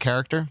iconic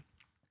character.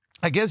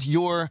 I guess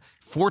you're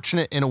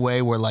fortunate in a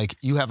way where like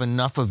you have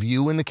enough of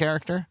you in the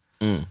character.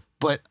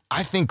 But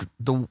I think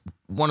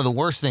one of the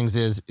worst things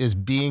is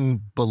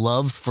being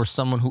beloved for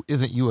someone who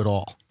isn't you at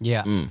all.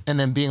 Yeah. And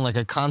then being like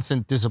a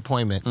constant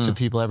disappointment to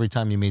people every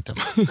time you meet them.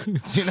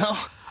 You know?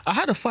 I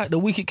had a fight the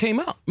week it came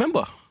out.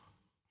 Remember?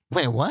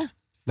 Wait, what?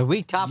 The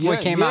week Top Boy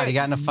came out, he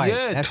got in a fight.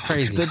 Yeah. That's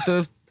crazy.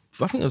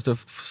 I think it was the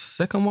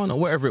second one or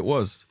whatever it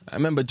was. I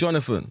remember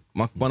Jonathan,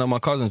 one of my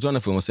cousins,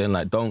 Jonathan, was saying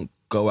like, don't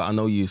go out. I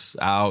know you're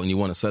out and you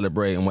want to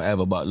celebrate and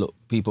whatever, but look,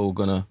 people are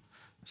going to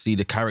see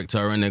the character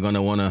and they're going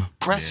to want to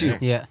Press you.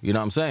 Yeah. You know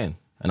what I'm saying?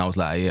 And I was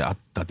like, yeah,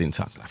 I didn't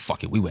touch. Like,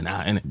 fuck it, we went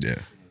out, innit? Yeah.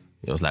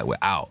 It was like, we're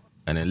out.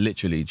 And then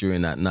literally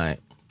during that night,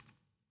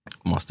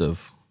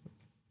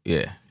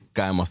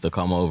 guy must have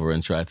come over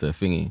and tried to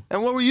thingy.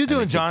 And what were you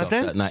doing, Picked up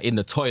Jonathan? That night in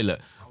the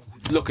toilet.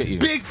 Look at you.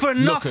 Big for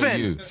Look at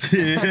nothing.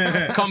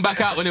 you. Come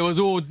back out when it was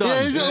all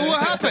done. Yeah, what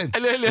happened?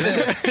 And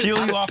then-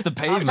 Peel you off the I'll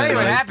pavement. tell you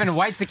what like- happened.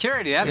 White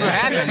security. That's what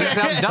happened. He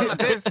said, I'm done with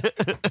this.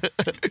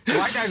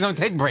 White guys don't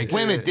take breaks.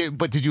 Wait a minute,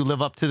 but did you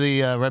live up to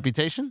the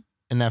reputation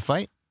in that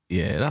fight?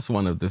 Yeah, that's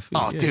one of the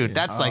things. Oh, dude,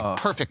 that's like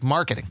perfect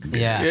marketing.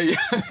 Yeah. Yeah.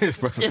 It's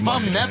perfect. If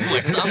I'm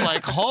Netflix, I'm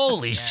like,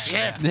 holy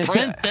shit,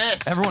 print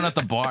this. Everyone at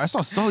the bar. I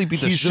saw Sully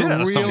beat the He's shit the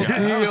out of real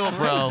somebody. deal,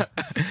 bro.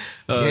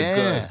 Yeah.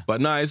 Good.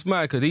 But nah, it's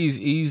mad because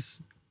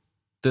he's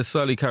the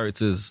Sully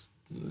characters,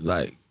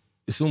 like,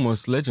 it's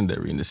almost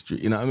legendary in the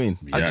street. You know what I mean?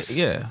 Yes.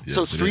 Yeah. Yes,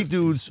 So it street is.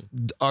 dudes,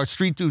 are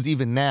street dudes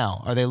even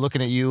now, are they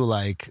looking at you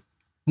like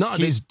No,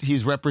 he's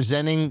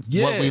representing what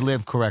Yeah. we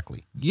live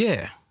correctly?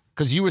 yeah.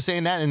 Because you were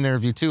saying that in an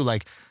interview too,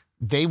 like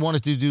they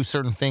wanted to do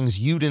certain things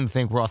you didn't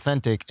think were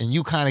authentic, and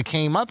you kind of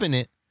came up in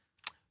it.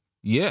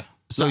 Yeah.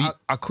 So So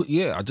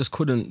I just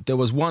couldn't. There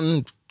was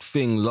one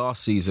thing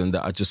last season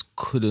that I just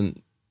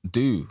couldn't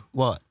do.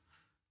 What?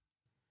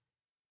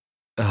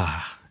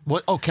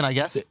 What? Oh, can I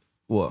guess?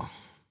 What?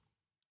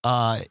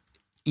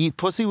 Eat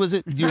pussy? Was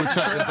it? You were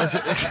trying?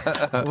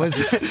 Was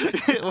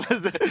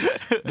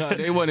it? No,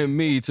 they wanted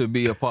me to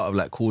be a part of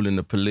like calling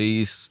the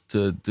police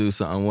to do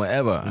something,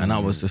 whatever. And I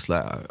was just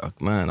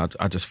like, man,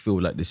 I just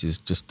feel like this is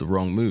just the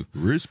wrong move.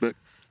 Respect.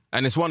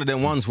 And it's one of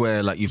them ones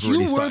where like you've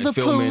already You were started the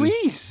filming.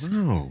 police.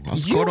 No, I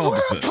was You court were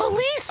officer. a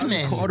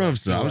policeman. Court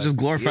officer. I was just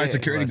glorified Yeah,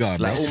 security it was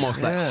guard. like man.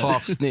 almost like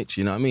half snitch.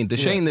 You know what I mean? The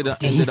Shane ended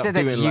up He said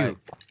that to doing you.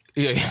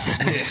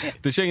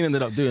 like, the Shane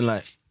ended up doing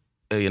like,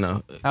 you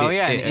know. Oh,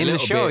 yeah. a And in the little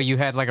show, bit. you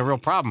had like a real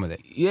problem with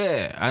it.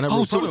 Yeah, and a Oh,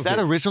 real so was problem that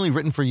with it. originally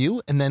written for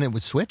you, and then it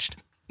was switched?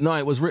 No,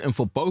 it was written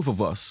for both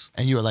of us.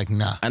 And you were like,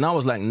 nah. And I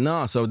was like,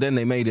 nah. So then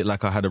they made it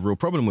like I had a real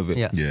problem with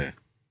it. Yeah.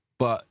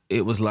 But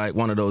it was like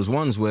one of those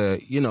ones where,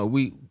 you know,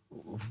 we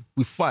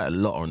fight a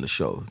lot on the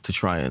show to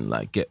try and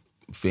like get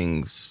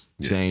things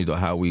changed or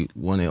how we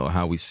want it or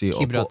how we see it.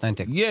 Keep it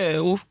authentic. Yeah,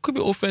 or keep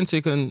it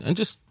authentic and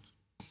just,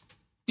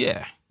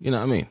 yeah, you know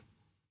what I mean?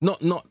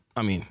 Not.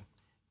 I mean,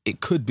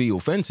 it could be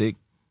authentic.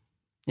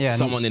 Yeah.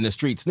 Someone in the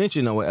street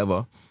snitching or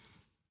whatever.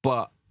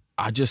 But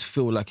I just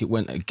feel like it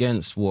went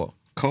against what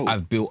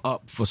I've built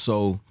up for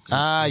so.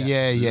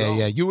 Yeah.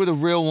 You were the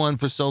real one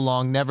for so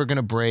long, never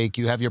gonna break.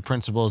 You have your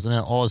principles, and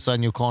then all of a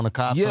sudden you're calling the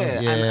cops. Yeah,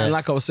 and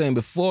like I was saying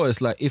before,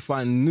 it's like if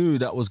I knew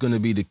that was going to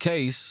be the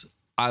case,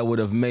 I would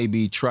have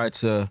maybe tried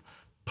to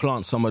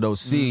plant some of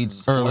those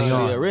seeds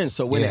earlier in.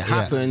 So when it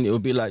happened, it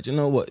would be like, you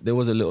know what? There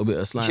was a little bit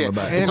of slime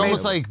about it. It's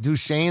almost like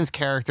Duchesne's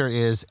character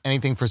is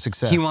anything for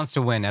success. He wants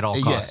to win at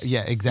all costs.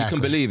 Yeah, exactly.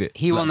 You can believe it.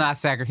 He will not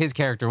his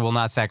character will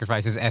not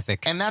sacrifice his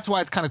ethic. And that's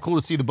why it's kind of cool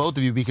to see the both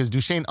of you, because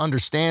Duchesne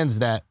understands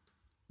that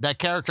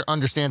character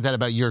understands that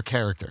about your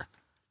character,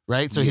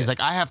 right? So he's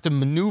like, I have to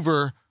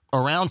maneuver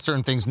around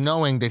certain things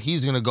knowing that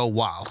he's going to go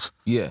wild.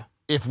 Yeah.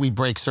 If we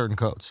break certain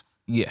codes.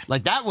 Yeah.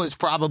 Like that was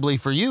probably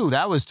for you,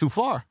 that was too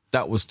far.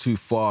 That was too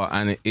far,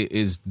 and it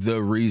is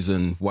the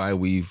reason why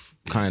we've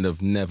kind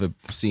of never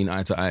seen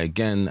eye to eye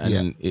again, and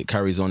then it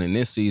carries on in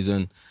this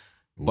season.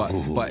 But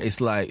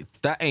it's like,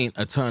 that ain't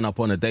a turn up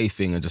on a day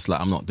thing and just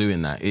like, I'm not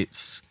doing that.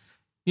 It's,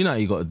 you know,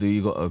 you got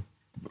to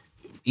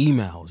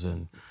emails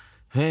and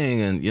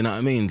thing, and you know what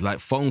I mean, like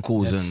phone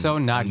calls and so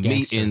not and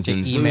meetings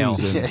and email.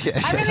 Zooms.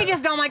 And, I really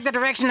just don't like the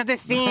direction of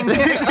this scene.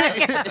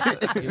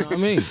 you know what I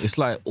mean? It's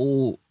like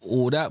all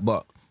that,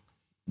 but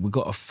we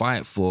got to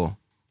fight for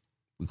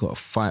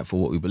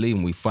what we believe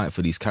in. We fight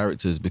for these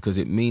characters because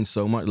it means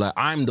so much. Like,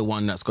 I'm the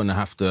one that's going to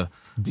have to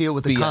deal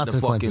with the be consequences.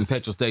 at the fucking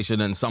petrol station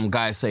and some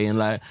guy saying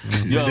like,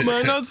 yo,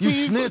 man, that's you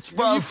snitch,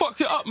 bro. You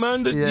fucked it up,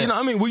 man. You know what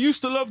I mean? We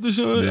used to love the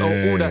show.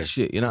 All that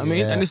shit, you know what I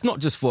mean? And it's not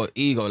just for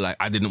ego, like,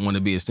 I didn't want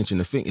to be a snitch in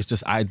the thing. It's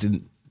just I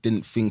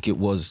didn't think it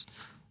was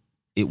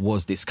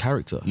this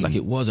character. Like,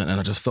 it wasn't. And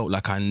I just felt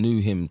like I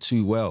knew him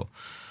too well.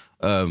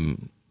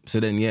 So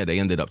then, they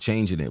ended up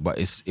changing it, but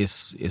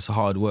it's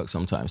hard work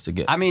sometimes to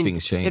get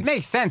things changed. It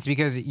makes sense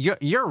because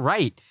you're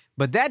right,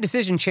 but that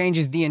decision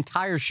changes the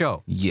entire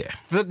show. Yeah.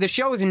 The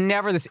show is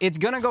never this. It's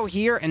going to go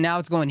here, and now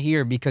it's going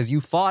here because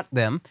you fought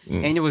them,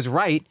 and it was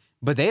right,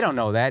 but they don't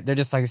know that. They're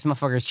just like, this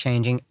motherfucker is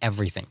changing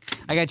everything.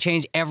 I got to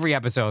change every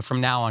episode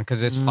from now on because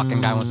this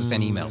fucking guy wants to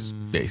send emails.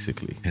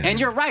 Basically. And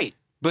you're right,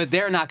 but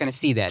they're not going to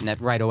see that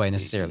right away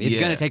necessarily. It's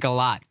going to take a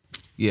lot.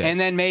 Yeah. And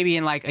then maybe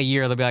in like a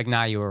year, they'll be like,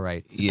 nah, you were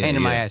right. It's a pain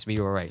in my ass, but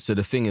you were right. So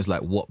the thing is,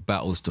 like, what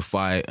battles to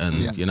fight,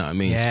 and you know what I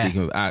mean? Yeah.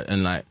 Speaking of,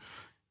 and like,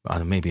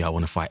 maybe I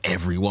want to fight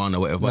everyone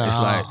or whatever, but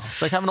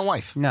it's like having a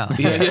wife. No.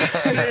 You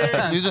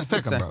just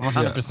pick them, bro.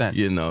 100%.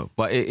 You know,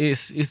 but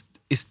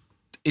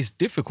it's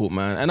difficult,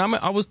 man. And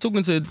I was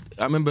talking to,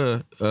 I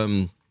remember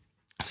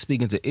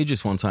speaking to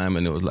Idris one time,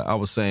 and it was like, I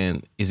was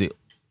saying, is it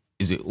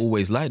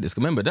always like this?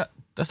 Remember,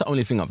 that's the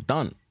only thing I've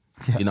done.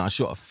 Yeah. You know, I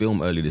shot a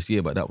film early this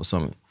year, but that was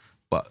something.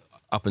 But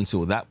up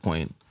until that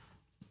point,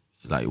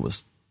 like, it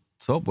was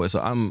Top Boy. So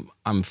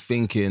I'm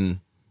thinking,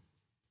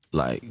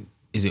 like,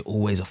 is it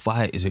always a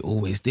fight? Is it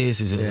always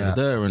this? Is it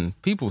there? And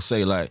people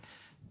say, like,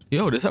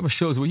 yo, this type of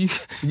shows where you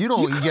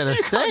don't you gotta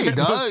say,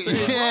 dog.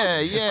 Yeah.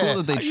 It's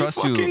cool that they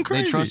trust you.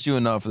 They trust you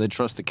enough. They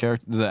trust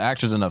the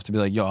actors enough to be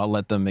like, yo, I'll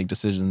let them make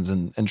decisions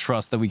and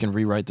trust that we can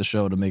rewrite the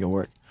show to make it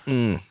work.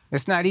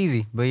 It's not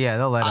easy, but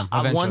they'll let them.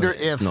 I wonder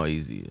if it's not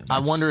easy. I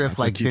wonder if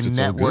like the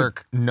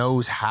network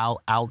knows how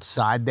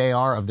outside they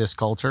are of this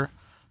culture,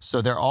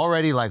 so they're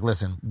already like,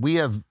 listen, we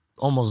have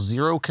almost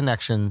zero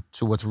connection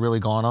to what's really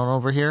going on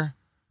over here.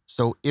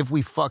 So if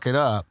we fuck it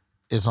up,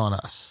 it's on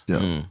us.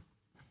 Yeah.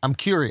 I'm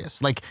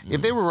curious. Like,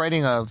 if they were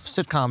writing a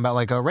sitcom about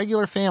like a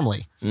regular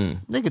family,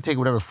 they could take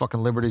whatever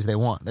fucking liberties they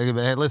want. They could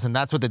be, hey, listen,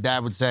 that's what the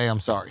dad would say. I'm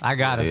sorry. I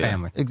got a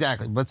family.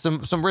 Exactly. But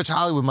some rich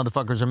Hollywood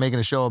motherfuckers are making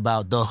a show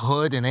about the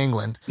hood in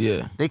England.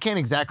 Yeah. They can't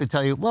exactly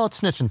tell you, well,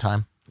 it's snitching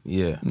time.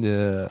 Yeah.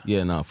 Yeah.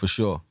 Yeah, no, for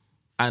sure.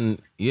 And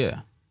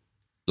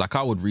like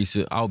I would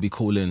be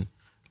calling,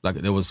 like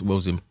there was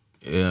in,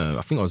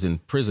 I think I was in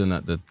prison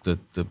at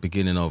the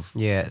beginning of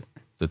the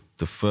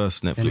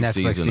first Netflix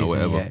season or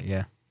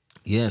whatever.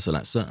 Yeah, so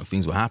like certain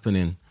things were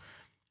happening.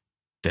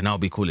 Then I'll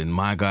be calling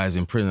my guys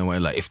in prison where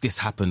like, if this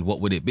happened,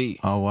 what would it be?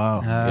 Oh wow,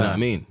 you know what I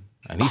mean?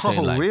 And he's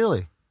saying like,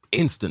 really?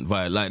 Instant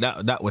violence, like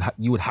that would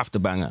you would have to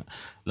bang it,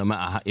 no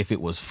matter if it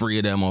was 3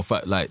 of them or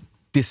 5. Like,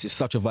 this is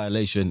such a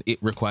violation. It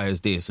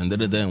requires this and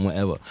and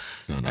whatever.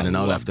 And then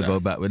I'll have to go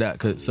back with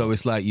that. So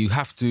it's like you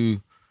have to.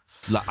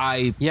 Like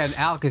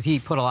Al, because he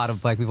put a lot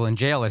of black people in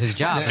jail at his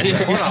job.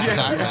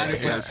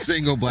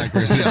 Single black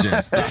person in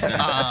jail. Stop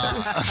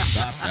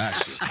that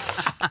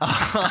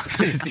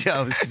shit.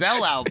 Yo,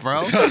 sell out,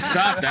 bro.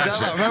 Stop that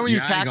shit. Remember when you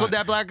tackled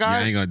that black guy?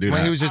 I ain't gonna do when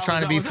that. he was just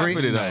trying to be free?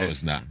 No,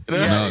 it's not.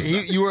 Yeah,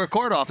 you were a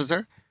court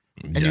officer,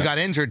 and you got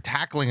injured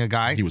tackling a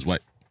guy. He was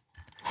white.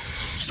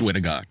 Swear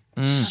to God.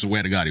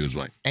 Swear to God, he was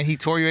white. And he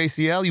tore your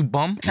ACL, you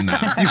bum? Nah.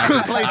 You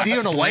couldn't play D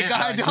on a white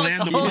guy?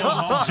 Slammed him so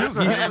hard.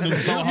 Slammed him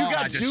so hard. You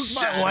got juked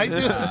by a white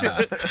dude? All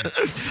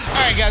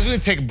right, guys, we're going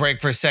to take a break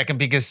for a second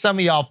because some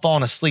of y'all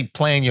falling asleep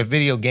playing your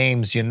video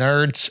games, you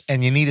nerds,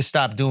 and you need to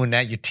stop doing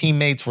that. Your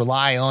teammates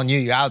rely on you.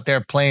 You're out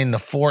there playing the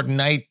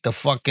Fortnite, the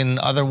fucking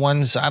other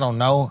ones. I don't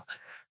know.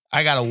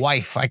 I got a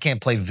wife. I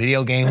can't play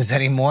video games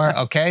anymore,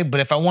 okay?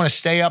 But if I want to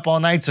stay up all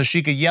night so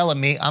she could yell at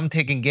me, I'm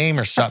taking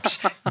Gamer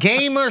Supps.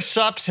 Gamer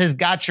Supps has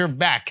got your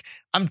back.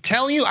 I'm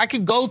telling you, I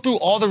could go through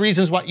all the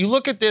reasons why. You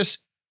look at this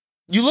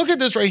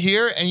right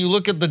here, and you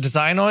look at the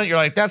design on it, you're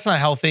like, that's not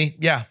healthy.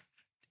 Yeah,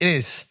 it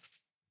is.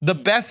 The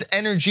best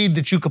energy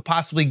that you could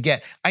possibly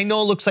get. I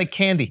know it looks like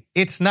candy.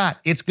 It's not.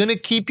 It's going to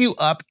keep you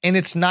up, and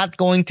it's not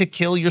going to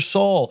kill your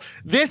soul.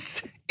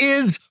 This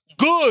is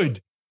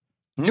good.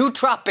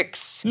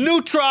 Nootropics.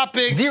 0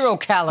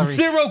 calories.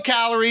 0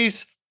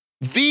 calories.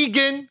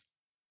 Vegan.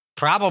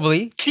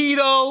 Probably.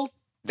 Keto.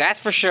 That's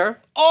for sure.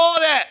 All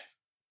that.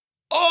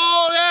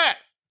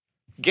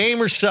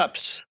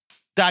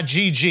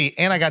 Gamersupps.gg.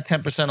 And I got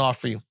 10% off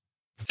for you.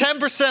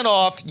 10%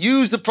 off.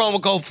 Use the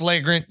promo code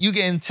Flagrant. You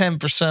getting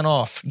 10%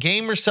 off.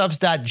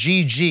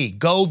 Gamersupps.gg.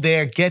 Go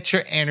there. Get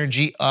your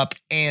energy up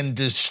and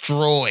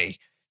destroy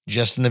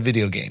just in the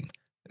video game.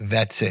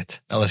 That's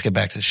it. Now let's get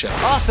back to the show.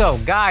 Also,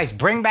 guys,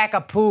 Bring Back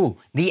a Pooh,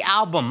 the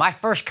album, my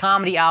first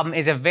comedy album,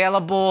 is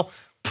available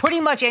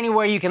pretty much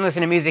anywhere you can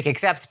listen to music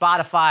except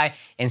Spotify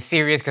and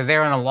Sirius because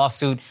they're in a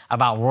lawsuit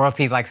about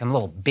royalties like some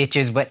little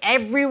bitches. But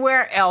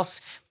everywhere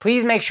else,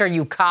 please make sure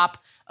you cop,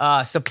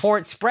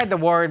 support, spread the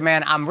word,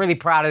 man. I'm really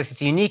proud of this.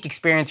 It's a unique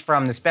experience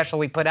from the special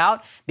we put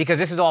out because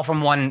this is all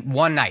from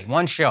one night,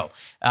 one show.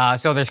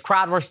 So there's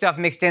crowd work stuff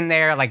mixed in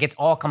there. Like it's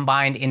all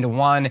combined into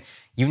one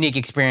unique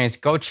experience.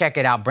 Go check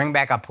it out. Bring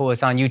Back a Pooh.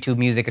 It's on YouTube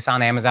Music. It's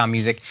on Amazon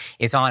Music.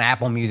 It's on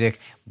Apple Music.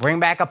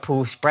 Bring Back a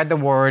Pooh. Spread the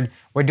word.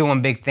 We're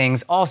doing big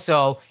things.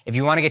 Also, if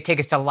you want to get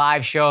tickets to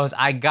live shows,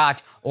 I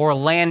got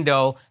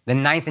Orlando the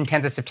 9th and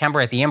 10th of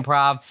September at the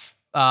Improv.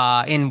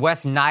 In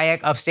West Nyack,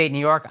 upstate New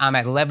York, I'm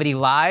at Levity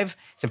Live,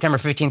 September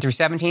 15th through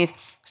 17th.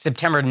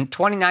 September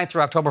 29th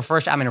through October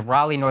 1st, I'm in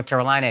Raleigh, North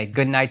Carolina at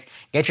Good Nights.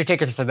 Get your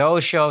tickets for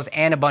those shows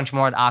and a bunch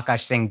more at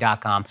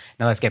akashsing.com.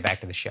 Now let's get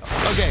back to the show.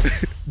 Okay,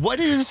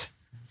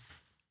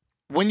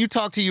 when you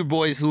talk to your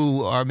boys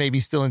who are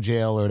maybe still in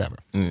jail or whatever,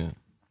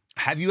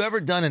 have you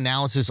ever done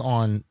analysis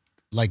on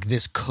like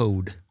this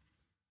code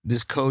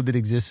that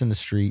exists in the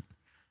street?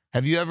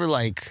 Have you ever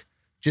like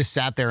just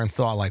sat there and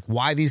thought like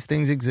why these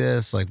things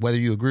exist, like whether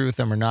you agree with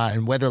them or not,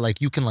 and whether like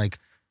you can like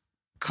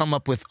come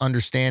up with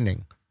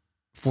understanding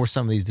for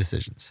some of these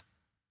decisions?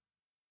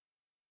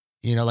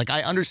 You know, like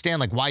I understand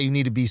like why you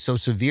need to be so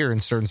severe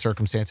in certain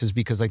circumstances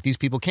because like these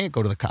people can't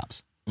go to the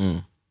cops.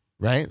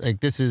 Right? Like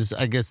this is,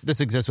 I guess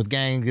this exists with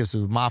gangs, exists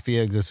with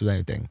mafia, exists with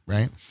anything,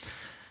 right?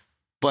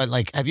 But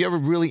like, have you ever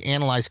really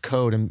analyzed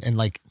code and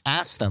like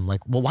asked them like,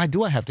 well, why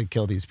do I have to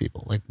kill these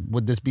people? Like,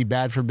 would this be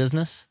bad for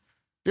business?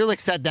 Have you like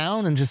sat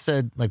down and just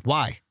said like,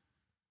 why?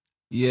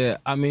 Yeah,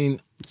 I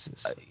mean,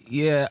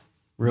 yeah.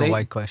 Real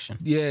white question.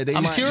 Yeah,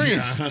 I'm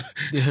curious.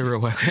 Yeah, real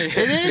white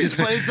question. It is,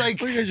 but it's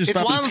like, it's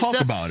why I'm talk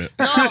obsessed about it.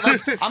 No,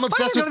 like, I'm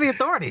obsessed Why with go to the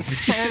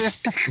authorities?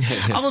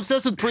 I'm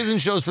obsessed with prison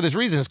shows for this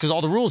reason. It's because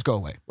all the rules go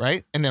away,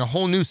 right? And then a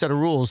whole new set of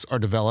rules are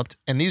developed,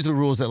 and these are the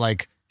rules that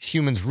like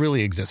humans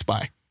really exist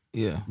by.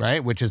 Yeah.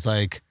 Right? Which is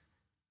like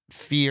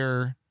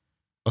fear,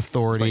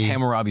 authority. It's like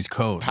Hammurabi's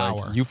code. Power.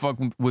 Like, you fuck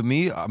with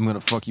me, I'm gonna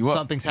fuck you up.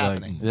 Something's Like,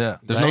 happening. Yeah.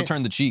 There's no Right?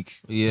 turn the cheek.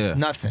 Yeah.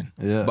 Nothing.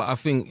 Yeah. But I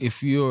think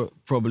if you're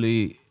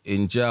probably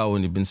in jail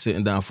and you've been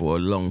sitting down for a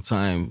long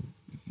time,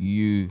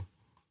 you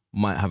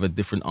might have a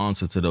different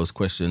answer to those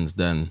questions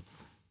than,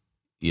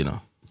 you know,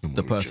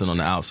 the person on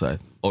the outside.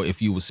 Or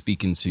if you were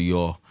speaking to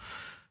your,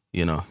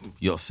 you know,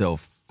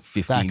 yourself Back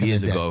 15 in the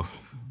years day. ago,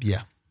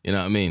 Yeah. you know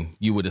what I mean?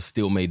 You would have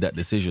still made that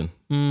decision.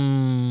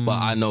 But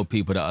I know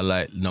people that are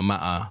like, no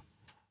matter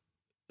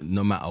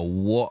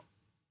what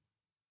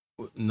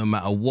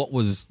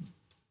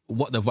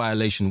the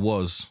violation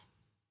was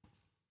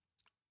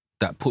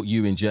that put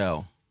you in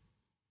jail,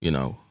 you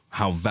know,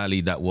 how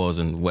valid that was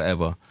and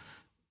whatever,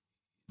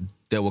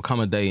 there will come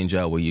a day in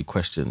jail where you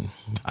question,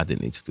 I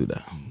didn't need to do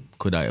that.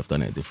 Could I have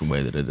done it a different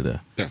way?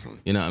 Definitely.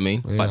 You know what I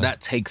mean? Yeah. But that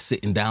takes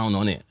sitting down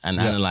on it and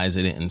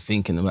analysing it and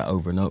thinking about it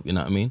over and over, you know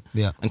what I mean?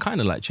 Yeah. And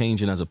kind of like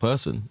changing as a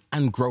person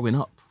and growing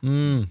up.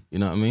 You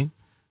know what I mean?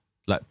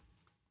 Like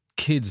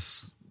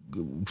kids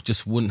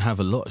just wouldn't have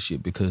a lot of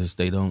shit because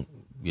they don't,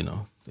 you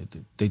know,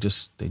 they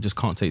just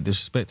can't take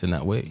disrespect in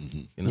that way.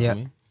 You know what I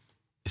mean?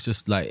 It's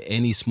just like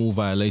any small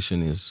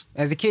violation is...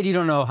 As a kid, you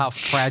don't know how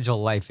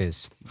fragile life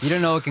is. You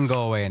don't know it can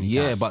go away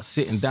anytime. Yeah, but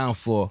sitting down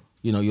for,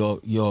 you know,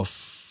 your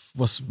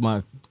what's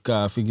my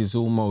guy, I think he's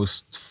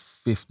almost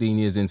 15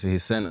 years into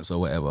his sentence or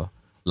whatever.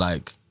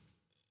 Like,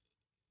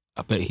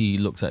 I bet he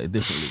looks at it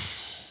differently,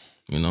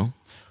 you know?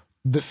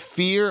 The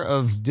fear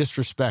of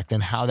disrespect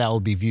and how that will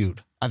be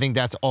viewed. I think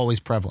that's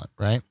always prevalent,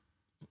 right?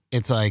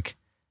 It's like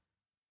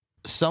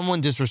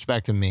someone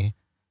disrespected me.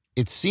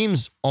 It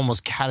seems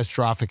almost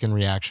catastrophic in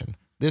reaction.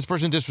 This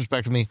person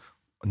disrespected me.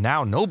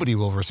 now nobody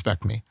will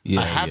respect me.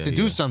 I have to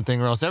do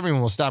something or else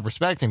everyone will stop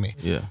respecting me.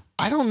 Yeah.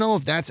 I don't know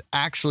if that's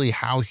actually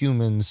how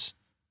humans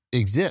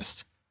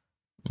exist.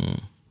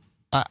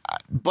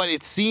 But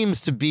it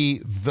seems to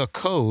be the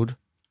code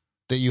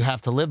that you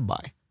have to live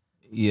by.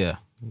 Yeah.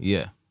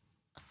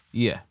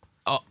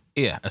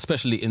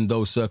 Especially in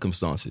those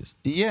circumstances.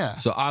 Yeah.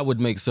 So I would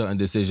make certain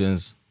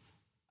decisions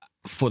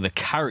for the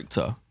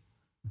character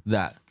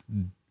that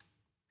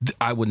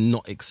I would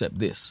not accept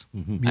this.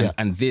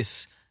 And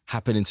this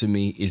happening to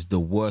me is the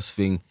worst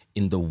thing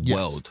in the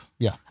world.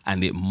 Yeah.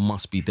 And it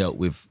must be dealt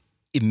with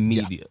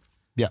immediate.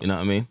 Yeah. You know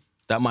what I mean?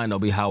 That might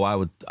not be how I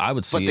would see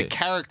it. But the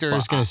character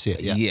is going to see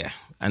it. Yeah.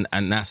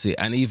 And that's it.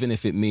 And even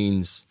if it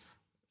means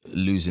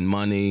losing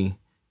money,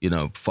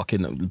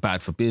 fucking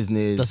bad for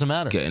business. Doesn't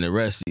matter. Getting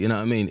arrested. You know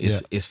what I mean?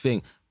 It's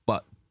thing.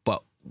 But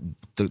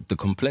the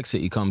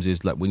complexity comes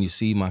is like when you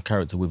see my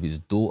character with his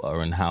daughter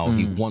and how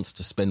he wants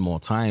to spend more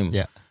time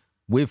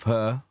with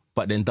her,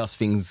 but then does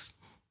things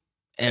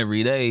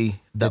every day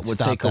that would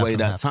take away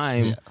that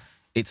time. Yeah.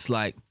 It's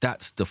like,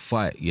 that's the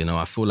fight.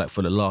 I feel like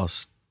for the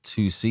last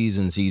 2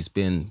 seasons, he's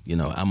been,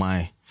 am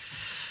I,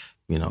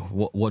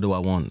 what do I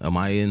want? Am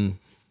I in?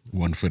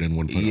 One foot in,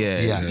 one foot out.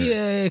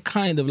 Yeah,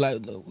 kind of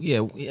like, a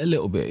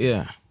little bit,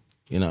 yeah.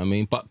 You know what I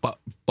mean? But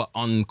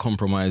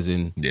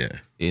uncompromising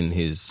in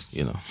his,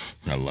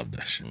 I love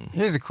that shit.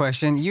 Here's a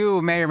question.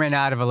 You may or may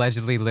not have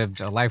allegedly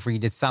lived a life where you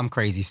did some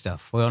crazy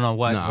stuff. We don't know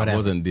what, whatever. I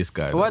wasn't this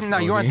guy. No,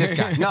 you weren't this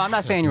guy. No, I'm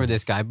not saying you were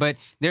this guy, but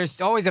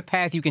there's always a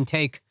path you can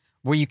take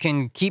where you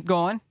can keep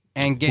going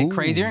and get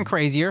crazier and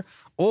crazier,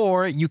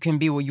 or you can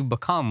be what you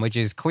become, which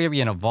is clearly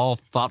an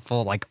evolved,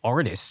 thoughtful,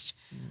 artist.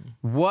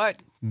 What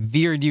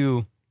veered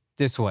you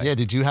this way? Yeah,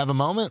 did you have a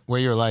moment where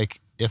you're like,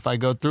 if I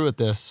go through with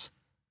this,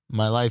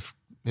 my life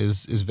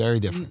is very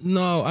different?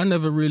 No, I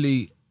never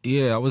really,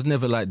 I was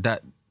never like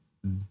that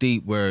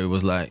deep where it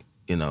was like,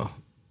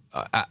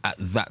 at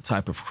that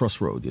type of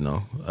crossroad,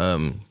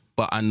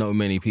 But I know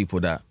many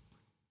people that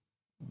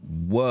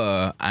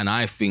were, and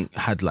I think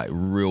had like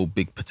real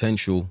big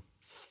potential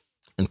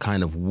and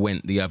kind of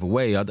went the other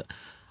way. I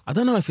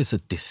don't know if it's a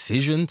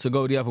decision to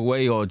go the other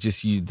way or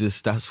just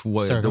that's the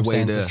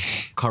way the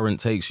current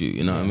takes you,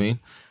 you know what I mean?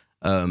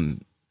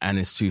 And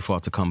it's too far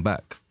to come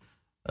back.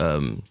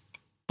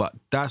 But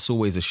that's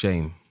always a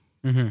shame,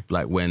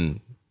 like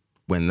when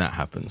that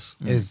happens.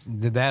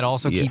 Did that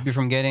also keep you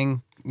from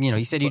getting,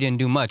 you said you didn't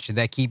do much. Did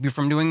that keep you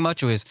from doing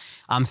much? Or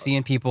I'm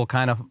seeing people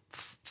kind of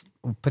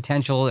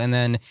potential and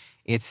then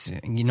it's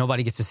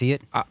nobody gets to see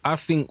it? I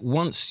think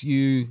once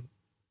you,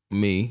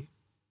 me,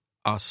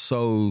 are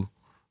so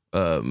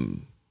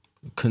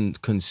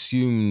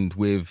consumed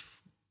with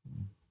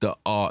the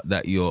art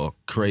that you're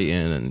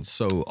creating and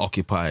so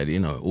occupied,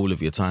 all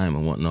of your time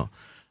and whatnot,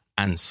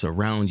 and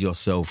surround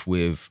yourself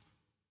with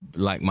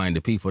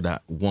like-minded people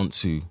that want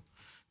to,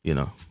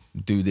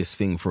 do this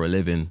thing for a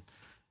living,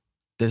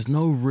 there's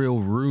no real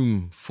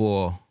room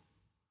for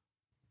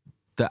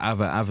the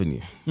other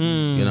avenue.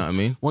 You know what I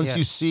mean? Once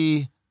you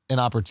see an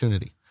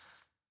opportunity.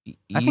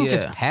 I think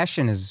just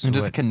passion is... And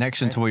just a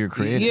connection to what you're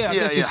creating. Yeah,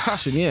 that's just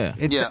passion,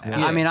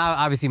 I mean,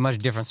 obviously much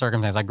different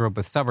circumstances. I grew up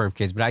with suburb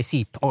kids, but I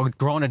see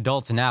grown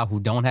adults now who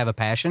don't have a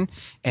passion,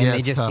 and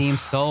they just seem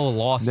so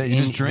lost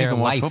in their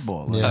life.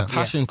 Football. A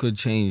passion could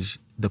change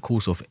the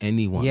course of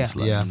anyone's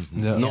life.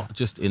 Not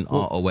just in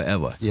art or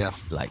whatever. Yeah.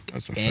 Like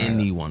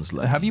anyone's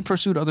life. Have you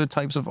pursued other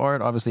types of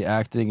art? Obviously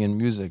acting and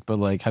music, but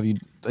have you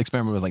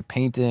experimented with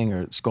painting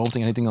or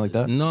sculpting, anything like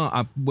that? No,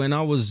 when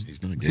I was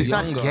He's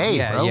not gay,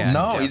 bro. Yeah.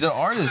 No, he's an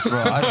artist,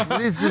 bro.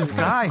 What is this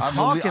guy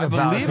talking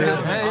about? believe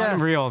this, man.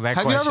 Unreal, that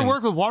Have question. you ever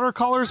worked with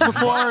watercolors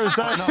before? Is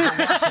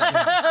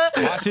that...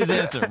 Watch his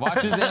answer.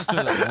 Watch his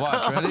answer. Though.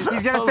 Watch, ready?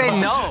 He's going to say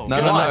no.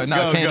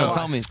 No, Kano,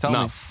 tell me.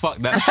 Nah, fuck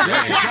that shit.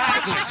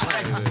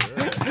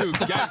 Dude,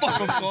 I'm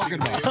talking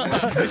about.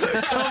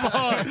 Come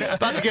on.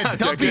 About to get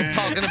dumpy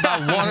talking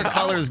about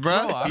watercolors,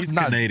 bro. He's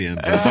Canadian.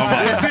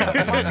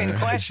 Fucking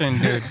question,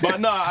 dude. But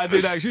no, I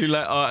did actually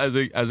like art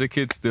as a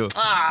kid still.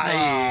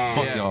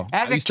 Fuck y'all.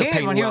 As a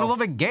kid, when he was a little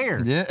bit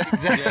gayer. Yeah.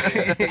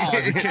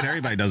 As a kid,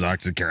 everybody does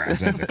arts and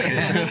crafts. As a kid.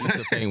 I used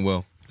to paint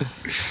well.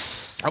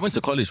 I went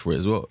to college for it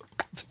as well.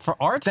 For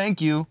art?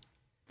 Thank you.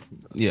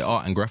 Yeah,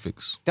 art and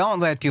graphics. Don't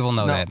let people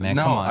know that, man.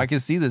 No, Come on. I can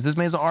see this. This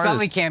man's an artist.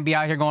 Somebody can't be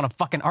out here going to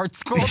fucking art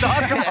school,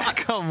 dog.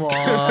 Come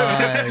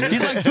on.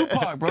 He's like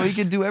Tupac, bro. He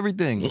can do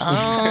everything. That's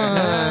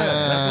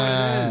what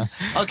it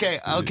is.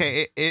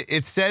 Okay.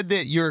 It said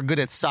that you're good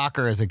at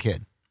soccer as a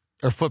kid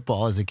or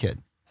football as a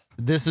kid.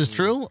 This is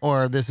true,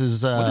 or this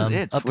is What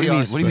is it? a What do you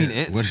mean? PR What do you mean spin?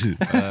 it? What is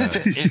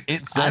it?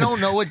 It's I don't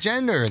know what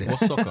gender it is.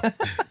 What's soccer?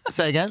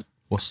 Say again.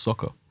 What's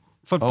soccer?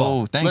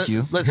 Football. Oh, thank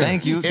you. Listen,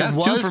 Thank you. It That's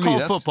was two for me.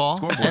 called That's football,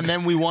 scoreboard. and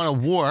then we won a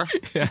war,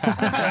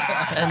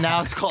 and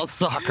now it's called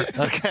soccer.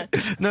 Okay,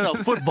 no,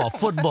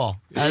 football,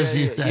 as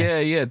you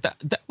say. Yeah.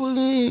 That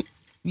was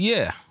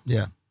Yeah.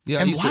 Yeah,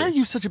 I And used why to- are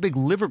you such a big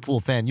Liverpool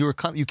fan? You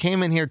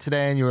came in here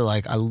today and you were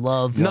like, I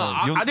love. No,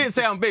 I didn't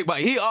say I'm big, but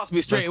he asked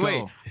me straight Let's away.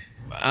 go.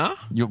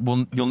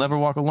 You'll never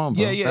walk alone,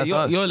 bro. Yeah, That's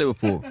us. you're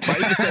Liverpool. But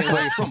even saying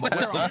where you're from, but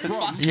where I'm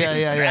from,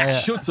 Yeah.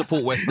 should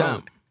support West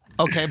Ham.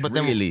 Okay, but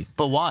then Really?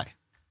 But why?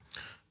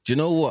 Do you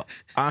know what?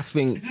 I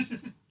think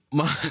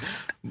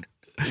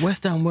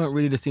West Ham weren't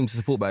really the team to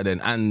support back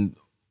then. And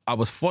I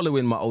was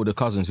following my older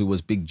cousins who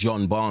was big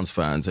John Barnes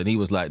fans, and he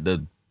was like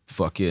the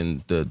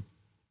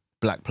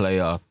black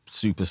player,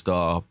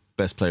 superstar,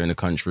 best player in the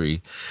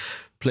country,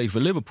 played for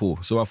Liverpool.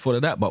 So I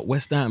followed that. But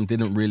West Ham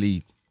didn't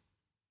really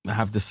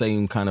have the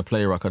same kind of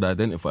player I could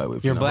identify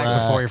with. You're black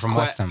before you're from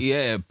West Ham.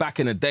 Yeah, back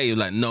in the day,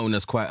 like known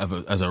as quite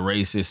as a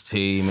racist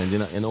team and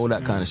and all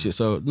that kind of shit.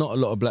 So not a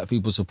lot of black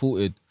people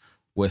supported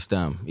West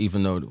Ham,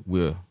 even though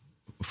we're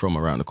from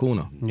around the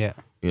corner. Yeah.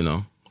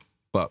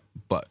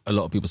 But a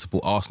lot of people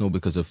support Arsenal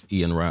because of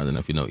Ian Wright. I don't know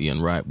if you know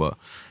Ian Wright, but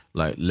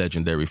like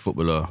legendary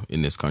footballer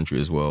in this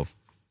country as well.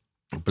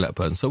 Black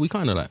person. So we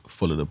kind of like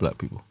follow the black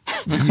people.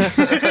 But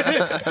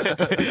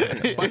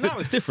now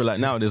it's different. Like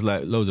now there's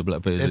like loads of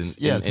black players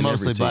It's in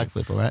mostly every team. black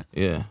people, right?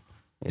 Yeah.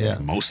 Yeah.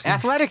 Mostly.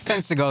 Athletics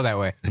tends to go that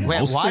way.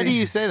 Wait, why do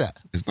you say that?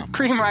 It's not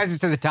Cream mostly. rises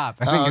to the top.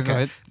 I think is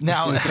okay. what.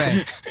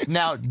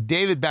 Now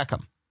David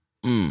Beckham,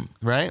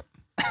 right?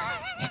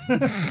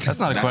 That's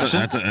not a question.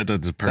 That's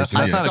a person.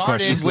 That's yeah. not a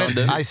question. East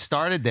London. I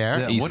started there.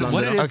 Yeah, East what did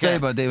London. it say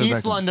about David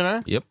East Beckham?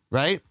 Londoner, Yep.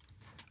 right?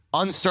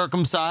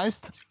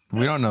 Uncircumcised,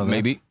 We don't know that.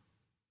 Maybe.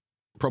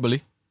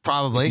 Probably.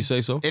 probably. If you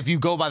say so. If you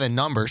go by the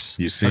numbers.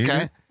 You seen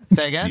okay? it?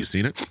 Say again? You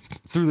seen it?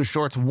 Through the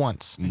shorts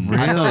once. Really?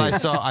 I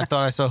thought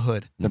I saw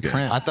Hood. The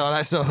print. I thought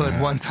I saw Hood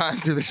one time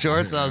through the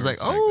shorts. I was like,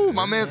 oh,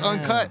 my man's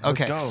uncut.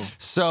 let's Okay. go.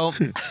 So,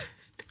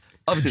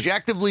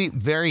 objectively,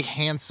 very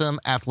handsome,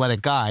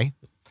 athletic guy.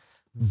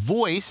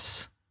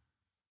 Voice,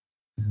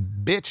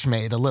 bitch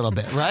made a little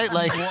bit, right?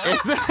 Like,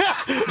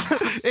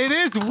 it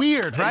is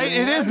weird, right?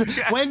 It is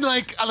when,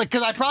 like,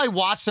 because I probably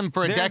watched him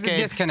for a There's a decade.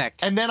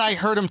 disconnect. And then I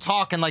heard him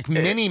talk, and like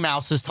Minnie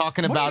Mouse is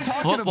talking about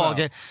talking football about?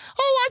 game.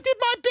 Oh, I did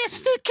my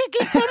best to kick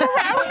it from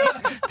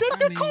around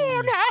the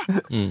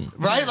corner.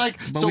 Right? Like,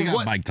 But so we got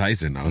what? Mike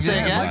Tyson. Though.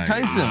 Say again? Mike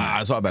Tyson.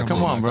 I saw it back.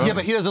 Come on, bro. Yeah,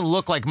 but he doesn't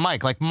look like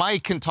Mike. Like,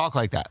 Mike can talk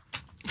like that.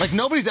 Like,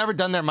 nobody's ever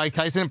done their Mike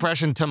Tyson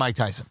impression to Mike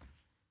Tyson.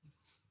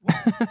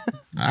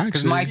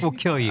 Because Mike will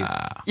kill you.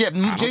 Yeah,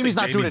 Jamie's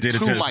not doing it did to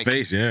to Mike. his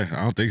face. Yeah,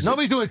 I don't think so.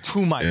 Nobody's doing it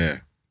to Mike. Yeah.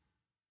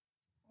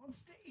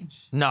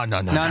 No.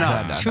 No.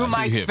 To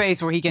Mike's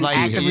face where he can Like,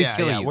 actively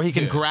kill you. where he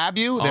can grab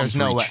you. There's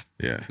no way.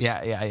 Yeah.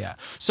 Yeah.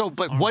 So,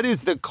 but what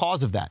is the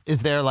cause of that?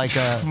 Is there like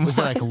was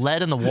there like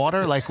lead in the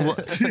water? Like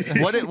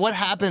what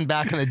happened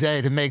back in the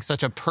day to make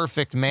such a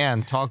perfect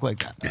man talk like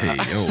that? Hey,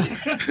 yo.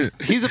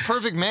 He's a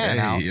perfect man,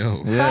 Al. Hey,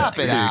 yo. Stop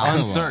it, Al. come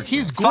on. Uncirc.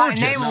 He's Fine,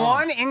 gorgeous. name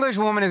one English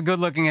woman as good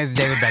looking as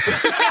David Beckham.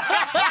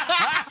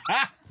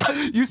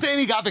 You saying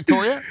he got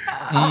Victoria?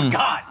 Oh,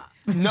 God.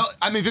 No,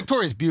 I mean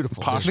Victoria's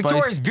beautiful. dude.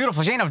 Victoria's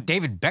beautiful. She ain't no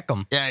David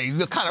Beckham. Yeah,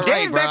 you're kind of right,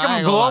 David bro. I Beckham,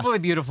 ain't gonna lie.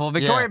 globally beautiful.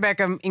 Victoria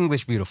Beckham,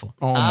 English beautiful.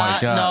 Oh my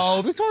gosh.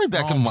 No, Victoria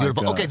Beckham, Oh my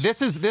beautiful. gosh. Okay,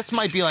 this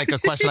might be like a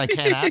question I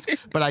can't ask,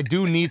 but I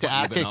do need to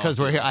ask it because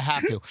we're here. I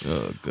have to.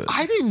 Oh, good.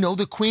 I didn't know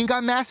the Queen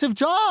got massive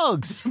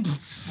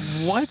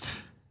jugs.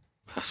 What?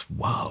 That's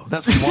wild.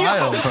 That's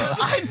wild, bro.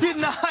 I did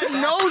not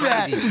know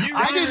that.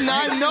 I did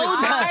not know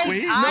that.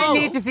 I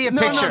need to see a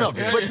picture.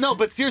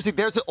 But seriously,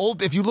 there's an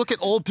old. If you look at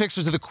old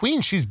pictures of the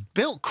Queen, she's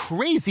built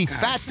crazy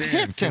fat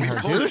tits in her,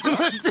 dude.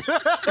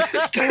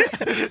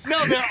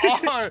 No, there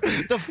are.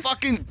 The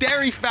fucking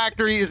dairy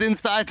factory is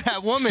inside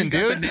that woman,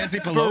 dude. the Nancy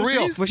For Pelosi's?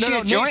 real. Was she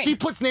a joint? She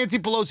puts Nancy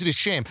Pelosi to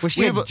shame. Was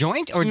she We a have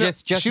joint or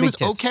just She big was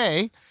tits?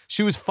 okay.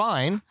 She was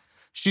fine.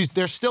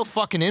 They're still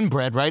fucking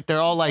inbred, right?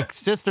 They're all like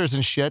sisters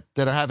and shit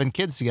that are having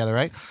kids together,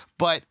 right?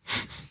 But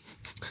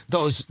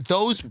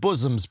those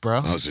bosoms,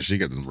 bro. Oh, so she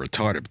got them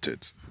retarded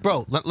tits.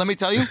 Bro, let me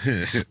tell you,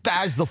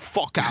 spaz the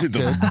fuck out, dude.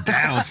 The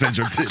Down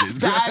syndrome titties.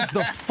 Spaz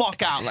the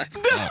fuck out.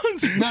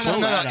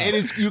 No. It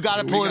is. You got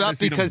to pull it gotta up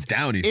see them because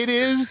downies. it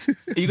is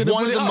gonna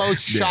one of pull it the up?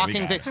 most Yeah, we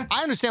shocking got things.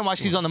 I understand why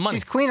she's on the money.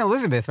 She's Queen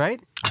Elizabeth, right?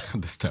 I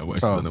understand why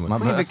she's Oh, on the my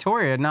money. Queen bad.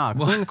 Victoria, nah.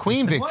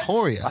 Queen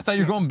Victoria. I thought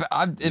you were going back.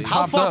 It How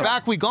popped far up.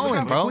 back we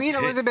going, bro? Queen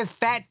Elizabeth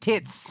fat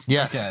tits.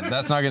 Yes. Yeah,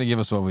 that's not going to give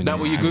us what we need. That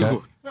what you okay?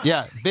 Google?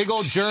 Yeah. Big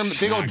old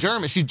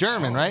German. She's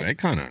German, right? That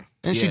kind of.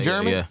 Isn't she Yeah,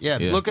 German? yeah.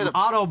 Look it up.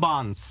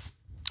 Autobahns.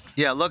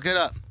 Yeah, look it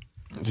up.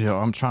 Yo,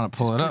 I'm trying to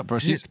pull it up, bro.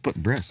 She just put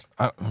breasts.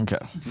 Okay.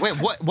 Wait,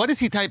 what is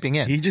he typing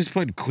in? He just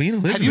put Queen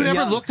Elizabeth. Have you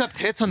never looked up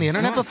tits on the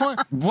internet before?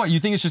 What, you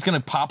think it's just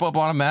going to pop up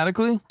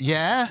automatically?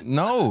 Yeah.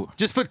 No.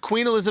 Just put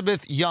Queen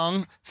Elizabeth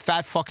Young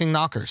fat fucking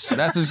knockers.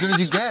 That's as good as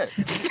you get.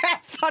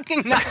 Fat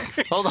fucking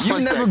knockers. Hold on. You've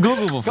one never second.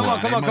 Googled before. Come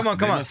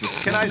on.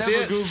 Can I see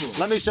it?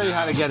 Let me show you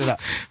how to get it up.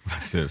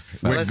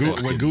 We're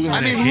Googling I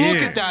mean, it here.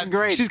 look at that.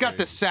 Great. She's got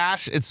the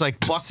sash. It's like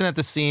busting at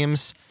the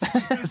seams.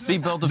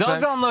 Seatbelt Those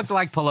effect. don't look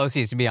like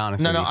Pelosi's, to be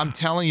honest No, with you. I'm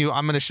telling you,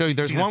 I'm going to show you.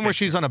 There's one where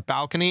she's on a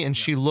balcony and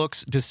she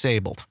looks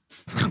disabled.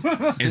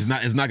 It's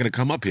not going to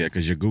come up here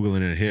because you're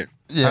Googling it here.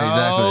 Yeah,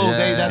 exactly. Oh,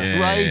 yeah, that's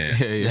right.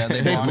 Yeah,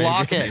 They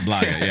block it. They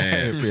block it.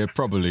 Yeah. yeah,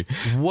 probably.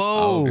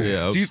 Whoa. Yeah,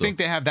 I hope Do you so. think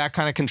they have that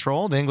kind of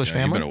control, the English Yeah,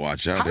 you family? better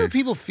watch out. How do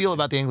people feel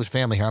about the English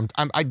family here?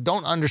 I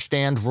don't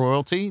understand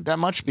royalty that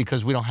much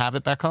because we don't have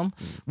it back home.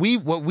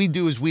 What we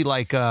do is we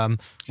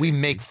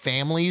make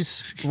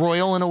families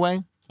royal in a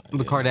way.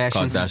 The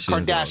Kardashians.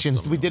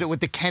 Kardashians. We did it with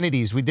the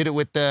Kennedys. We did it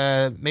with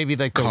the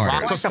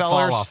Carters. Rockefellers. The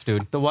fall off,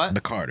 dude. The what? The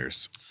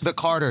Carters. The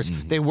Carters.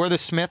 They were the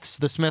Smiths.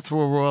 The Smiths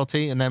were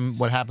royalty, and then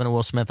what happened to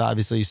Will Smith?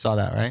 Obviously, you saw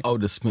that, right? Oh,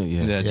 the Smith,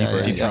 yeah. Yeah,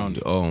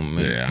 Dethroned. Oh,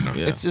 man. Yeah, I know.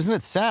 Isn't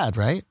it sad,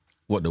 right?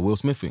 What, the Will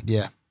Smith thing?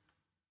 Yeah.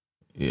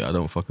 Yeah, I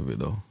don't fuck with it,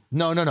 though.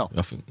 No.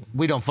 I think,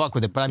 We don't fuck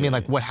with it, but I mean,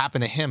 like, what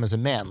happened to him as a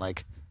man?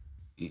 Like,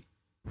 yeah,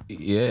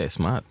 it's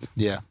mad.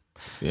 yeah.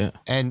 Yeah.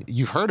 And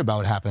you've heard about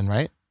what happened,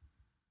 right?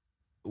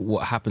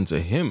 What happened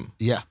to him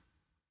Yeah.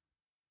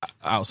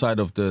 outside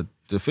of the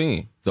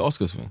thing, the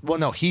Oscars thing? Well,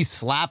 no, he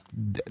slapped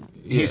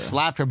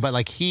her, but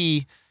like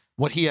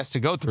what he has to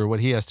go through, what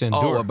he has to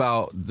endure. Oh,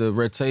 about the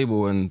red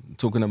table and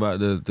talking about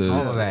the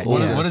All of that, all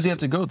yeah. What does he have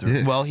to go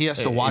through? Well, he has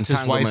to watch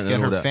his wife Entanglement get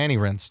and her all that. fanny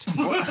rinsed.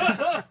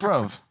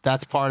 Bro.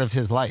 That's part of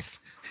his life.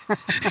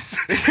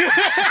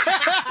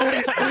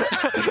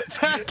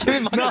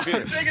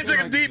 Nigga took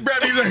a deep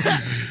breath. He's like,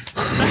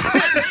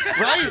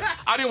 Right?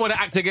 I didn't want to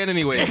act again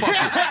anyway.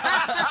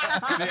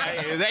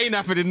 There ain't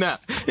happening now.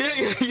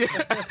 Yeah.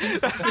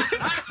 That's it.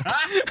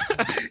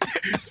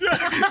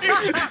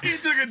 he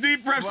took a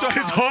deep breath, so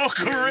his whole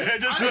career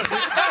just. I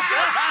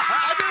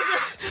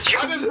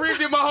just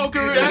breathed in my whole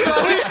career.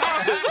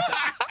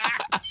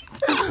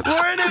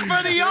 We're in it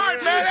for the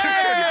art, man.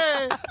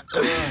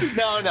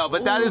 No,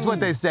 but that is what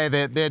they say,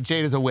 that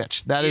Jade is a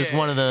witch. That is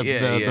one of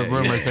the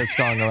rumors that's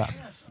going around.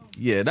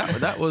 Yeah,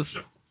 that was.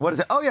 What is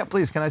it? Oh, yeah,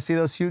 please. Can I see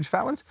those huge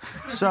fat ones?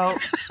 So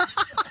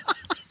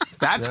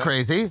that's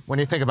crazy when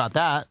you think about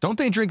that. Don't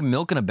they drink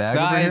milk in a bag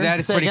over here? That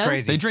is Say pretty again?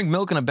 crazy. They drink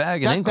milk in a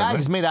bag in That England. bag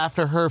is made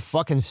after her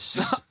fucking...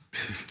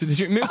 Did you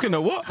drink milk in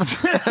a what?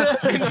 Milk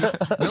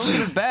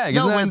in a bag.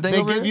 No, Isn't that when a thing they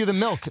over give here? you the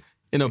milk.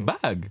 In a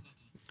bag?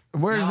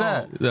 Where is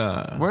that?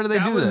 Nah. Where do they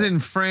That do was that? in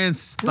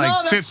France No,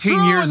 like that's 15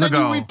 true, years and then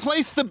ago. you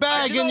replace the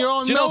bag in your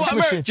own Do you know milk what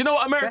machine. Do you know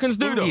what Americans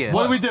do though? India.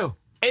 What do we do?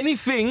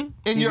 Anything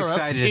In He's Europe,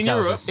 excited to in tell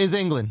Europe us. is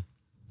England.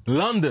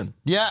 London.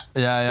 Yeah.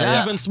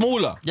 Yeah. Even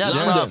smaller. Yeah,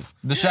 London.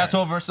 The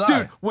Chateau Versailles.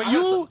 Dude, when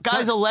you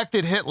guys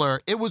elected Hitler,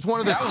 it was one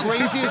of the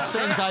craziest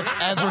things I've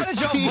ever How did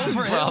y'all seen, vote for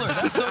bro. Hitler?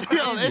 That's so Yo,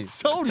 crazy. it's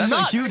so That's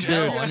nuts, a huge dude.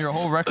 L on your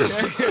whole record.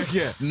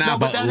 Nah, No, but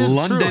but that is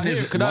London true.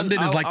 is Could I-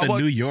 London is I- like I the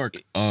want- New York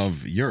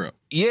of Europe,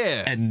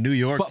 Yeah. and New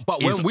York.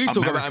 But is when we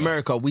talk about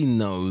America, we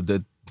know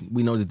the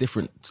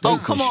different states. Oh,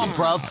 come and on, shit.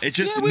 bro. It's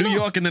just Yeah, we New know.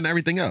 York and then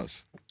everything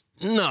else.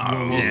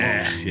 No.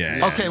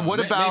 Yeah. Okay,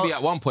 what about Maybe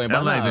at one point,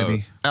 but LA, no.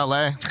 baby.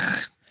 LA?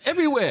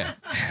 Everywhere.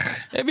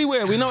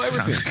 Everywhere. We know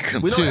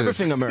everything. We know Dude.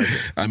 everything American.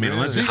 I mean,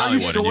 unless Are it's you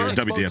Hollywood sure? and you're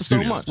Exposed WTF to so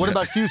Studios. much. What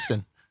about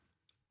Houston?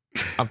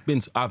 I've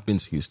been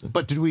to Houston.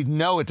 But do we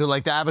know it? Do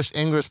like the average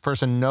English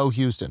person know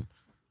Houston?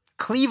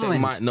 They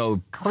Cleveland. might know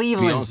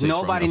Cleveland. Beyonce's from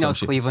Nobody or some knows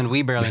shit. Cleveland.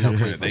 We barely know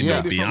Cleveland. They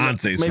Yeah. know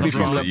Beyonce's Maybe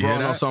from Houston. You hear LeBron or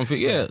that?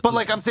 something. Yeah. But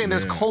like I'm saying,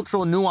 there's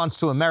cultural nuance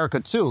to America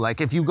too. Like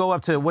if you go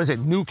up to what is it,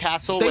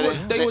 Newcastle?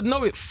 They would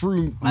know it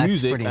through That's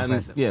music pretty and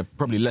impressive.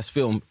 probably less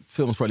film.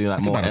 Film's probably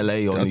like more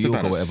LA or New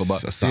York or whatever.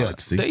 But a solid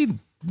C.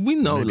 we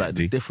know Maybe like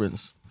the D.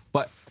 difference.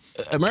 But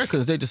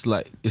Americans, they just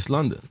like it's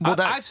London. Well,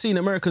 that- I've seen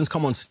Americans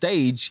come on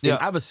stage in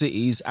other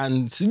cities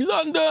and say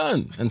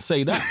London and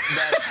say that.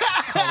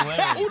 All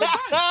the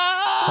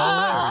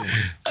time.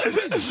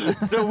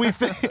 So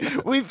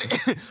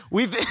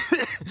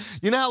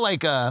you know how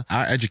like Our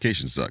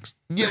education sucks.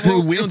 yeah,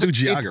 well, we don't it's- do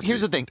geography.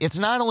 Here's the thing: it's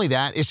not only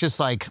that; it's just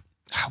like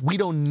we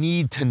don't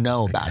need to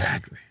know about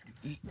Exactly.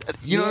 it.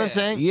 You know what I'm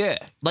saying? Yeah.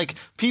 Like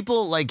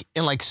people like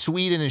in like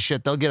Sweden and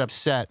shit, they'll get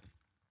upset.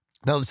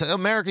 They'll say,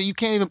 "America, you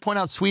can't even point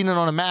out Sweden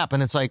on a map,"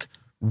 and it's like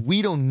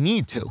we don't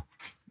need to.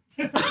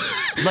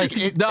 Like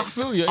it, I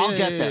feel you. I'll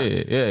get there.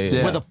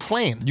 Yeah. with a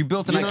plane. You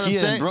built an know what I'm IKEA in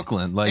saying?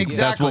 Brooklyn. Like,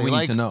 exactly. that's what we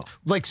like, need to know.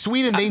 Like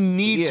Sweden, they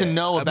need to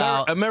know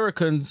about.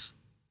 Americans.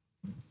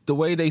 The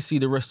way they see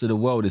the rest of the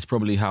world is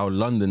probably how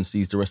London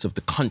sees the rest of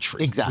the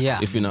country. Exactly. Yeah.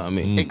 If you know what I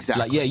mean.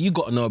 Exactly. Like, yeah, you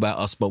got to know about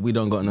us, but we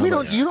don't got to know. We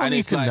about don't- you don't And need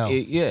it's to like, know.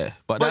 yeah,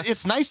 but But that's,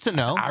 it's nice to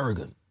know. That's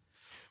arrogant.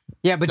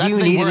 Yeah, but do That's you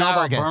the need thing, to we're know about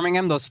arrogant.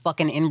 Birmingham? Those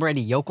fucking inbred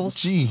yokels?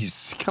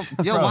 Jeez. Come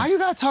on, Yo, bro. why you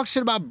gotta talk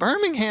shit about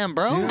Birmingham,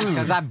 bro?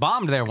 Because I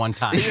bombed there one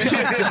time.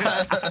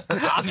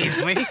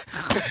 Obviously.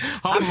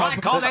 I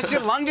might call that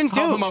shit London Half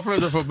of too. my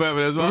friends are from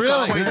Birmingham as well.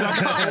 Really? I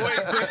can't wait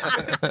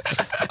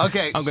to-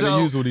 Okay, I'm going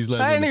to use all these I didn't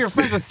know lands. you're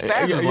friends with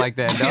spazzes like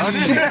that,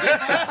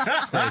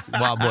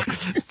 dog. Wild boy.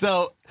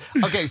 So,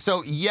 okay,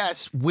 so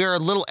yes, we're a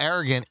little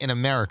arrogant in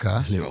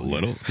America, A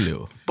little.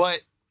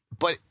 but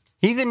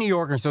He's a New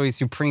Yorker, so he's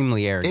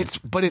supremely arrogant.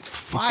 it's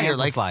fire.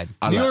 Like amplified.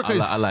 New York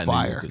is I like New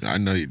fire. Yorkers. I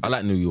know you do. I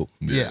like New York.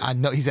 Yeah, I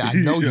know. He said, I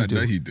know you I do.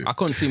 know you do. I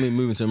couldn't see me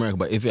moving to America,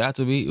 but if it had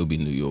to be, it would be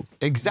New York.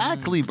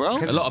 Exactly, bro.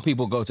 A lot of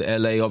people go to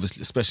LA,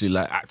 obviously, especially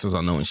like actors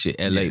I know and shit.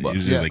 LA, but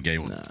Usually Yeah. the gay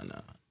ones.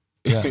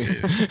 Yeah.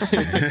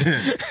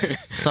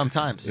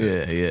 Sometimes.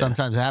 Yeah.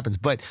 Sometimes it happens.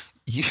 But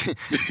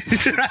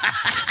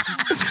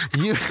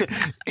you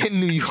in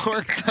New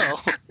York though.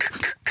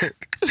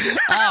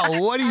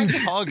 Al, what are you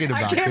talking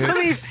about? I can't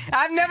believe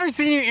I've never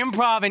seen you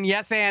improv and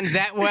yes and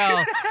that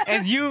well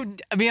as you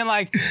being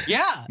like,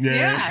 yeah,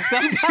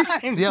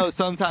 sometimes. Yo,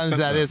 sometimes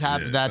that is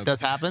happen. That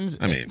does happens.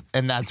 I mean,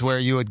 and that's where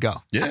you would go.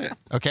 Yeah.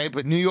 Okay,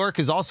 but New York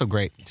is also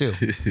great too.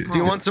 Do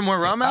you want some more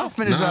rum, Al? I'll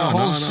finish that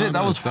whole shit.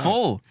 That was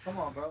full. Come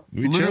on, bro.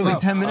 We Literally chilling.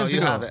 10 minutes you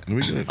ago. have it.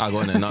 We good. I'll go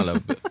in there and I'll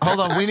have it. Hold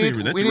on, we need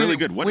That's we really need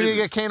good. What we is need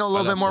to this? get Kano a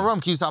little I'll bit more have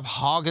rum. Can you stop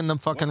hogging the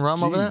fucking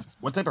rum over there?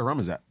 What type of rum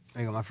is that?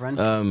 There you go, my friend.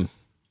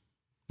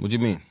 What do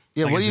you mean?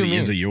 Yeah, what do you mean?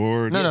 Is it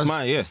yours? No, it's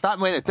mine, yeah. Stop.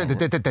 Wait.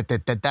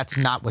 That's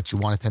not what you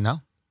wanted to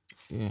know.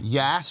 You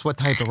asked what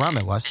type of rum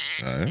it was,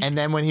 and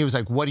then when he was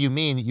like, "What do you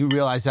mean?" You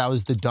realized that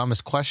was the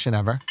dumbest question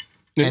ever,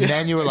 and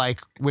then you were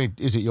like, "Wait,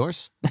 is it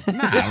yours?"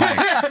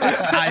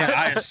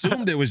 I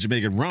assumed it was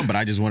Jamaican rum, but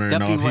I just wanted to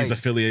know if he's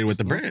affiliated with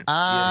the brand.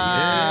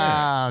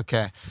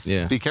 Okay.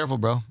 Yeah. Be careful,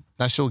 bro.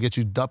 That shit will get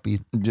you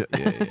duppied. Yeah.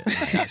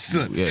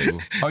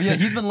 Oh yeah,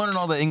 he's been learning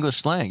all the English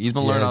slang. He's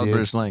been learning all the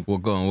British slang. Well,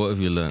 go on. What have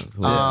you learned?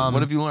 What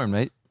have you learned,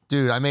 mate?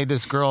 Dude, I made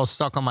this girl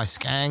suck on my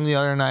skang the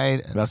other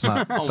night. That's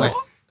not.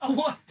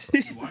 What?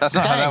 That's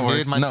not how that Skang, works.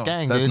 dude, my No,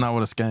 skang, that's dude. not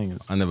what a skang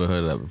is. I never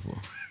heard of that before.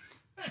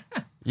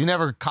 You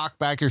never cock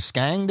back your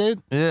skang,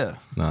 dude? Yeah.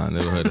 No, I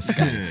never heard of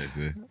skang.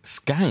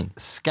 Skang.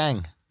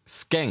 Skang.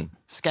 Skang.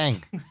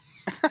 Skang.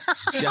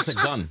 That's a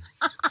gun.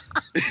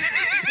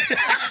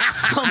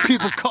 Some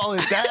people call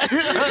it that.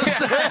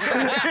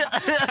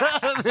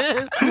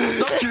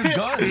 Suck your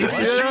guns. You know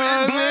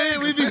what I mean?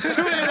 We be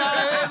shooting out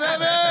here,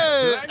 baby.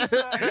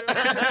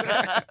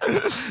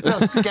 No,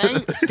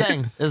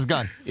 skang is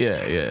gun.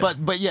 Yeah.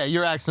 But yeah,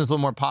 your accent's a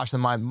little more posh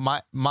than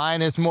mine.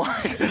 Mine is more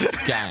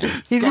skang.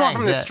 He's more skang,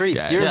 from the yeah. streets.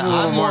 Yeah, Yours is a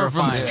little I'm more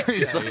from the refined.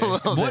 streets. A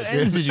little What bit,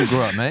 ends dude. did you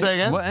grow up, mate? Say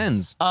again? What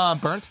ends?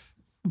 Burnt.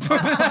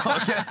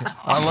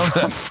 I love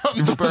that.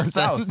 From the burnt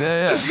South.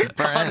 Yeah.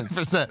 Burnt ends.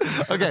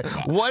 100%. Okay,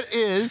 what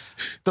is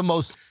the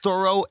most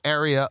thorough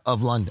area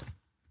of London?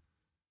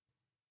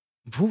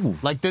 Ooh.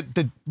 Like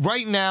the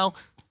right now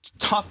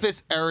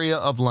toughest area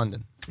of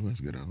London. Oh, that's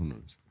good. I don't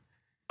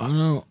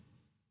know.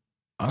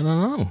 I don't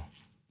know.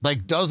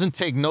 Like doesn't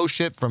take no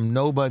shit from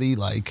nobody.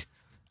 Like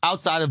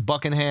outside of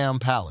Buckingham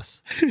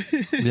Palace.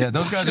 Yeah,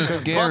 those guys are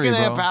scary,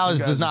 Buckingham bro. Palace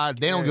Those guys does are not.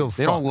 They don't scary. give a fuck.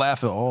 They don't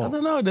laugh at I all.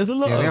 don't know. There's a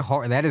lot. Yeah, of, they're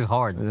hard. That is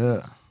hard.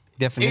 Yeah.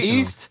 Definition.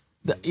 East.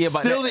 yeah,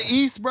 but Still the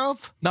East, bro.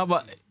 no,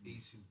 but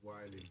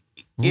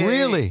Yeah,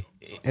 Really?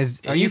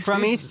 Are you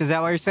from East? Is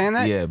that why you're saying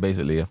that? yeah,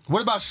 basically, yeah.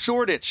 What about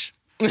Shoreditch?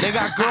 They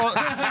got girls.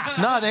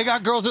 No, they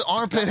got girls with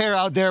armpit hair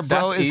out there,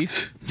 bro. That's It's-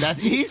 East.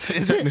 That's East,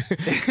 is it?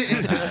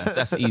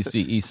 That's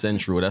East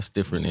Central. That's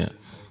different, yeah.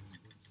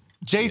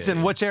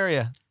 Jason, which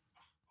area?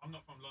 I'm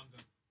not from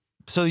London.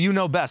 So you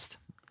know best.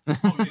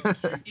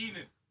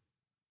 Ealing.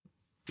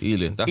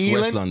 Ealing. That's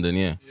Ealing? West London,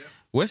 yeah.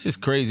 West is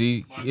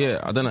crazy. Yeah,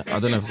 I don't know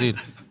if it's it.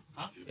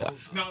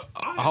 No,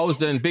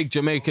 Holston, big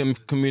Jamaican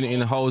community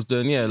in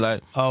Holston, yeah,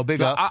 like. Oh, big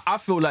like, up. I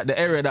feel like the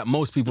area that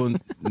most people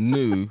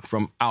knew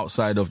from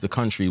outside of the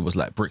country was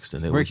like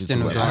Brixton. They always used to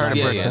Brixton was like- I heard of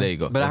yeah, Brixton. Yeah, there you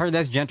go. But I heard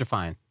that's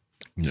gentrifying.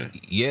 Yeah.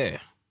 Yeah,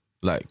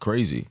 like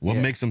crazy. What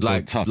makes them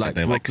Like- so tough like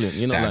that they Brooklyn, like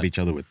you know, stab like- each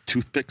other with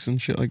toothpicks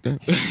and shit like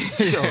that?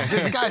 Yo,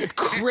 this guy is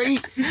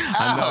great.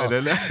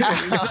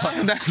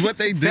 That's what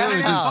they do.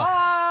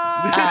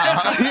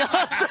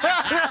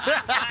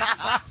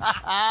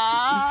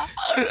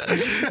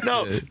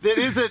 No,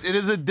 it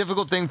is a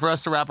difficult thing for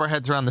us to wrap our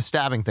heads around the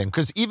stabbing thing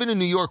because even in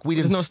New York we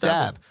didn't no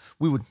stab.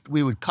 stabbing.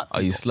 We would cut. Oh,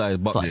 you people.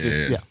 slide buck. Slice.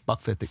 Yeah. Yeah,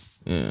 $1.50.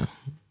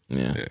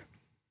 Yeah.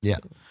 Yeah,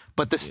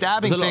 but the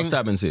stabbing There's a lot thing. of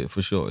stabbings here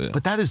for sure. Yeah,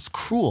 But that is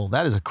cruel.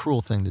 That is a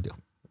cruel thing to do.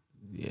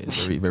 yeah,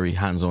 it's very, very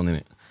hands on in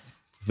it.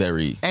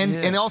 Very.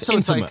 And also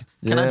it's like, Intimate.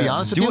 can I be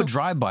honest with Do you? a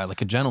drive-by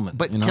like a gentleman.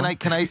 But you know?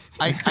 can I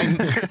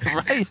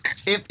Right.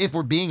 if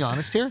we're being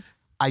honest here,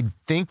 I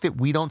think that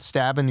we don't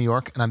stab in New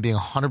York, and I'm being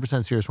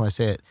 100% serious when I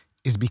say it,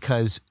 is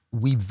because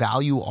we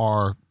value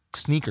our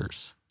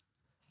sneakers.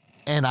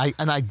 And I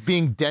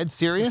being dead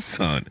serious.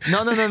 Son.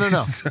 No.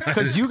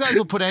 Because you guys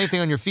will put anything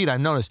on your feet, I've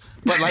noticed.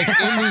 But like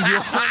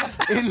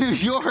in New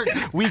York,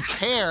 we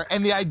care.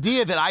 And the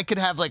idea that I could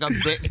have like a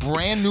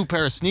brand new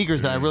pair of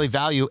sneakers that I really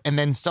value, and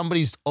then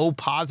somebody's O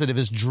positive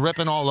is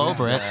dripping all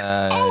over it.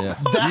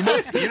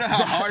 You know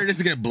how hard it is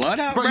to get blood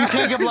out, Bro, you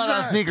can't get blood out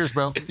of sneakers,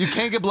 bro. You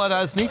can't get blood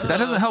out of sneakers. That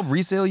doesn't help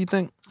resale, you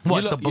think?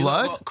 What, You the lot- you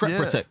lot blood? got Crep Yeah.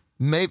 Protect.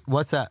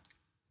 What's that?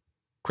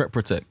 Crep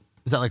Protect.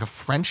 Is that like a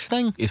French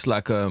thing? It's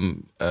like a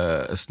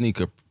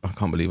sneaker. I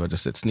can't believe I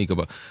just said sneaker,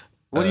 but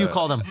What do you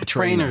call them?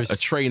 Trainers. a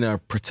trainer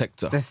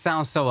protector. This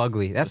sounds so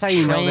ugly. That's how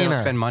you know they Trainer.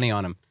 don't spend money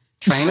on them.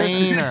 Trainers.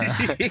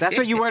 Trainer. That's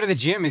what you wear to the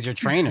gym is your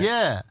trainers.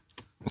 Yeah.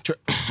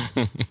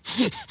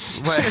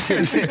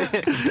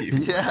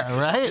 Yeah,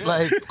 right?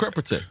 Like Crep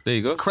Protect. There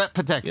you go. Crep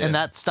Protect, Yeah. and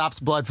that stops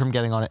blood from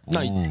getting on it.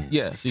 No,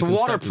 yeah. So It's you can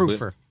stab people with-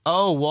 waterproofer.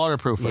 Oh,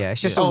 waterproof. Yeah,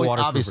 it's just a a waterproofer.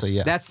 Obviously,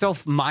 yeah. That's so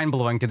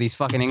mind-blowing to these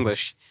fucking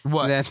English.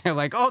 What? That they're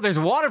like, oh, there's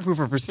a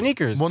waterproofer for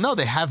sneakers. Well, no,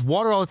 they have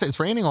water all the time. It's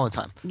raining all the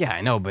time. Yeah,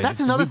 I know, but That's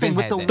another thing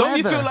with the weather. Don't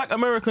you weather. feel like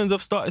Americans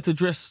have started to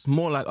dress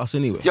more like us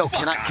anyway? Yo,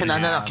 can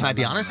I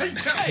be honest?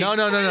 No.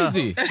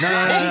 Crazy.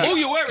 All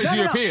you wear is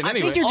European I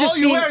anyway. think you're just All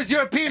you wear is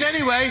European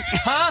anyway,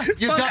 huh?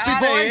 You Fuck duppy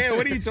outta boy. here.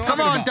 What are you talking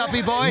Come on, about?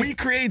 duppy boy. We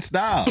create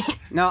style.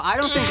 No, I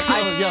don't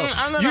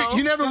think.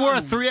 You never wore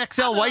a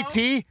 3XL white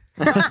tee?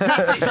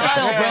 That's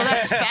style, bro.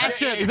 That's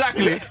fashion.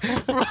 Exactly.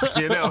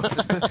 You know.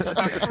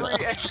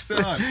 3X.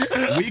 Son,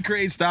 we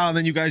create style, and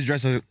then you guys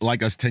dress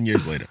like us 10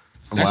 years later.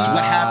 That's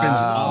what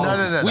happens.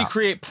 No. We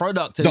create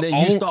product and then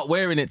you start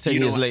wearing it 10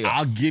 years later.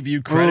 I'll give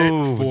you credit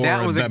for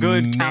that was the a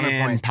good man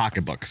counterpoint.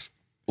 pocketbooks.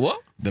 What?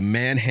 The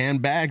man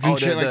handbags and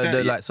shit like that.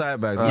 The like side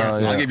bags.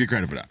 Yes, I'll give you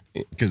credit for that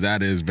because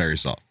that is very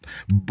soft.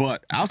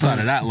 But outside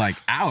of that, like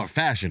our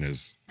fashion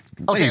is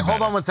Okay, way hold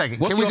better. on one second.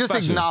 What's Can we your just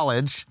fashion?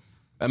 acknowledge?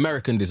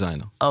 American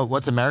designer. Oh,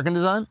 what's American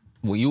design?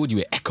 Well, you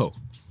wear Echo.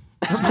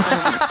 Is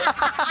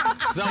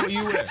that what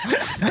you wear?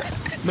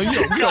 No, you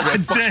don't wear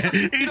Damn,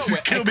 he wear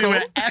just killed me Echo.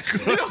 with Echo.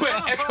 You don't wear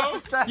Echo.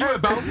 You wear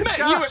Balmain.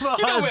 You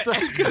don't wear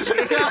Echo.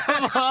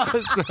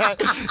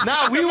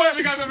 Nah, we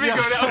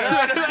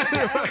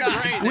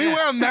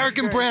wear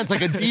American brands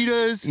like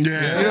Adidas.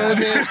 Yeah. You know what I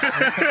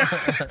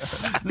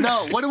mean?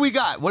 No, what do we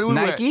got? What do we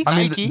Nike? wear? I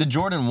mean, Nike. the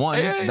Jordan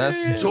 1,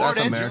 that's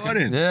Jordan? American.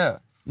 Jordan. Yeah.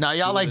 No,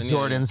 y'all like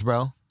Jordan, Jordans,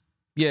 bro.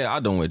 Yeah, I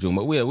don't wear Jordan,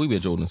 but we wear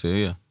Jordans here,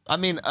 yeah. I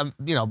mean,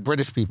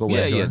 British people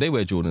wear Jordans. Yeah, they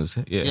wear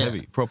Jordans. Yeah, Yeah.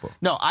 heavy, proper.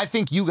 No, I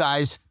think you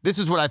guys, this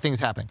is what I think is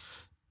happening.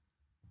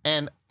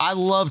 And I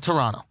love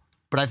Toronto,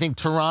 but I think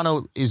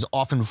Toronto is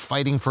often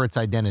fighting for its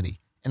identity.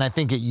 And I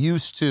think it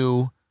used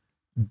to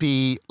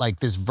be like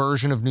this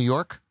version of New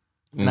York.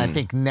 And I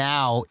think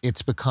now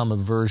it's become a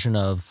version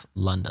of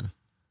London.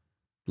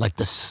 Like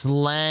the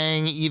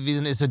slang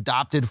even is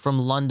adopted from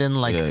London.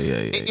 Like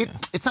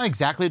it's not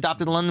exactly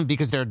adopted in London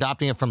because they're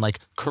adopting it from like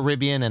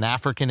Caribbean and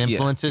African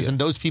influences, and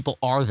those people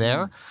are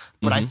there.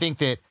 But I think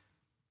that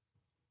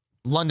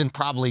London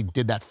probably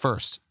did that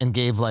first and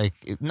gave a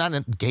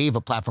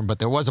platform, but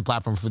there was a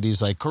platform for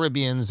these like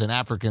Caribbeans and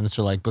Africans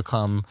to like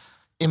become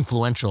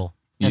influential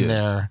in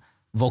their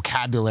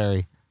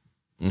vocabulary.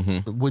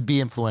 Would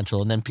be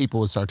influential, and then people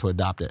would start to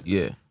adopt it.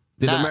 Yeah.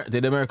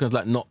 Did Americans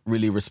like not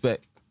really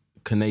respect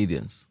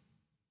Canadians?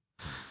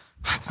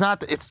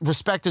 It's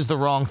respect is the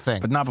wrong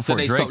thing. But not So before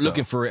they Drake, stopped though.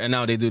 looking for it, and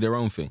now they do their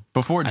own thing.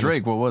 Before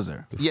Drake, what was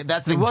there? Yeah,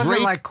 that's the It wasn't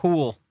Drake. like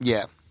cool.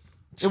 Yeah,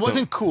 it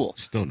wasn't cool.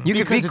 Still not. You could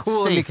be Because it's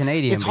cool and be safe.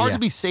 Canadian. It's but hard yeah. to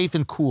be safe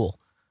and cool,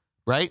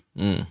 right?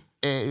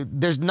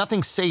 There's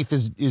nothing safe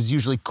is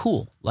usually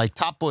cool. Like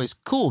Top Boy is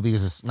cool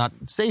because it's not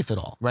safe at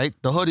all, right?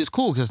 The Hood is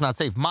cool because it's not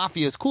safe.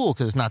 Mafia is cool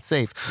because it's not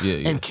safe.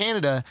 Yeah. And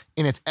Canada,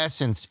 in its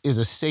essence, is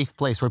a safe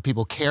place where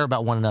people care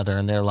about one another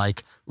and they're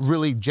like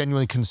really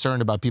genuinely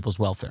concerned about people's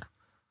welfare.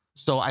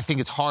 So I think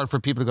it's hard for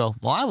people to go,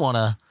 well, I want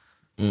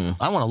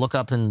to look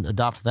up and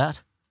adopt that.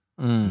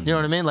 You know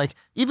what I mean? Like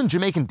even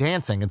Jamaican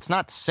dancing, it's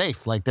not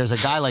safe. Like there's a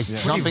guy like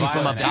jumping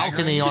from a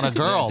balcony on a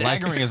girl.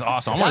 Like Daggering is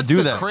awesome. I want that's to do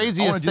the that.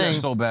 craziest I want to do thing.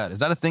 that so bad. Is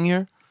that a thing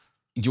here?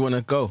 Do you want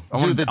to go?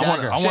 Do the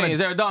dagger. Shane, is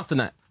there a dance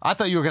tonight? I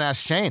thought you were going to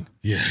ask Shane.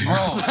 Yeah.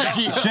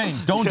 Shane,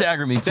 don't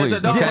dagger me, There's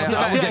please. a dance Okay?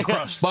 tonight. I would get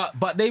crushed.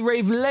 But they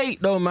rave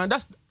late though, man.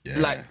 That's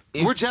like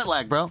We're jet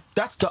lagged, bro.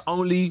 that's the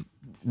only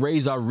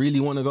raves I really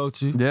want to go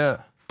to. Yeah.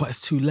 But it's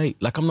too late.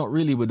 Like I'm not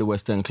really with the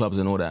West End clubs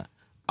and all that.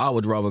 I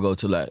would rather go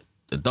to like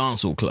the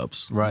dancehall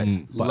clubs.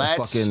 Right. But Let's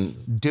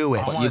fucking do it.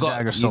 I But want you a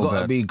dagger got so to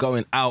bad. be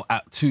going out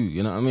at 2,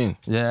 you know what I mean?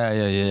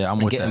 Yeah. I'm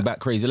And with getting that. back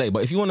crazy late.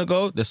 But if you want to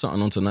go, there's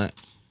something on tonight.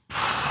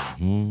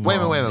 Wait.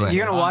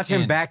 You're gonna watch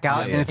him back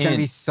out, and it's gonna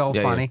be so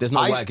Yeah, funny. There's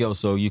no white girl,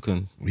 so you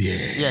can.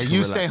 Yeah,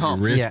 you stay home.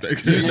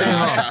 Respect. You stay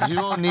home. You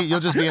don't need. You'll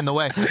just be in the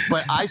way.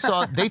 But I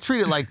saw they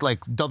treat it like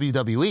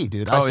WWE,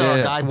 dude. I saw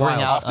a guy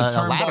bring out Off the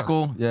a ladder.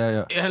 turnbuckle.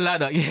 Yeah. Yeah,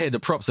 ladder. Yeah, the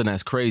props and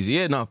that's crazy.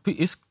 Yeah, no,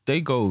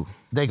 they go.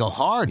 They go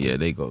hard. Yeah,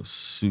 they go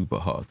super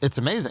hard. It's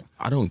amazing.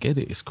 I don't get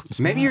it. It's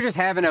Maybe you're just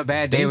having a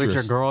bad day with your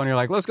dangerous. girl, and you're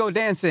like, "Let's go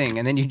dancing,"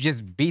 and then you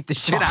just beat the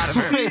shit out of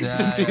her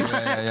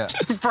Yeah.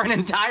 for an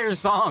entire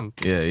song.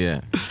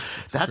 Yeah.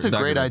 That's a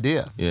great Daggering.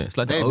 idea. Yeah, it's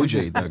like the Hey, we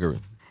OJ daggering.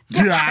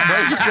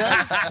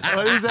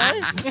 What did he say?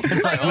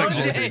 It's like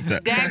OJ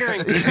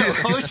daggering.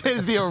 OJ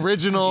is the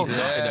original.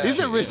 He's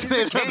the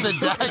originator of the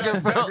dagger,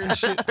 bro.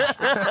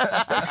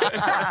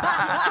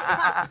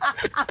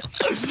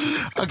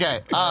 Okay.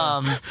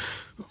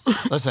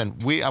 Listen,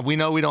 we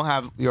know we don't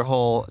have your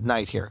whole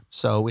night here,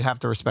 so we have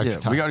to respect your Yeah,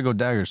 time. we got to go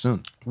dagger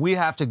soon. We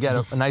have to get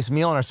a nice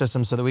meal in our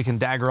system so that we can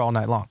dagger all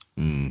night long.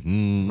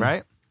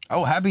 Right?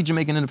 Oh, happy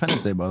Jamaican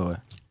Independence Day, by the way.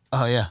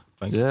 Oh yeah.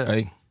 Thank Yeah. you.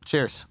 Hey,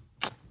 Cheers.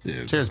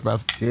 Yeah. Cheers, bro.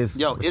 cheers.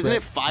 Yo, isn't it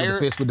With fire?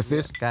 the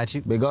fist. Got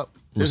you. Big up.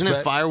 Isn't it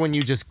Respect. fire when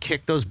you just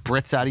kick those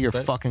Brits out of your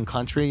fucking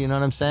country? You know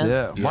what I'm saying?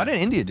 Yeah. Why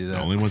didn't India do The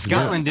that? only ones to do it.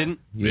 Scotland didn't.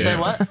 You say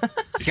what?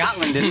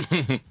 Scotland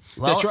didn't.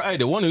 Well, They try.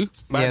 They want to.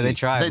 Yeah, they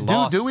tried. they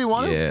Lost. do we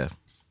want to? Yeah.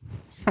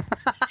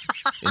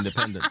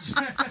 Independence.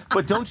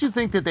 But don't you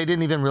think that they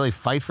didn't even really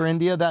fight for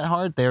India that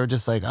hard? They were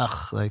just like,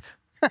 ugh, like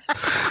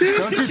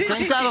Don't you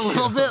think that a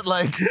little bit?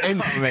 Like, and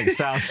Makes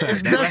sense.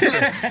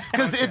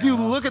 because if you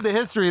look at the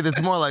history,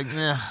 that's more like,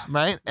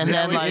 right? And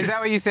then like, is that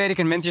what you say to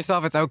convince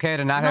yourself it's okay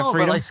to not have no,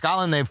 freedom? but like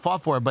Scotland, they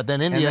fought for it, but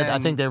then India, then- I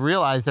think they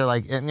realized they're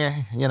like, you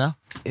know,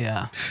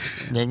 yeah.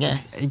 yeah.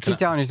 You keep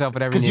telling yourself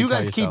whatever Because you you need to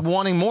guys tell keep yourself.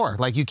 wanting more.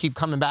 Like you keep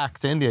coming back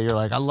to India. You're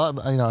like, I love,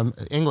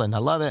 England. I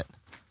love it.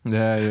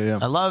 Yeah.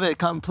 I love it.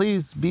 Come,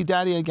 please, be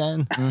daddy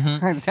again. Is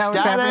that what's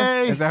Daddy!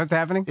 happening? Is that what's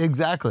happening?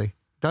 Exactly.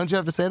 Don't you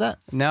have to say that?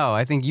 No,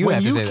 I think you When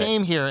have to you say that.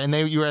 came here and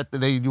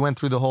you went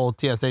through the whole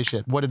TSA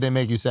shit, what did they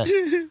make you say?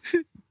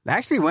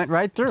 Actually went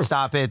right through.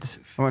 Stop it.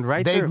 Went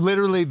right They through.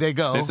 literally, they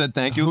go. They said,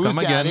 "Thank you, Who's come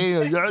again."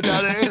 daddy? Your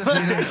daddy.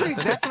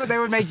 That's what they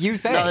would make you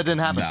say. No, that didn't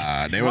happen.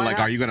 Nah, they were Why like,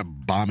 not? "Are you gonna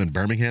bomb in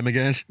Birmingham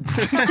again?"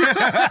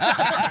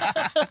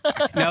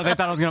 No, they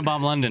thought I was going to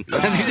bomb London.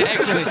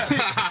 Actually,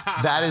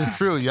 That is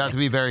true. You have to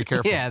be very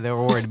careful. yeah, they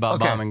were worried about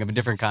Okay. bombing of a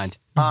different kind.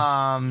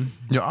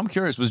 Yo, I'm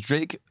curious. Was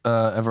Drake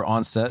ever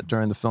on set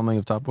during the filming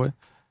of Top Boy?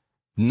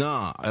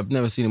 Nah, I've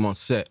never seen him on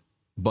set.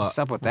 But What's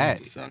up with that?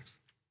 Yeah,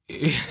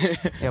 He's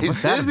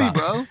what's that busy, about?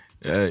 bro.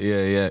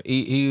 yeah.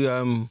 He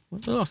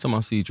what's the last time I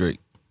see Drake?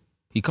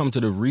 He come to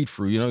the read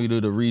through. You know, you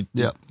do the read.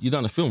 Yep. You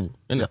done a film,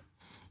 innit? Yep.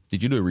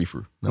 Did you do a read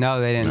through? No,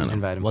 they didn't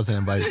invite him. Wasn't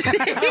invited to.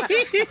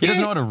 He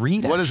doesn't know how to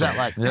read. What is that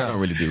like? I don't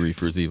really do read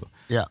throughs either.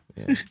 Yeah.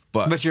 Yeah.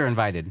 But, But you're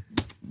invited.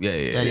 yeah.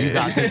 Yeah,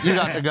 you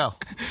got to go.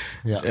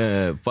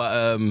 Yeah.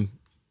 But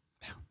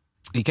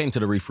he came to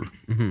the read through.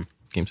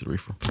 Came to the read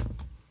through.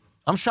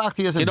 I'm shocked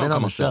he hasn't He don't been on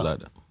come the on set show. like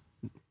that.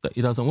 That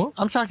he doesn't what?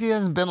 I'm shocked he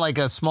hasn't been like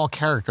a small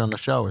character on the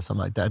show or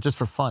something like that, just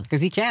for fun. Because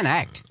he can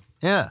act.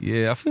 Yeah.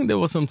 Yeah, I think there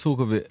was some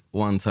talk of it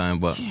one time,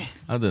 but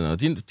I don't know.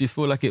 Do you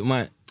feel like it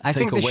might I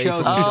take think the away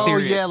show's from too Oh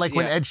serious. yeah, like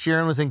when Yeah. Ed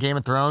Sheeran was in Game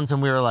of Thrones,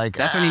 and we were like,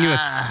 That's when you knew it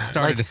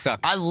started like, to suck.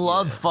 I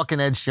love fucking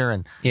Ed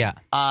Sheeran. Yeah.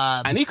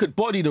 And he could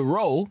body the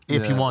role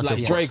If you want like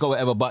to, Drake or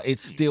whatever, but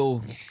it's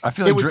still I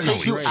feel it like would Drake,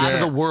 take you Drake- out of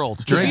yeah. the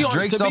world. Drake's to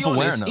be self-aware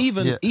honest,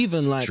 enough.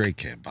 even like Drake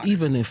can't body.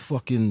 even if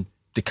fucking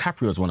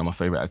DiCaprio is one of my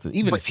favorite actors,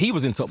 even if he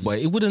was in Top Boy,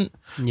 it wouldn't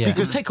Yeah.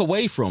 take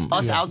away from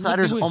Us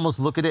outsiders It would. almost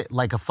look at it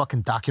like a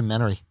fucking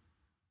documentary.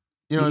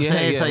 You know what Yeah, I'm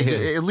saying? It's yeah, like,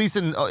 yeah. at least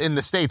in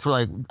the States, we're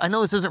like, I know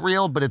this isn't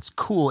real, but it's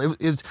cool.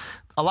 It is.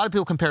 A lot of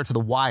people compare it to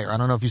The Wire. I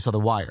don't know if you saw The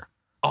Wire.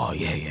 Oh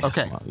yeah.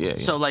 Okay. Smart. Yeah.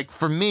 So like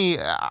for me,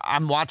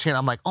 I'm watching it.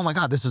 I'm like, oh my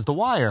God, this is The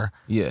Wire.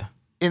 yeah.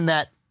 In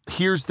that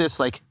here's this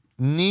like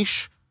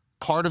niche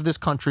part of this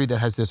country that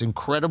has this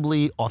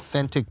incredibly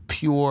authentic,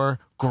 pure,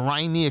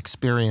 grimy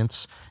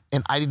experience,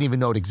 and I didn't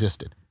even know it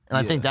existed. And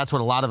I think that's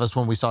what a lot of us,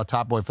 when we saw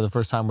Top Boy for the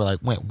first time, we're like,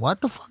 wait,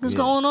 what the fuck is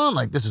going on?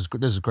 Like this is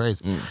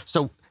crazy.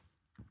 So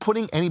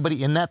putting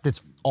anybody in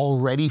that's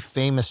already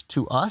famous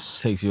to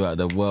us. Takes you out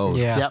of the world.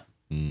 Yeah.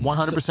 Yep.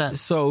 100%.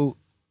 So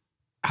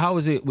how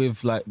is it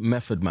with like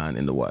Method Man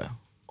in The Wire?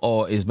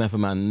 Or is Method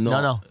Man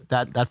not?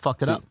 No, that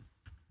fucked it up.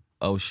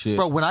 Oh shit.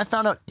 Bro, when I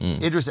found out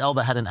Idris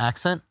Elba had an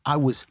accent, I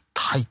was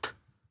tight.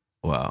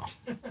 Wow.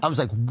 I was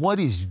like, what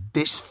is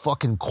this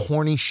fucking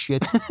corny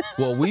shit?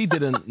 Well, we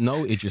didn't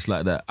know Idris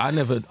like that.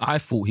 I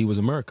thought he was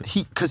American.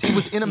 Because he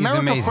was in America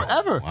amazing.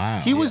 forever.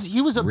 Wow. He was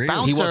a Really?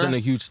 bouncer. He wasn't a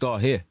huge star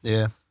here.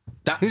 Yeah.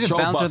 That He's a show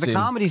bouncer at the busting,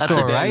 Comedy At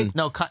Store, the- right?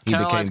 No, He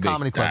Caroline's became big.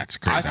 Comedy Club. That's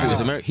crazy. I thought he was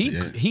American.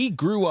 Yeah. He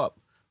grew up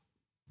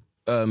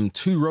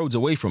 2 roads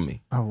away from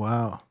me. Oh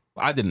wow.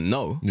 I didn't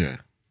know. Yeah.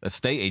 A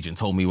state agent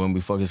told me when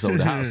we fucking sold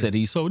the house, said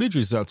he sold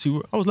Idris out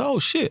 2. I was like, oh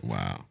shit.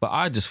 Wow. But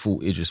I just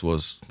thought Idris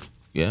was,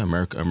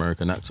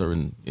 American actor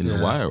in The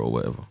Wire or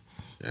whatever.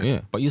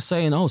 Yeah. But you're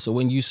saying, so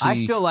when you I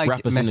see still liked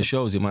rappers in the Method-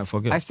 shows, you might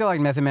forget. I still like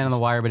Method Man on The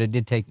Wire, but it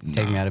did take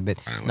me out a bit.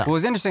 What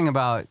was interesting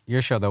about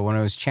your show, though, when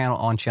it was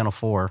on Channel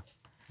 4,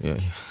 yeah.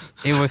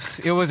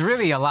 it was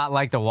really a lot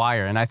like The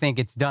Wire, and I think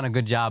it's done a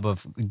good job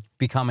of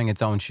becoming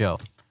its own show.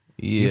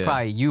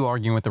 Yeah. You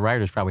arguing with the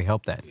writers probably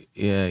helped that.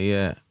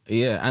 Yeah.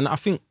 And I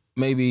think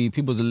maybe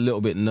people's a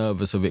little bit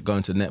nervous of it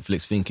going to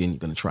Netflix thinking you're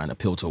going to try and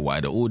appeal to a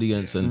wider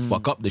audience and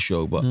fuck up the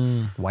show. But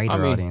Wider I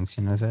mean, audience,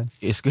 you know what I'm saying?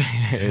 it's good.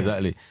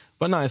 Exactly.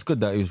 But no, it's good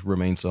that it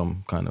remains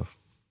some kind of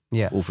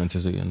Yeah.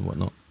 authenticity and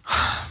whatnot.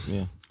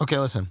 Yeah. Okay,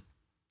 listen.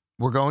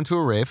 We're going to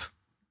a rave.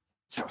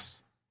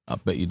 Yes. I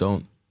bet you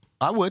don't.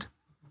 I would.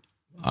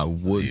 I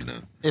would. You know.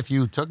 If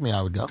you took me,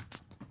 I would go.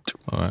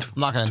 All right. I'm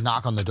not going to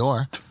knock on the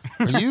door.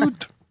 Are you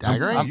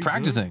daggering? I'm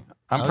practicing.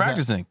 I'm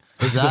practicing.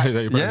 Is that,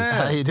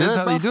 Yeah, how you do this is it,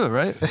 how you Buff? do it,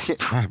 right?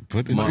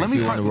 Put the Let me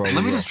you wanna roll, let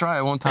me roll. just try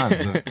it one time.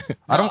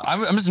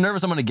 I'm just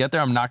nervous. I'm gonna get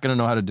there. I'm not gonna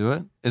know how to do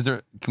it.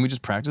 Can we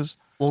just practice?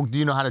 Well, do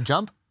you know how to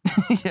jump?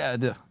 Yeah, I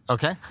do.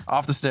 Okay.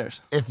 Off the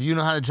stairs. If you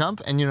know how to jump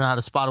and you know how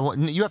to spot a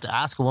woman, you have to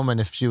ask a woman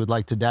if she would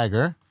like to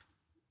dagger.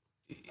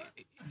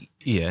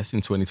 Yes, in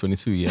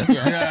 2022, yes.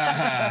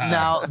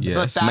 Now,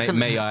 Yes. but back in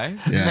May I?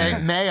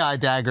 May I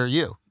dagger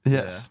you?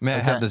 Yes. May I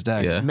have this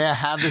dagger? Yeah. May I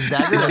have this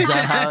dagger? Is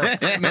that how?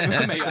 May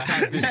I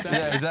have this?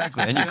 Yeah,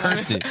 exactly. And you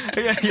curtsy.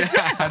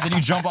 And then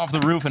you jump off the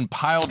roof and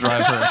pile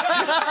drive her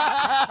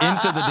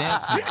into the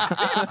dance floor.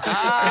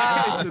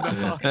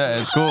 Yeah,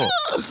 it's cool.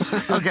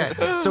 Okay,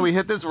 so we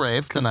hit this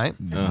rave tonight.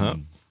 Uh-huh.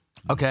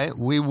 Okay,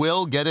 we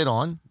will get it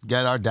on,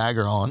 get our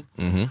dagger on.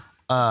 Mm-hmm.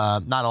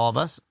 Not all of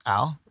us.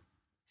 Al,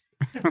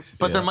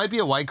 But there might be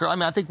a white girl. I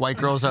mean, I think white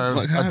girls are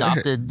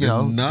adopted,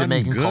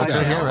 Jamaican good culture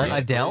at here, all. right?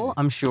 Adele,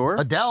 I'm sure.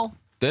 Adele.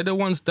 They're the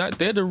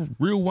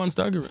real ones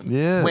that are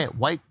Yeah. Wait,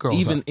 white girls.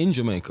 even in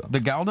Jamaica. The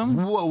Galdem?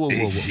 Whoa.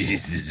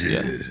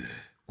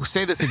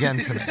 Say this again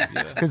to me,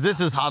 because this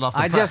is hot off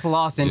the I press. just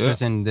lost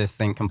interest in this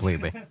thing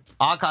completely.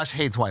 Akash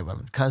hates white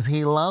women because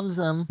he loves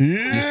them.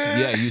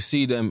 You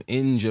see them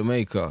in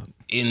Jamaica,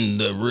 in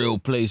the real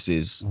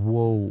places.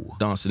 Whoa.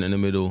 Dancing in the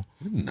middle.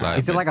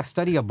 Is it like a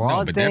study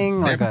abroad but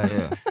thing?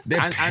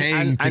 they're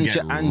paying to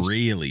get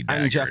really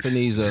daggered. and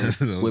Japanese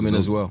women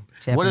as well.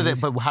 What are they?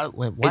 But how?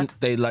 Wait, what? And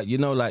they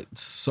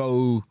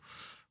so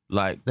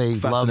They love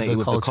fascinated the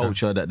with culture. the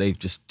culture that they've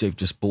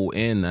just bought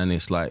in, and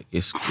it's like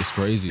it's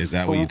crazy. Is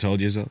that what you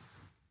told yourself?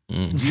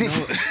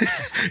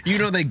 You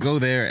know they go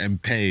there and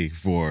pay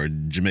for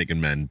Jamaican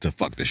men to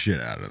fuck the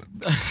shit out of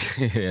them.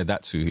 Yeah,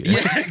 that too.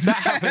 Yeah. That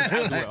happens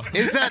as well.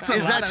 Is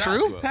that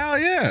true? Hell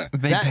yeah.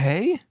 They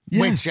pay?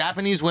 Wait,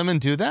 Japanese women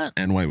do that?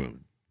 And white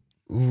women.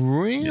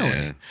 Really?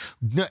 Yeah.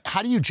 No,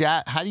 how do you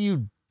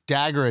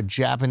dagger a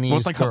Japanese Well,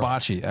 it's like girl?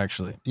 hibachi,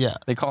 actually. Yeah.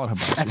 They call it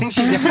hibachi. I think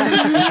she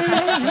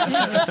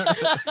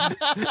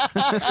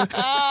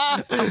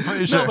I'm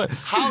pretty sure. No, but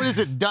how is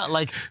it done?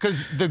 Like,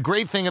 because the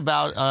great thing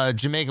about a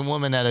Jamaican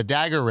woman at a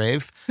dagger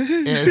rave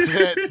is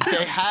that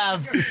they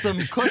have some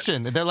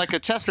cushion. They're like a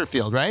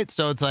Chesterfield, right?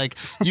 So it's like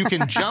you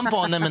can jump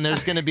on them and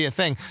there's going to be a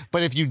thing.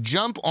 But if you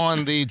jump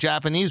on the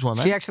Japanese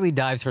woman, She actually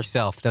dives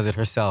herself, does it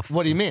herself.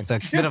 What do you mean? So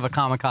it's a bit of a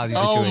kamikaze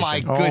situation. Oh my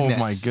goodness. Oh,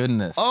 my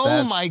goodness. Oh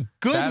That's- my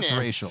goodness. That's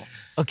racial.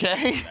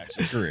 Okay. That's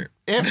your career.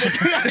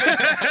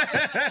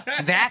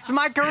 That's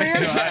my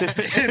career?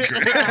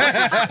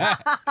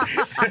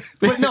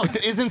 But no,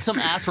 isn't some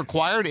ass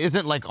required?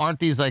 Aren't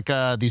these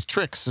these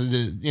tricks?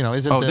 Isn't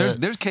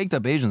There's caked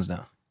up Asians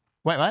now.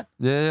 Wait, what?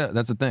 Yeah,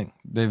 that's the thing.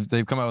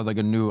 They've come out with like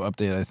a new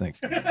update, I think.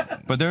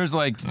 But there's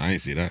like I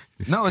ain't see that.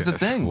 no, it's a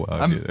thing.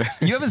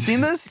 You haven't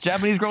seen this?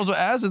 Japanese girls with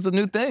ass? It's a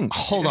new thing.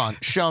 Hold on,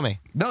 show me.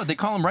 No, they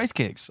call them rice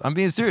cakes. I'm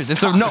being serious.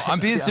 I'm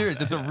being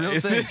serious. It's a real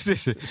thing.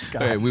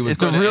 Hey, we was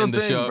It's a gonna real end the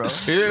thing, show. bro.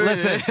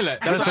 Listen,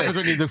 That's what happens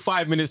when you do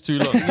 5 minutes too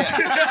long. That's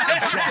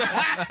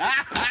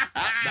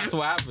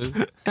what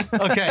happens.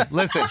 Okay,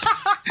 listen.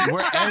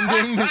 We're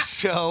ending the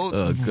show.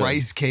 good.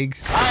 Rice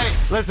cakes. All right,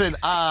 listen.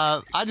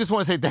 I just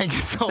want to say thank you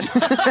so much.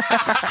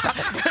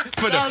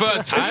 For the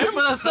third time?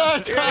 For the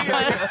third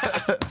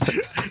time.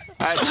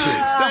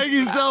 Thank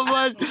you so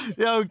much.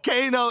 Yo,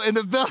 Kano in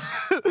the building.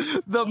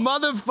 The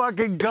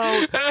motherfucking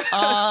GOAT.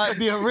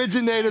 The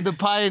originator, the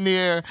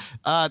pioneer.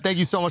 Thank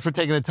you so much for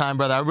taking the time,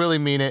 brother. I really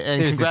mean it. And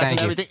Seriously, congrats on thank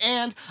you. everything.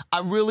 And I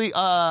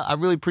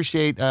really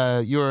appreciate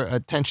your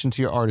attention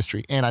to your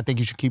artistry. And I think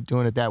you should keep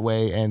doing it that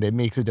way, and it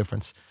makes a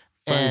difference.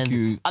 Thank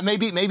you.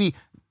 Maybe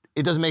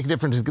it doesn't make a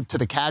difference to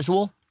the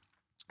casual,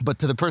 but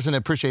to the person that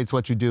appreciates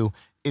what you do,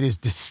 it is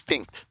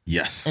distinct.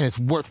 Yes. And it's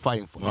worth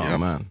fighting for. Oh,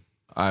 man.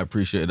 I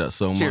appreciate that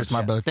so much. Cheers,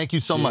 my brother. Thank you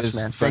so much, Cheers.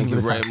 man. Thank you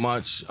for the very time.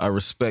 much. I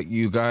respect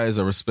you guys.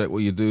 I respect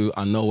what you do.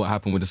 I know what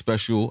happened with the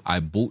special. I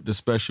bought the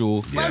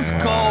special. Let's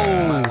go.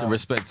 Massive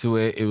respect to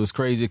it. It was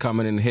crazy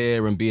coming in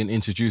here and being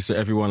introduced to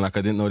everyone like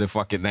I didn't know their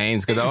fucking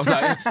names because I was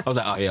like, oh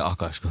yeah, oh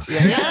gosh, cool.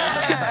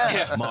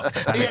 Yeah, Mark.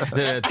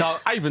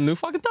 I even knew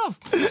fucking Dove.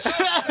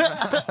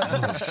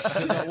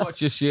 I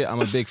watch your shit. I'm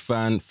a big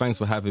fan. Thanks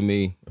for having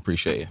me.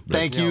 Appreciate it.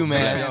 Thank you,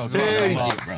 man. Yo, Peace. bro.